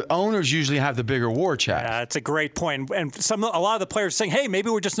 the owners usually have the bigger war chest. Yeah, that's a great point. And a lot of the players saying, hey, maybe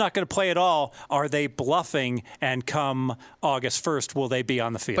we're just not going to play at all. Are they bluffing? And come August 1st, will they be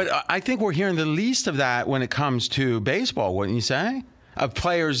on the field? But I think we're hearing the least of that when it comes to baseball, wouldn't you say? Of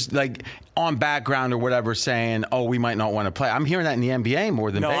players like on background or whatever saying, oh, we might not want to play. I'm hearing that in the NBA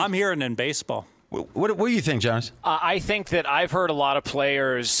more than baseball. I'm hearing it in baseball. What do you think, Jonas? I think that I've heard a lot of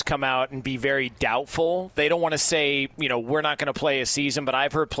players come out and be very doubtful. They don't want to say, we're not going to play a season, but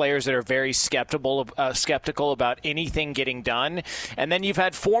I've heard players that are very skeptical about anything getting done. And then you've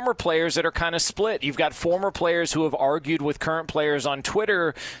had former players that are kind of split. You've got former players who have argued with current players on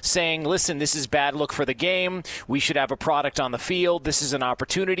Twitter saying, listen, this is bad look for the game. We should have a product on the field. This is an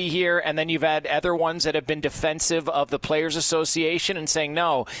opportunity here. And then you've had other ones that have been defensive of the Players Association and saying,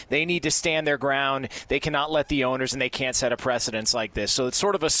 no, they need to stand their ground. They cannot let the owners, and they can't set a precedence like this. So it's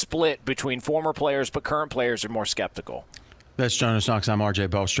sort of a split between former players, but current players are more skeptical. That's Jonas Knox. I'm RJ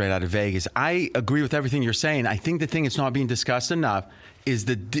Bell, straight out of Vegas. I agree with everything you're saying. I think the thing that's not being discussed enough is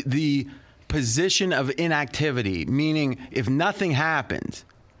the position of inactivity, meaning if nothing happens,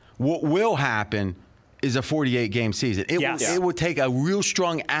 what will happen is a 48-game season. It would take a real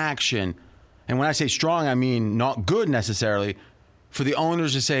strong action, and when I say strong, I mean not good necessarily, for the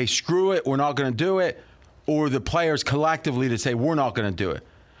owners to say, screw it, we're not going to do it, or the players collectively to say, we're not going to do it.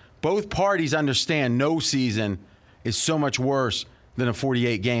 Both parties understand no season is so much worse than a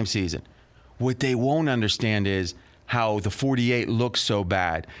 48-game season. What they won't understand is how the 48 looks so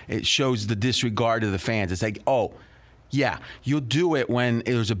bad. It shows the disregard of the fans. It's like, oh, yeah, you'll do it when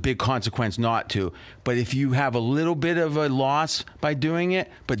there's a big consequence not to. But if you have a little bit of a loss by doing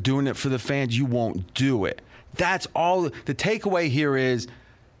it, but doing it for the fans, you won't do it. That's all. The takeaway here is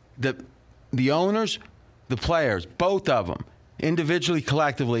the owners, the players, both of them, individually,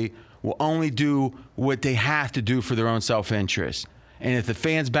 collectively, will only do what they have to do for their own self-interest. And if the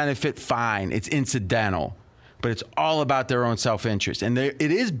fans benefit, fine. It's incidental. But it's all about their own self-interest. And it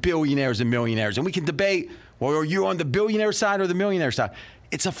is billionaires and millionaires. And we can debate, well, are you on the billionaire side or the millionaire side?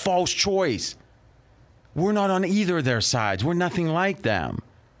 It's a false choice. We're not on either of their sides. We're nothing like them.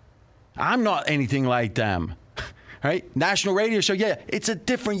 I'm not anything like them. Right? National radio show, yeah, it's a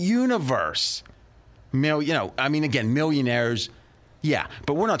different universe. Again, millionaires, yeah,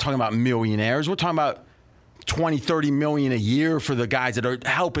 but we're not talking about millionaires. We're talking about 20, 30 million a year for the guys that are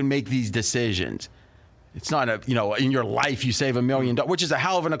helping make these decisions. It's not in your life you save $1 million, which is a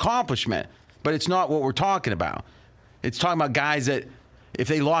hell of an accomplishment. But it's not what we're talking about. It's talking about guys that if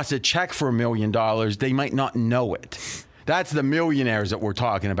they lost a check for $1 million, they might not know it. That's the millionaires that we're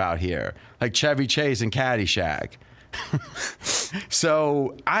talking about here, like Chevy Chase and Caddyshack.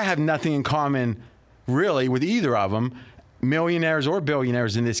 So I have nothing in common, really, with either of them, millionaires or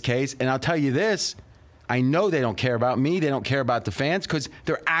billionaires in this case. And I'll tell you this. I know they don't care about me. They don't care about the fans because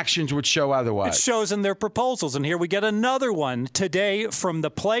their actions would show otherwise. It shows in their proposals. And here we get another one today from the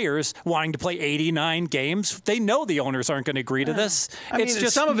players wanting to play 89 games. They know the owners aren't going to agree to this. I mean,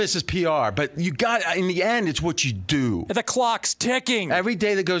 some of this is PR, but in the end, it's what you do. The clock's ticking. Every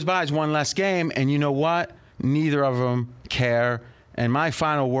day that goes by is one less game. And you know what? Neither of them care. And my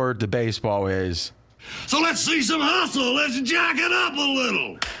final word to baseball is, so let's see some hustle. Let's jack it up a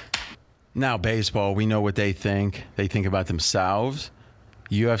little. Now, baseball, we know what they think. They think about themselves.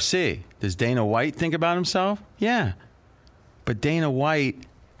 UFC, does Dana White think about himself? Yeah. But Dana White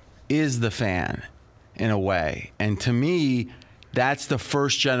is the fan in a way. And to me, that's the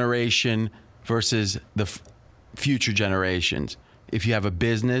first generation versus the future generations. If you have a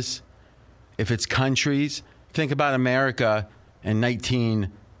business, if it's countries, think about America in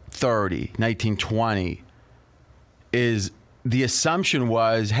 1930, 1920. The assumption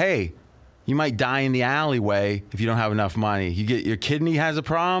was, hey, you might die in the alleyway if you don't have enough money. Your kidney has a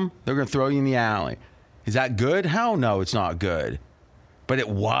problem, they're going to throw you in the alley. Is that good? Hell no, it's not good. But it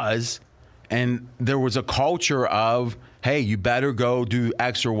was. And there was a culture of, hey, you better go do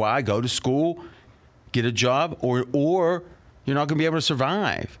X or Y, go to school, get a job, or you're not going to be able to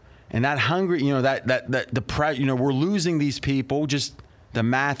survive. And that hungry, we're losing these people, just the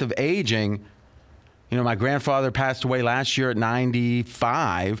math of aging. My grandfather passed away last year at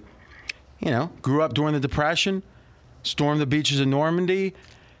 95. Grew up during the Depression, stormed the beaches of Normandy,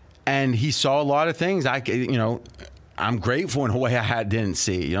 and he saw a lot of things. I'm grateful in a way I didn't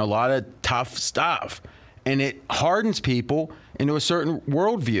see. A lot of tough stuff, and it hardens people into a certain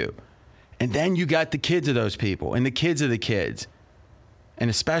worldview. And then you got the kids of those people, and the kids of the kids, and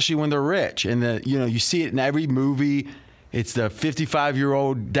especially when they're rich. And you see it in every movie. It's the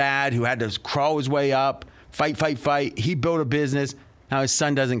 55-year-old dad who had to crawl his way up, fight. He built a business. Now his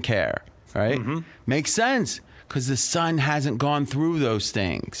son doesn't care. Right? Mm-hmm. Makes sense because the son hasn't gone through those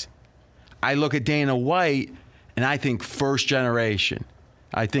things. I look at Dana White and I think first generation.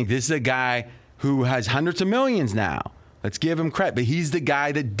 I think this is a guy who has hundreds of millions now. Let's give him credit. But he's the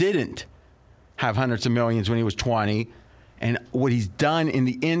guy that didn't have hundreds of millions when he was 20. And what he's done in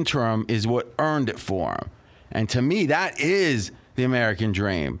the interim is what earned it for him. And to me, that is the American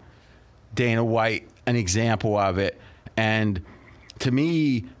dream. Dana White, an example of it. And to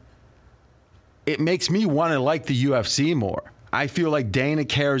me, it makes me want to like the UFC more. I feel like Dana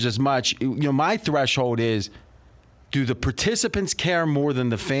cares as much. My threshold is, do the participants care more than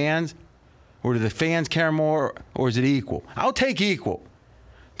the fans? Or do the fans care more? Or is it equal? I'll take equal.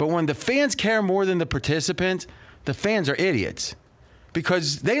 But when the fans care more than the participants, the fans are idiots.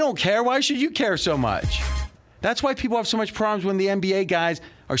 Because they don't care. Why should you care so much? That's why people have so much problems when the NBA guys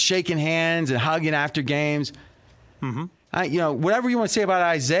are shaking hands and hugging after games. Mm-hmm. Whatever you want to say about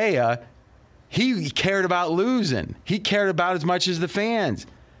Isaiah, he cared about losing. He cared about as much as the fans.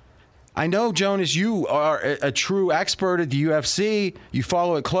 I know, Jonas, you are a true expert at the UFC. You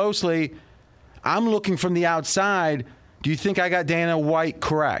follow it closely. I'm looking from the outside. Do you think I got Dana White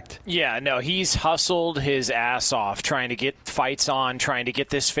correct? Yeah, no, he's hustled his ass off trying to get fights on, trying to get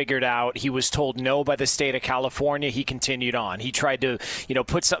this figured out. He was told no by the state of California. He continued on. He tried to,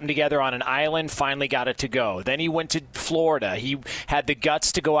 put something together on an island, finally got it to go. Then he went to Florida. He had the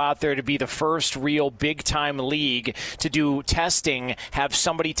guts to go out there to be the first real big-time league to do testing, have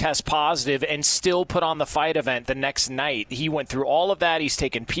somebody test positive, and still put on the fight event the next night. He went through all of that. He's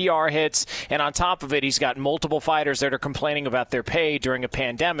taken PR hits, and on top of it, he's got multiple fighters that are complaining about their pay during a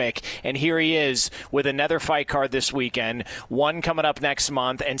pandemic, and here he is with another fight card this weekend, one coming up next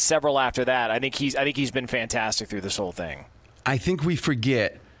month, and several after that. I think he's been fantastic through this whole thing. I think we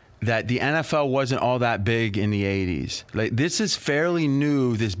forget that the NFL wasn't all that big in the 80s. Like, this is fairly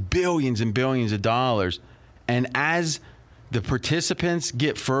new, this billions and billions of dollars, and as the participants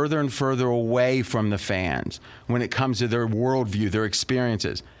get further and further away from the fans when it comes to their worldview, their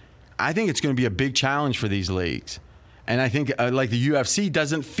experiences, I think it's going to be a big challenge for these leagues. And I think like the UFC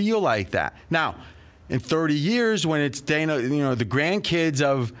doesn't feel like that. Now, in 30 years, when it's Dana, the grandkids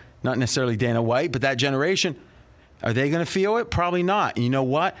of not necessarily Dana White, but that generation, are they going to feel it? Probably not. And you know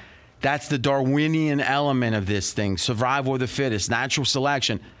what? That's the Darwinian element of this thing. Survival of the fittest, natural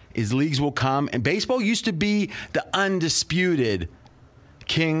selection, is leagues will come. And baseball used to be the undisputed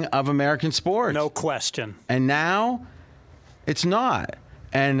king of American sports. No question. And now it's not.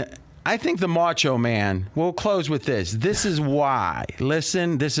 And I think the Macho Man, we'll close with this. This is why.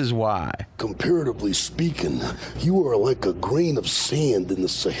 Listen, this is why. Comparatively speaking, you are like a grain of sand in the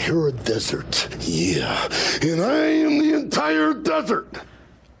Sahara Desert. Yeah, and I am the entire desert.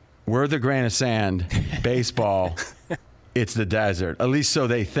 We're the grain of sand. Baseball, it's the desert. At least so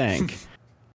they think.